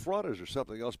cold front, or is there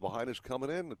something else behind us coming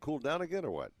in to cool down again,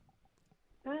 or what?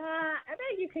 I bet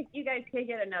you guys could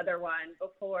get another one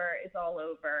before it's all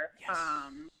over. Yes.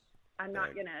 I'm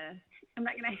not gonna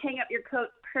hang up your coat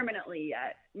permanently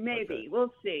yet. Maybe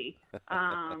we'll see.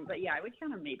 But yeah, I would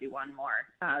count on maybe one more.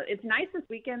 It's nice this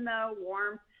weekend though.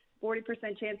 Warm,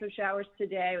 40% chance of showers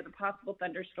today with a possible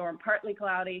thunderstorm. Partly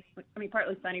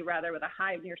sunny rather, with a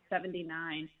high of near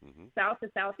 79. South to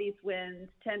southeast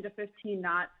winds 10 to 15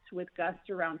 knots with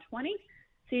gusts around 20.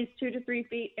 Seas 2 to 3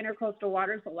 feet. Intercoastal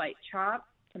waters a light chop.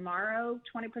 Tomorrow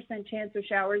 20% chance of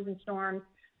showers and storms.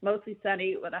 Mostly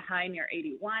sunny with a high near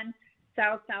 81.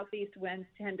 South-southeast winds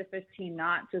 10 to 15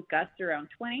 knots with gusts around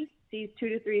 20. Seas 2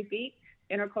 to 3 feet.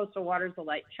 Intercoastal waters a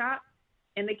light chop.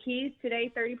 In the Keys today,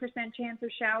 30% chance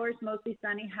of showers, mostly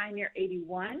sunny, high near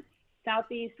 81.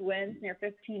 Southeast winds near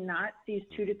 15 knots, seas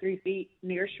 2 to 3 feet.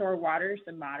 Near shore waters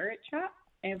a moderate chop.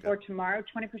 And for tomorrow,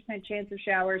 20% chance of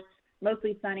showers,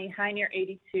 mostly sunny, high near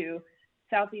 82.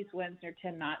 Southeast winds near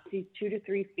 10 knots, seas 2 to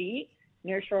 3 feet.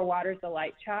 Near shore waters a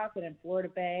light chop. And in Florida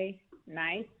Bay,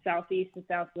 nice. Southeast to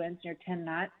south winds near 10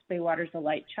 knots. Bay waters a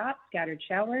light chop, scattered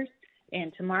showers.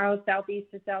 And tomorrow,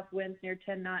 southeast to south winds near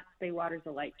 10 knots. Bay waters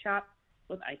a light chop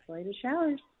with isolated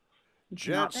showers.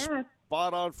 Jen, Not bad.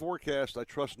 spot on forecast. I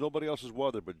trust nobody else's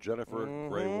weather but Jennifer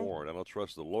Gray Warren. I don't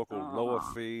trust the local NOAA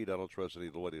feed. I don't trust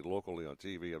anybody locally on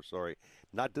TV. I'm sorry.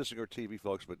 Not dissing our TV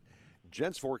folks, but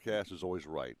Jen's forecast is always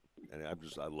right. And I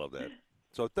love that.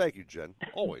 So thank you, Jen.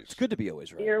 Always. It's good to be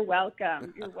always right. You're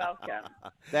welcome. You're welcome.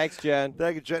 Thanks, Jen.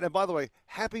 Thank you, Jen. And by the way,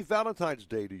 happy Valentine's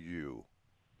Day to you.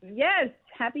 Yes,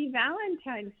 happy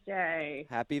Valentine's Day.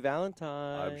 Happy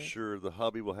Valentine's. I'm sure the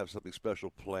hubby will have something special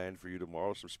planned for you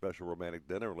tomorrow, some special romantic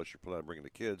dinner, unless you're planning on bringing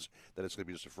the kids. Then it's going to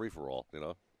be just a free-for-all, you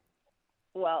know?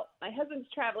 Well, my husband's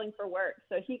traveling for work,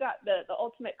 so he got the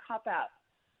ultimate cop-out.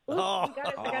 Oops, I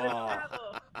got to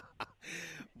travel.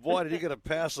 Boy, did you get a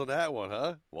pass on that one,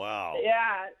 huh? Wow.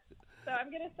 Yeah. So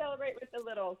I'm going to celebrate with the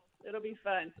littles. It'll be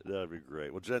fun. That'd be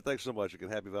great. Well, Jen, thanks so much. Again,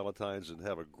 happy Valentine's, and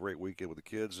have a great weekend with the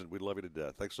kids, and we love you to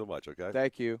death. Thanks so much, okay?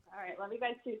 Thank you. All right. Love you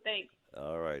guys too. Thanks.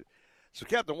 All right. So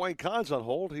Captain Wayne Kahn's on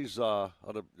hold. He's on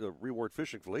a Reward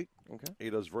Fishing Fleet. Okay. He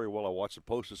does very well. I watched the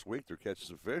post this week. They're catching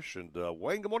some fish. And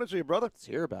Wayne, good morning to you, brother. Let's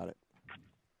hear about it.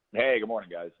 Hey, good morning,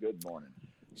 guys. Good morning.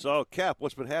 So, Cap,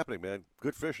 what's been happening, man?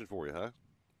 Good fishing for you, huh?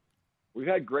 We've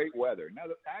had great weather. Now,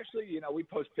 actually, we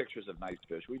post pictures of nice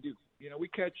fish. We do, we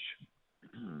catch,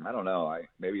 I don't know, I'm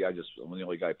the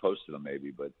only guy posting them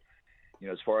maybe, but,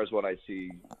 as far as what I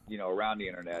see, around the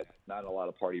internet, not a lot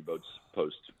of party boats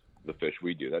post the fish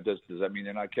we do. Does that mean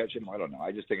they're not catching them? I don't know.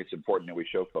 I just think it's important that we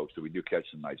show folks that we do catch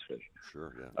some nice fish.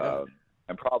 Sure, yeah.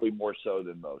 And probably more so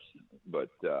than most, but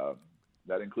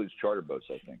that includes charter boats,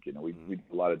 I think. We do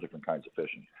a lot of different kinds of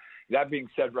fishing. That being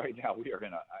said, right now we are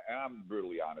I'm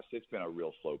brutally honest, it's been a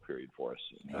real slow period for us.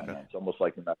 Okay. It's almost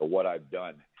like no matter what I've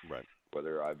done, right?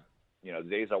 Whether I've, the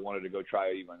days I wanted to go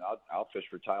try I'll fish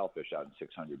for tilefish out in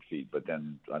 600 feet. But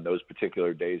then on those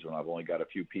particular days when I've only got a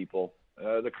few people,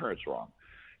 the current's wrong.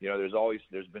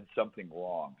 There's been something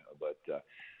wrong. But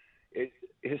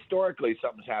historically,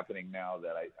 something's happening now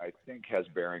that I think has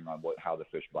bearing on how the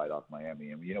fish bite off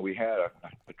Miami. And, we had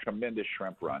a tremendous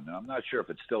shrimp run. And I'm not sure if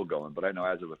it's still going, but I know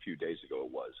as of a few days ago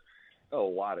it was. A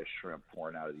lot of shrimp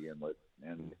pouring out of the inlet.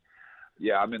 And,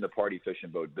 yeah, I'm in the party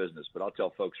fishing boat business, but I'll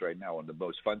tell folks right now, one of the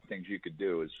most fun things you could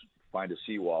do is find a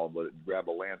seawall, grab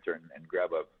a lantern, and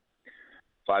grab a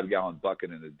 5-gallon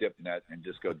bucket and a dip net and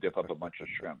just go dip up a bunch of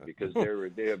shrimp because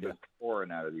they have been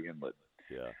pouring out of the inlet.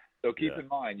 Yeah. So keep in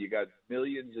mind, you got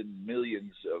millions and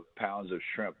millions of pounds of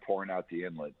shrimp pouring out the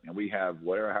inlet, and we have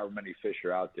however many fish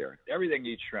are out there. Everything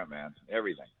eats shrimp, man.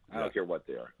 Everything. I don't care what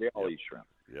they are. They all eat shrimp.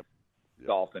 Yep.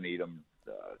 Dolphin eat them.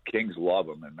 Kings love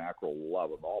them, and mackerel love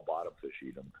them. All bottom fish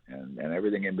eat them, and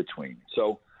everything in between.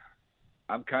 So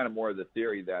I'm kind of more of the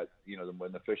theory that,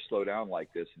 when the fish slow down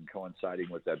like this and coinciding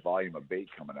with that volume of bait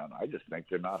coming out, I just think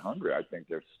they're not hungry. I think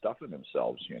they're stuffing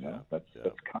themselves, That's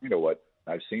kind of what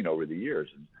I've seen over the years.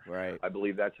 And right. I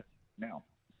believe that's now.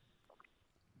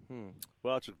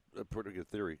 Well, it's a pretty good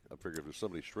theory. I figure if there's so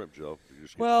many shrimp, Joe, you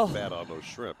just get fat on those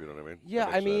shrimp, you know what I mean? Yeah,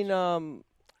 I mean,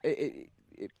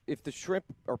 if the shrimp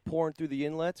are pouring through the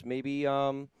inlets, maybe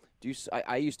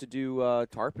I used to do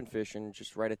tarpon fishing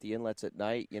just right at the inlets at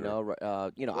night,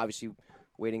 obviously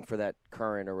waiting for that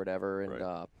current or whatever.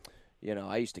 And,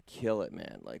 I used to kill it,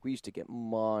 man. Like, we used to get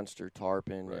monster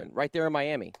tarpon and right there in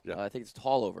Miami. Yeah. I think it's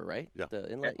Tall Over, right? Yeah.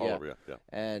 The inlet? All over, yeah.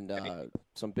 And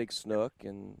some big snook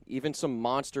and even some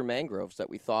monster mangroves that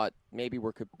we thought maybe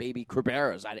were baby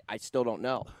criberas. I still don't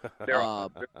know.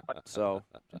 So,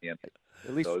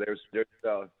 at least. So there's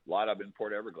a lot of in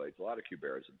Port Everglades, a lot of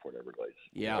cuberas in Port Everglades.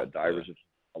 Yeah. We've got divers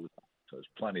all the time. So there's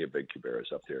plenty of big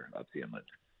cuberas up there, up the inlet.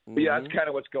 But yeah, that's kind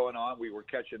of what's going on. We were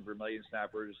catching vermilion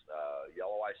snappers,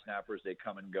 yellow eye snappers. They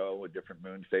come and go with different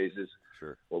moon phases.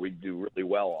 Sure. Where we do really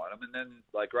well on them. And then,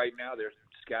 like right now, they're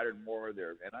scattered more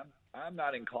there. And I'm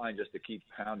not inclined just to keep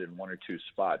pounding one or two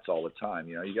spots all the time.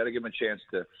 You got to give them a chance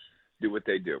to do what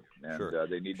they do. And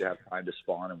they need to have time to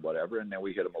spawn and whatever. And then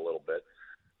we hit them a little bit.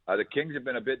 The Kings have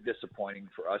been a bit disappointing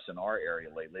for us in our area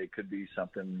lately. It could be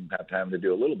something having to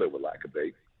do a little bit with lack of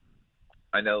bait.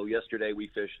 I know yesterday we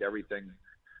fished everything.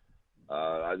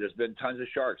 There's been tons of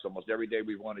sharks. Almost every day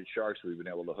we've wanted sharks, we've been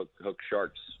able to hook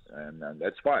sharks, and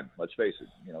that's fun. Let's face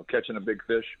it. Catching a big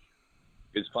fish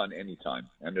is fun anytime,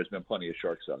 and there's been plenty of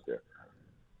sharks out there.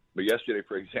 But yesterday,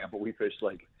 for example, we fished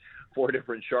like 4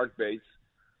 different shark baits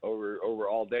over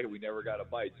all day. We never got a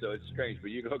bite, so it's strange.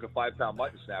 But you can hook a 5-pound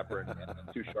mutton snapper, and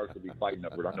 2 sharks will be fighting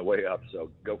over it on the way up.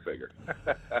 So go figure.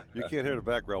 You can't hear the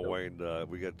background, Wayne.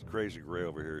 We got Crazy Gray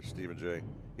over here, Stephen J.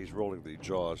 He's rolling the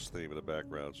Jaws theme in the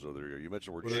background. So there you go. You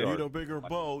mentioned we're They need a bigger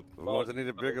boat. They need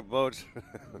a bigger boat.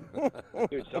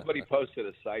 Dude, somebody posted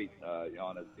a site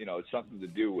on it. It's something to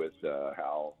do with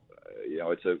how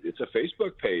it's a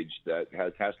Facebook page that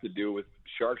has to do with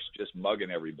sharks just mugging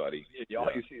everybody. All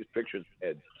you see is pictures of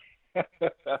heads.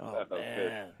 Oh,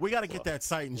 man. We got to get that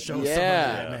site and show Yeah. some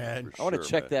of that, man. I want to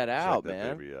check that out,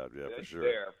 man. Yeah, for It's sure.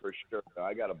 there for sure.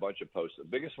 I got a bunch of posts. The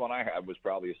biggest one I had was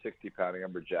probably a 60-pound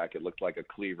amberjack. It looked like a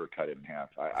cleaver cut in half.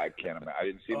 I can't imagine. I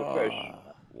didn't see the fish.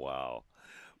 Wow.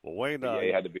 Well, Wayne,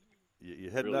 You had to be. You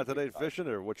heading really out today big. fishing,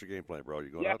 or what's your game plan, bro? You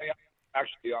going Yeah, out?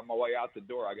 actually, on my way out the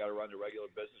door, I got to run the regular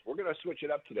business. We're going to switch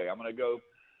it up today. I'm going to go.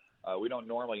 We don't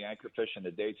normally anchor fish in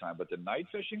the daytime, but the night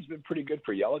fishing's been pretty good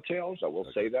for yellowtails. I will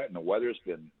say that, and the weather's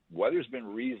been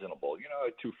reasonable.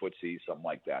 A 2-foot sea, something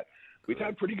like that. We've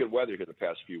had pretty good weather here the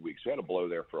past few weeks. We had a blow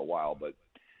there for a while, but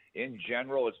in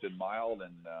general, it's been mild.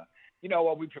 And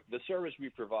the service we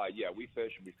provide, we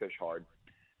fish and we fish hard.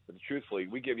 But truthfully,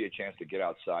 we give you a chance to get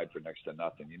outside for next to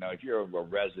nothing. If you're a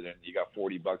resident, you got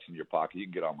 $40 in your pocket, you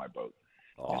can get on my boat.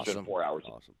 Awesome. Spend 4 hours.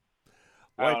 Awesome.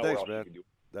 Wayne, thanks, what else man. you can do.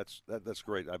 that's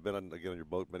great. I've been on your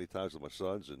boat many times with my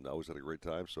sons, and I always had a great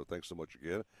time. So thanks so much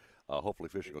again. Hopefully,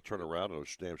 fishing will turn around, and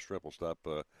those damn shrimp will stop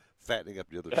fattening up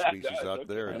the other species out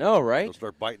there. I know, right? They'll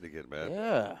start biting again, man.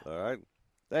 Yeah. All right.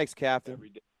 Thanks, Captain. Every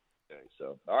day.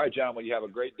 So, all right, John. Well, you have a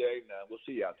great day, and we'll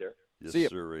see you out there. Yes, See ya.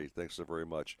 sir. Thanks so very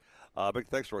much. Big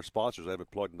thanks to our sponsors. I haven't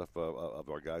plugged enough of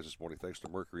our guys this morning. Thanks to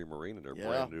Mercury Marine and their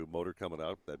brand new motor coming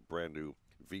out. That brand new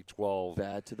V12.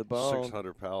 Bad to the bone.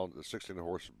 600-pound,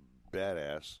 16-horse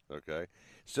badass. Okay.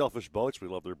 Selfish Boats. We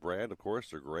love their brand, of course.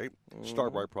 They're great.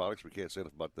 Starbright Products. We can't say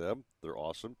enough about them. They're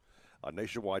awesome.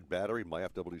 Nationwide Battery,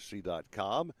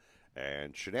 myfwc.com.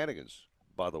 And Shenanigans,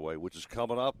 by the way, which is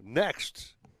coming up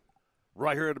next.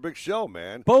 Right here at the big show,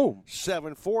 man. Boom.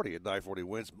 7:40 at 940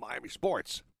 Wins Miami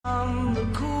Sports. On the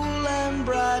cool and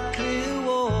bright clear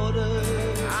water,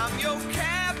 I'm your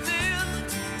captain.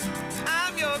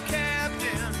 I'm your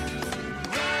captain.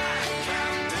 Ride,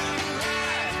 captain,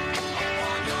 ride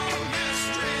on your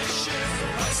mystery ship.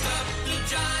 Hoist up the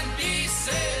John B.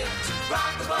 said,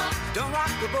 rock the boat, don't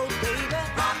rock the boat, baby.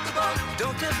 Rock the boat,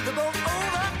 don't tip the boat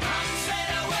over. Come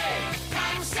sail away,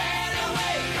 come sail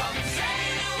away, come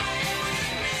sail away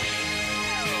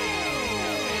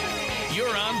with me.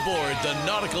 You're on board the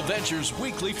Nautical-Ventures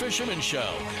Weekly Fisherman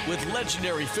Show with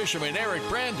legendary fisherman Eric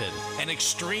Brandon and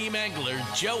extreme angler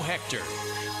Joe Hector.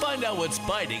 Find out what's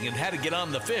biting and how to get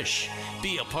on the fish.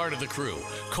 Be a part of the crew.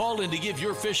 Call in to give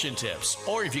your fishing tips.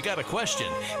 Or if you got a question,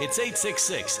 it's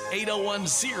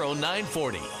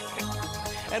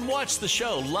 866-801-0940. And watch the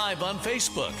show live on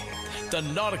Facebook. The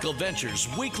Nautical-Ventures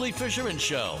Weekly Fisherman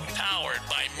Show, powered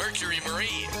by Mercury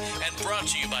Marine and brought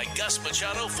to you by Gus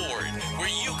Machado Ford, where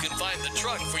you can find the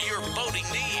truck for your boating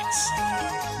needs.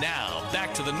 Now,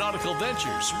 back to the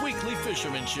Nautical-Ventures Weekly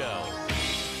Fisherman Show.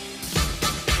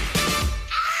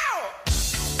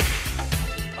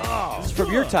 Oh, This is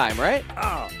from your time, right?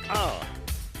 Oh.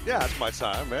 Yeah, it's my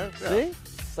time, man. Yeah. See?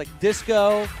 It's like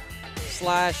disco /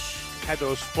 Had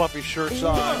those fluffy shirts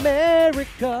on.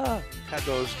 America. Had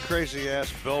those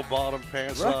crazy-ass bell-bottom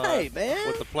pants on. Right, man.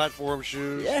 With the platform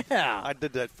shoes. Yeah. I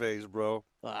did that phase, bro.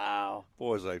 Wow.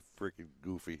 Boy, was I freaking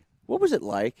goofy. What was it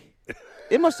like?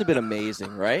 It must have been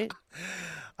amazing, right?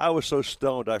 I was so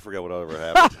stoned, I forgot what ever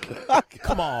happened.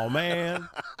 Come on, man.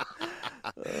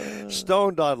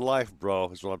 Stoned on life, bro,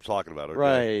 is what I'm talking about. Okay?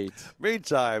 Right.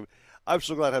 Meantime, I'm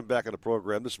so glad to have him back on the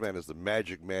program. This man is the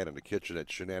magic man in the kitchen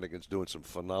at Shenanigans, doing some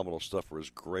phenomenal stuff for his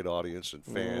great audience and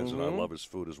fans, and I love his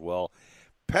food as well.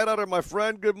 Pat Utter, my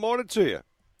friend, good morning to you.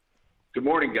 Good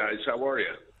morning, guys. How are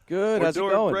you? Good. We're How's it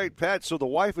doing going? great, Pat. So the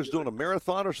wife is doing a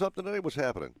marathon or something today? What's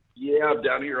happening? Yeah, I'm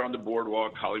down here on the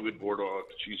boardwalk, Hollywood Boardwalk.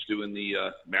 She's doing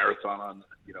the marathon on,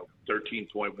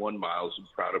 13.1 miles. I'm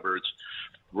proud of her. It's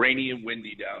rainy and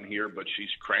windy down here, but she's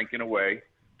cranking away.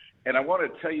 And I want to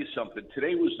tell you something.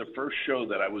 Today was the first show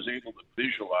that I was able to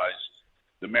visualize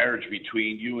the marriage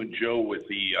between you and Joe with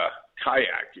the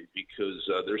kayak, because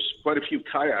there's quite a few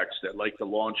kayaks that like to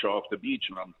launch off the beach,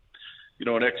 and I'm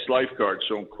an ex-lifeguard,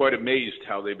 so I'm quite amazed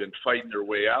how they've been fighting their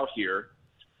way out here.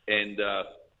 And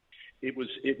it was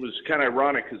kind of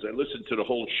ironic because I listened to the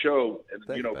whole show, and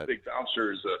Big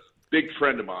Bouncer is a big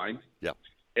friend of mine. Yep.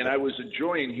 And I was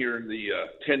enjoying hearing the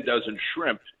 10 dozen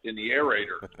shrimp in the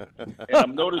aerator. And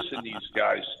I'm noticing these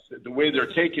guys, the way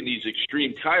they're taking these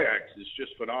extreme kayaks is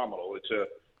just phenomenal. It's a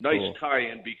nice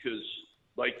tie-in because,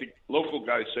 like the local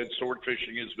guy said, sword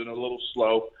fishing has been a little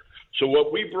slow. So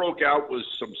what we broke out was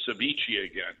some ceviche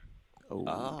again. So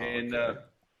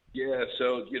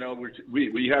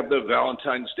we have the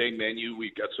Valentine's Day menu.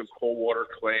 We got some cold water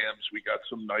clams. We got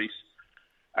some nice.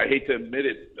 I hate to admit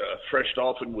it, fresh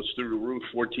dolphin was through the roof,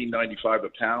 $14.95 a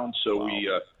pound. So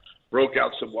we broke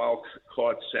out some wild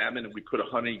caught salmon and we put a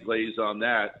honey glaze on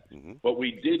that. But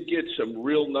we did get some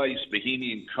real nice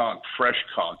Bahamian conch, fresh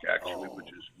conch actually, which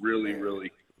is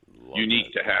really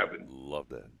unique to have. And love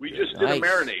that. We just did a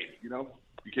marinade. You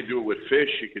can do it with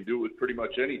fish. You can do it with pretty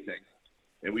much anything.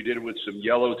 And we did it with some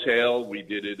yellowtail. We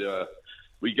did it.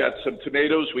 We got some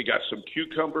tomatoes. We got some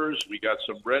cucumbers. We got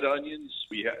some red onions.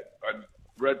 We had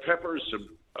red peppers, some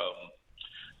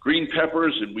green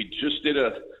peppers, and we just did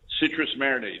a citrus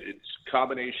marinade. It's a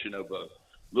combination of a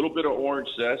little bit of orange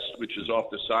zest, which is off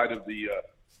the side of the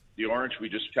orange. We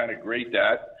just kind of grate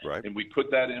that, and we put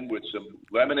that in with some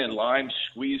lemon and lime,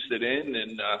 squeezed it in,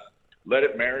 and let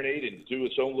it marinate and do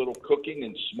its own little cooking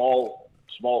in small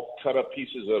cut up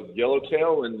pieces of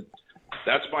yellowtail, and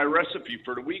that's my recipe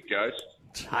for the week, guys.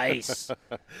 Nice.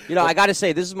 I got to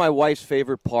say, this is my wife's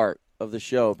favorite part of the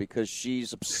show because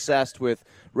she's obsessed with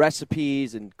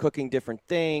recipes and cooking different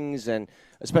things, and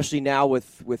especially now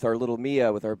with our little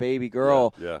Mia, with our baby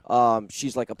girl,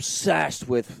 she's like obsessed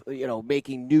with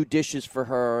making new dishes for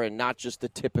her and not just the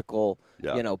typical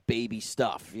baby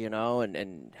stuff,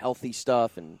 and healthy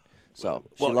stuff, and so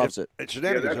she loves it. That's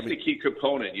the key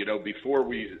component. Before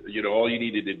we, all you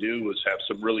needed to do was have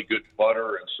some really good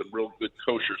butter and some real good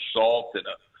kosher salt and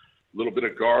a little bit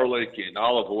of garlic and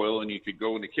olive oil, and you could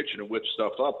go in the kitchen and whip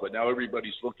stuff up. But now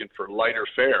everybody's looking for lighter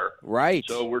fare. Right.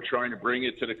 So we're trying to bring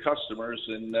it to the customers,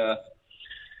 and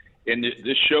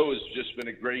this show has just been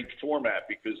a great format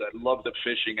because I love the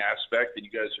fishing aspect, and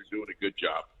you guys are doing a good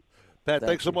job. Pat,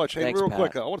 thanks so much. Hey, Thanks, real Pat.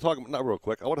 quick, I want to talk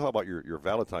about your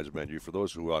Valentine's menu for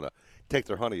those who want to take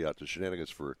their honey out to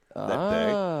Shenanigans for that day.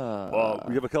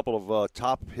 We have a couple of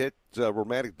top hit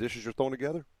romantic dishes you're throwing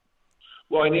together.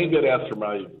 Well, I named it after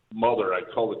my mother. I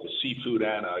call it the Seafood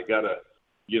Anna. I got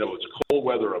it's cold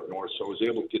weather up north, so I was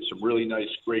able to get some really nice,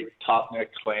 great top neck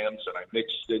clams, and I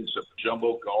mixed in some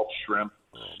jumbo Gulf shrimp,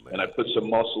 and I put some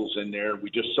mussels in there. We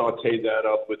just sauteed that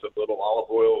up with a little olive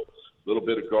oil, a little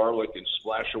bit of garlic, and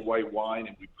splash of white wine,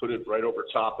 and we put it right over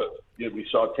top of it. We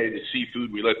sauteed the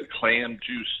seafood. We let the clam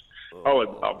juice.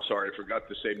 I'm sorry, I forgot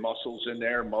to say mussels in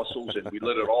there, and we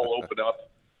let it all open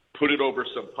up. Put it over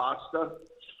some pasta,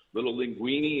 little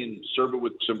linguine, and serve it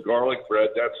with some garlic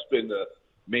bread. That's been the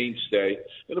mainstay.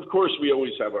 And, of course, we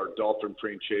always have our dolphin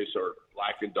cream chase, our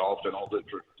blackened dolphin, all the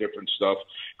different stuff.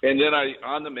 And then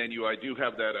on the menu, I do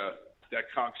have that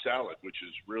conch salad, which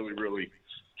is really, really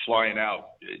flying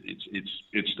out.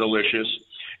 It's delicious.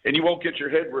 And you won't get your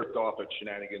head ripped off at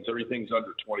Shenanigans. Everything's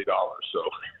under $20, so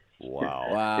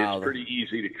wow. It's pretty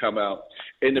easy to come out.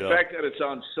 And the fact that it's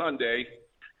on Sunday,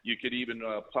 you could even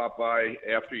pop by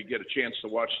after you get a chance to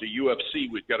watch the UFC.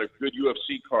 We've got a good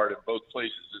UFC card at both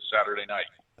places this Saturday night.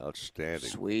 Outstanding.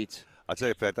 Sweet. I tell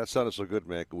you, Pat, that sounded so good,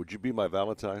 man. Would you be my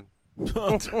Valentine?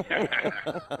 I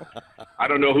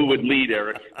don't know who would lead,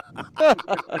 Eric.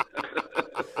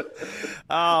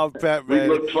 Oh, Pat, man.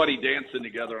 We look funny dancing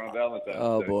together on Valentine's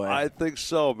Day. Boy. I think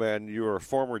so, man. You're a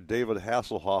former David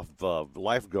Hasselhoff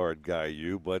lifeguard guy,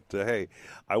 but hey,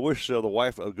 I wish the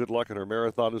wife good luck in her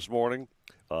marathon this morning.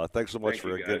 Thanks so much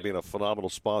for being a phenomenal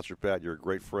sponsor, Pat. You're a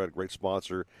great friend, great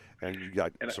sponsor, and you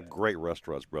got some great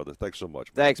restaurants, brother. Thanks so much.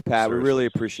 Thanks, Pat. Seriously. We really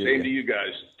appreciate it. Same to you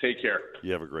guys. Take care.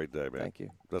 You have a great day, man. Thank you.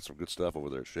 That's some good stuff over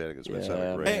there at Shenanigans, man. Yeah,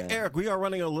 Sounded great. Hey, Eric, we are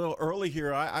running a little early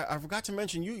here. I forgot to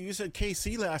mention you said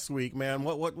KC last week, man.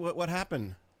 What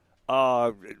happened? He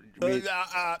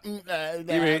got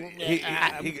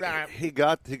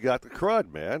the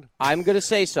crud, man. I'm going to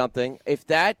say something. If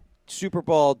that Super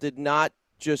Bowl did not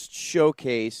just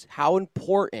showcase how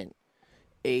important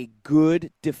a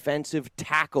good defensive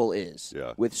tackle is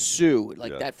with Sue,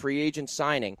 that free agent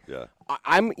signing. Yeah.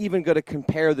 I'm even going to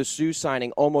compare the Sue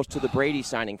signing almost to the Brady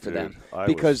signing for them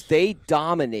because they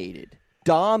dominated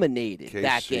KC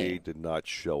that game. Did not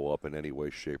show up in any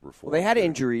way, shape, or form. Well, they had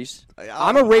injuries.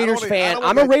 I'm a Raiders fan.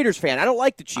 I'm a Raiders fan. I don't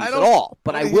like the Chiefs at all,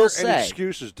 but I will say any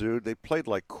excuses, dude. They played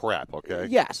like crap. Okay.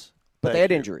 Yes, but they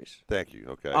had injuries. Thank you.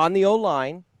 Okay. On the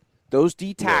O-line, those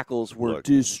D tackles were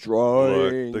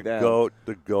destroying the them.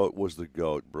 The goat was the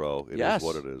goat, bro. It is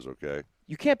what it is. Okay.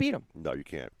 You can't beat him. No, you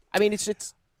can't. I mean, it's.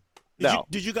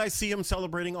 Did you guys see him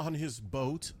celebrating on his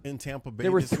boat in Tampa Bay? They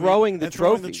were throwing the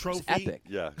trophy. It's epic.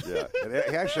 Yeah. And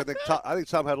actually, I think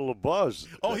Tom had a little buzz.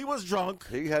 Oh, he was drunk.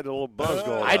 He had a little buzz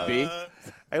going on. I'd be.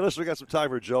 Hey, listen, we got some time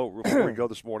for Joe before we go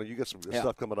this morning. You got some good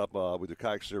stuff coming up with your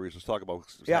kayak series. Let's talk about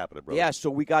what's happening, brother. Yeah, so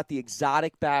we got the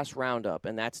Exotic Bass Roundup,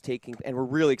 and that's and we're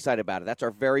really excited about it. That's our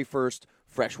very first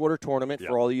freshwater tournament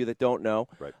for all of you that don't know.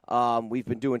 Right. We've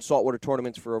been doing saltwater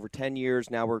tournaments for over 10 years.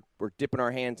 Now we're dipping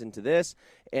our hands into this,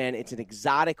 and it's an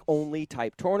exotic-only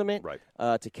type tournament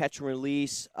to catch and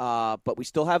release, but we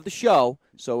still have the show.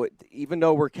 So even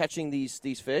though we're catching these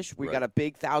fish, we got a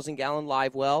big 1,000-gallon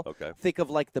live well. Okay. Think of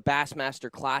like the Bassmaster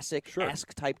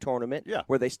Classic-esque type tournament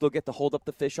where they still get to hold up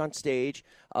the fish on stage,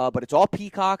 but it's all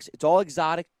peacocks. It's all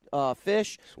exotic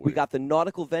fish. Sweet. We got the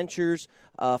Nautical-Ventures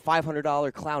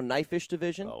 $500 clown knifefish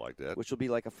division. I like that. Which will be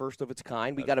like a first of its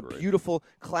kind. We got a beautiful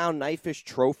clown knifefish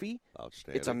trophy.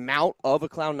 Outstanding. It's a mount of a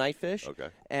clown knifefish. Okay.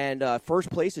 And first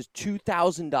place is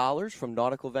 $2,000 from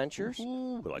Nautical-Ventures.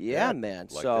 That. Man.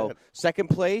 Like so that. second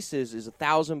place is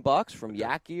 $1,000 from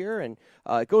Yak Gear, and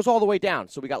it goes all the way down.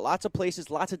 So we got lots of places,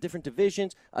 lots of different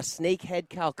divisions. A snakehead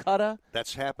Calcutta.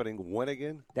 That's happening when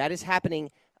again? That is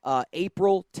happening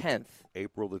April 10th.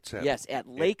 April the 10th. Yes, at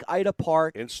Lake Ida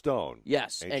Park. In Stone.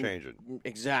 Yes. Ain't changing.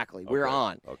 Exactly. We're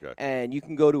on. Okay. And you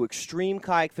can go to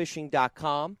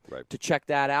extremekayakfishing.com to check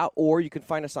that out, or you can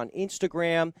find us on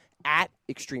Instagram at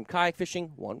Extreme Kayak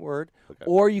Fishing, one word,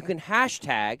 or you can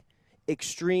hashtag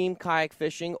Extreme Kayak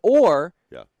Fishing or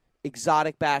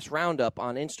Exotic Bass Roundup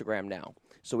on Instagram now.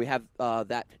 So we have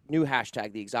that new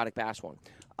hashtag, the Exotic Bass one.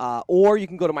 Or you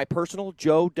can go to my personal,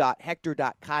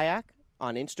 joe.hector.kayak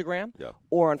on Instagram.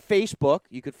 Or on Facebook,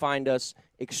 you could find us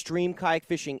Extreme Kayak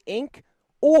Fishing, Inc.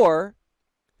 or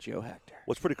Joe Hector.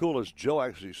 What's pretty cool is Joe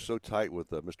actually is so tight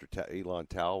with Mr. Elon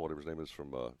Tao, whatever his name is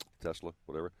from Tesla,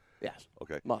 whatever. Yes.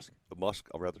 Okay. Musk,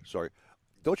 rather. Sorry.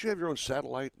 Don't you have your own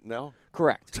satellite now?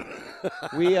 Correct.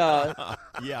 We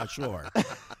yeah, sure.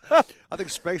 I think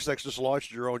SpaceX just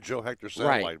launched your own Joe Hector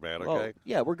satellite, man. Okay. Well,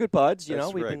 yeah, we're good buds. You That's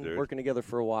know, we've great, been dude. working together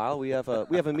for a while. We have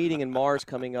a meeting in Mars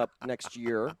coming up next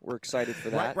year. We're excited for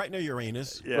that. Right near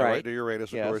Uranus. Yeah, right near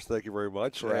Uranus, of course. Thank you very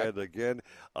much. Correct. And again,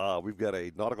 we've got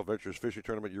a Nautical-Ventures fishing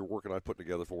tournament you're working on putting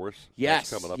together for us. Yes,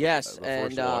 That's coming up. yes, the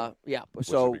and first one, so which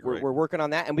will be great. we're working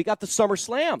on that, and we got the Summer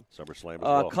Slam. Summer Slam as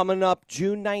well. Coming up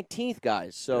June 19th,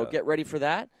 guys. So get ready for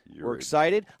that. We're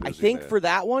excited. I think man. for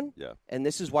that one, Yeah. and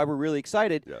this is why we're really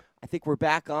excited. Yeah. I think we're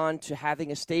back on to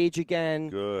having a stage again,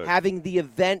 Good. having the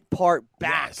event part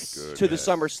back Good, to the yes.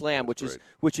 Summer Slam, That's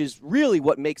which is really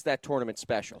what makes that tournament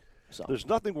special. So There's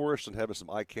nothing worse than having some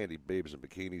eye candy babes in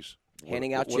bikinis.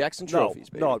 Handing out checks and trophies,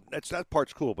 baby. No, that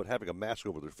part's cool, but having a mask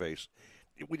over their face,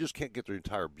 we just can't get their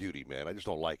entire beauty, man. I just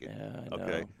don't like it. Yeah,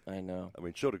 okay? I know. I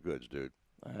mean, show the goods, dude.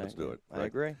 Let's do it. I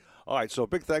agree. All right, so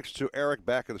big thanks to Eric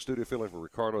back in the studio filling for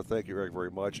Ricardo. Thank you, Eric, very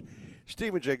much.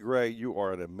 Stephen J. Gray, you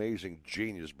are an amazing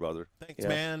genius, brother. Thanks,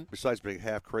 man. Besides being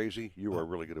half crazy, you are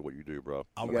really good at what you do, bro.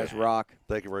 You guys rock.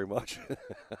 Thank you very much.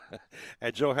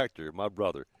 And Joe Hector, my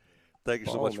brother. Thank you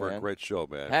so much for a man. great show,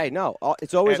 man. Hey, no,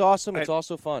 it's always awesome. It's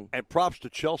also fun. And props to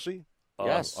Chelsea.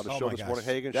 Yes. On the show this morning,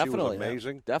 Hagen. Definitely. She was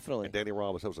amazing. Definitely. And Danny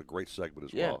Ramos, that was a great segment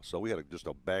as Yeah. well. So we had just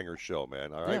a banger show,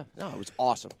 man. All right? Yeah, no, it was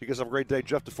awesome. You guys have a great day.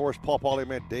 Jeff DeForest, Paul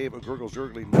Polyman, Dave, and Gurgles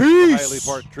Gurgly. Peace! Highly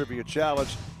Part Trivia Challenge.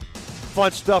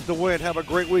 Fun stuff to win. Have a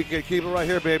great weekend. Keep it right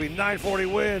here, baby. 940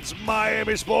 wins.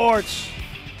 Miami Sports.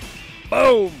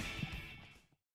 Boom.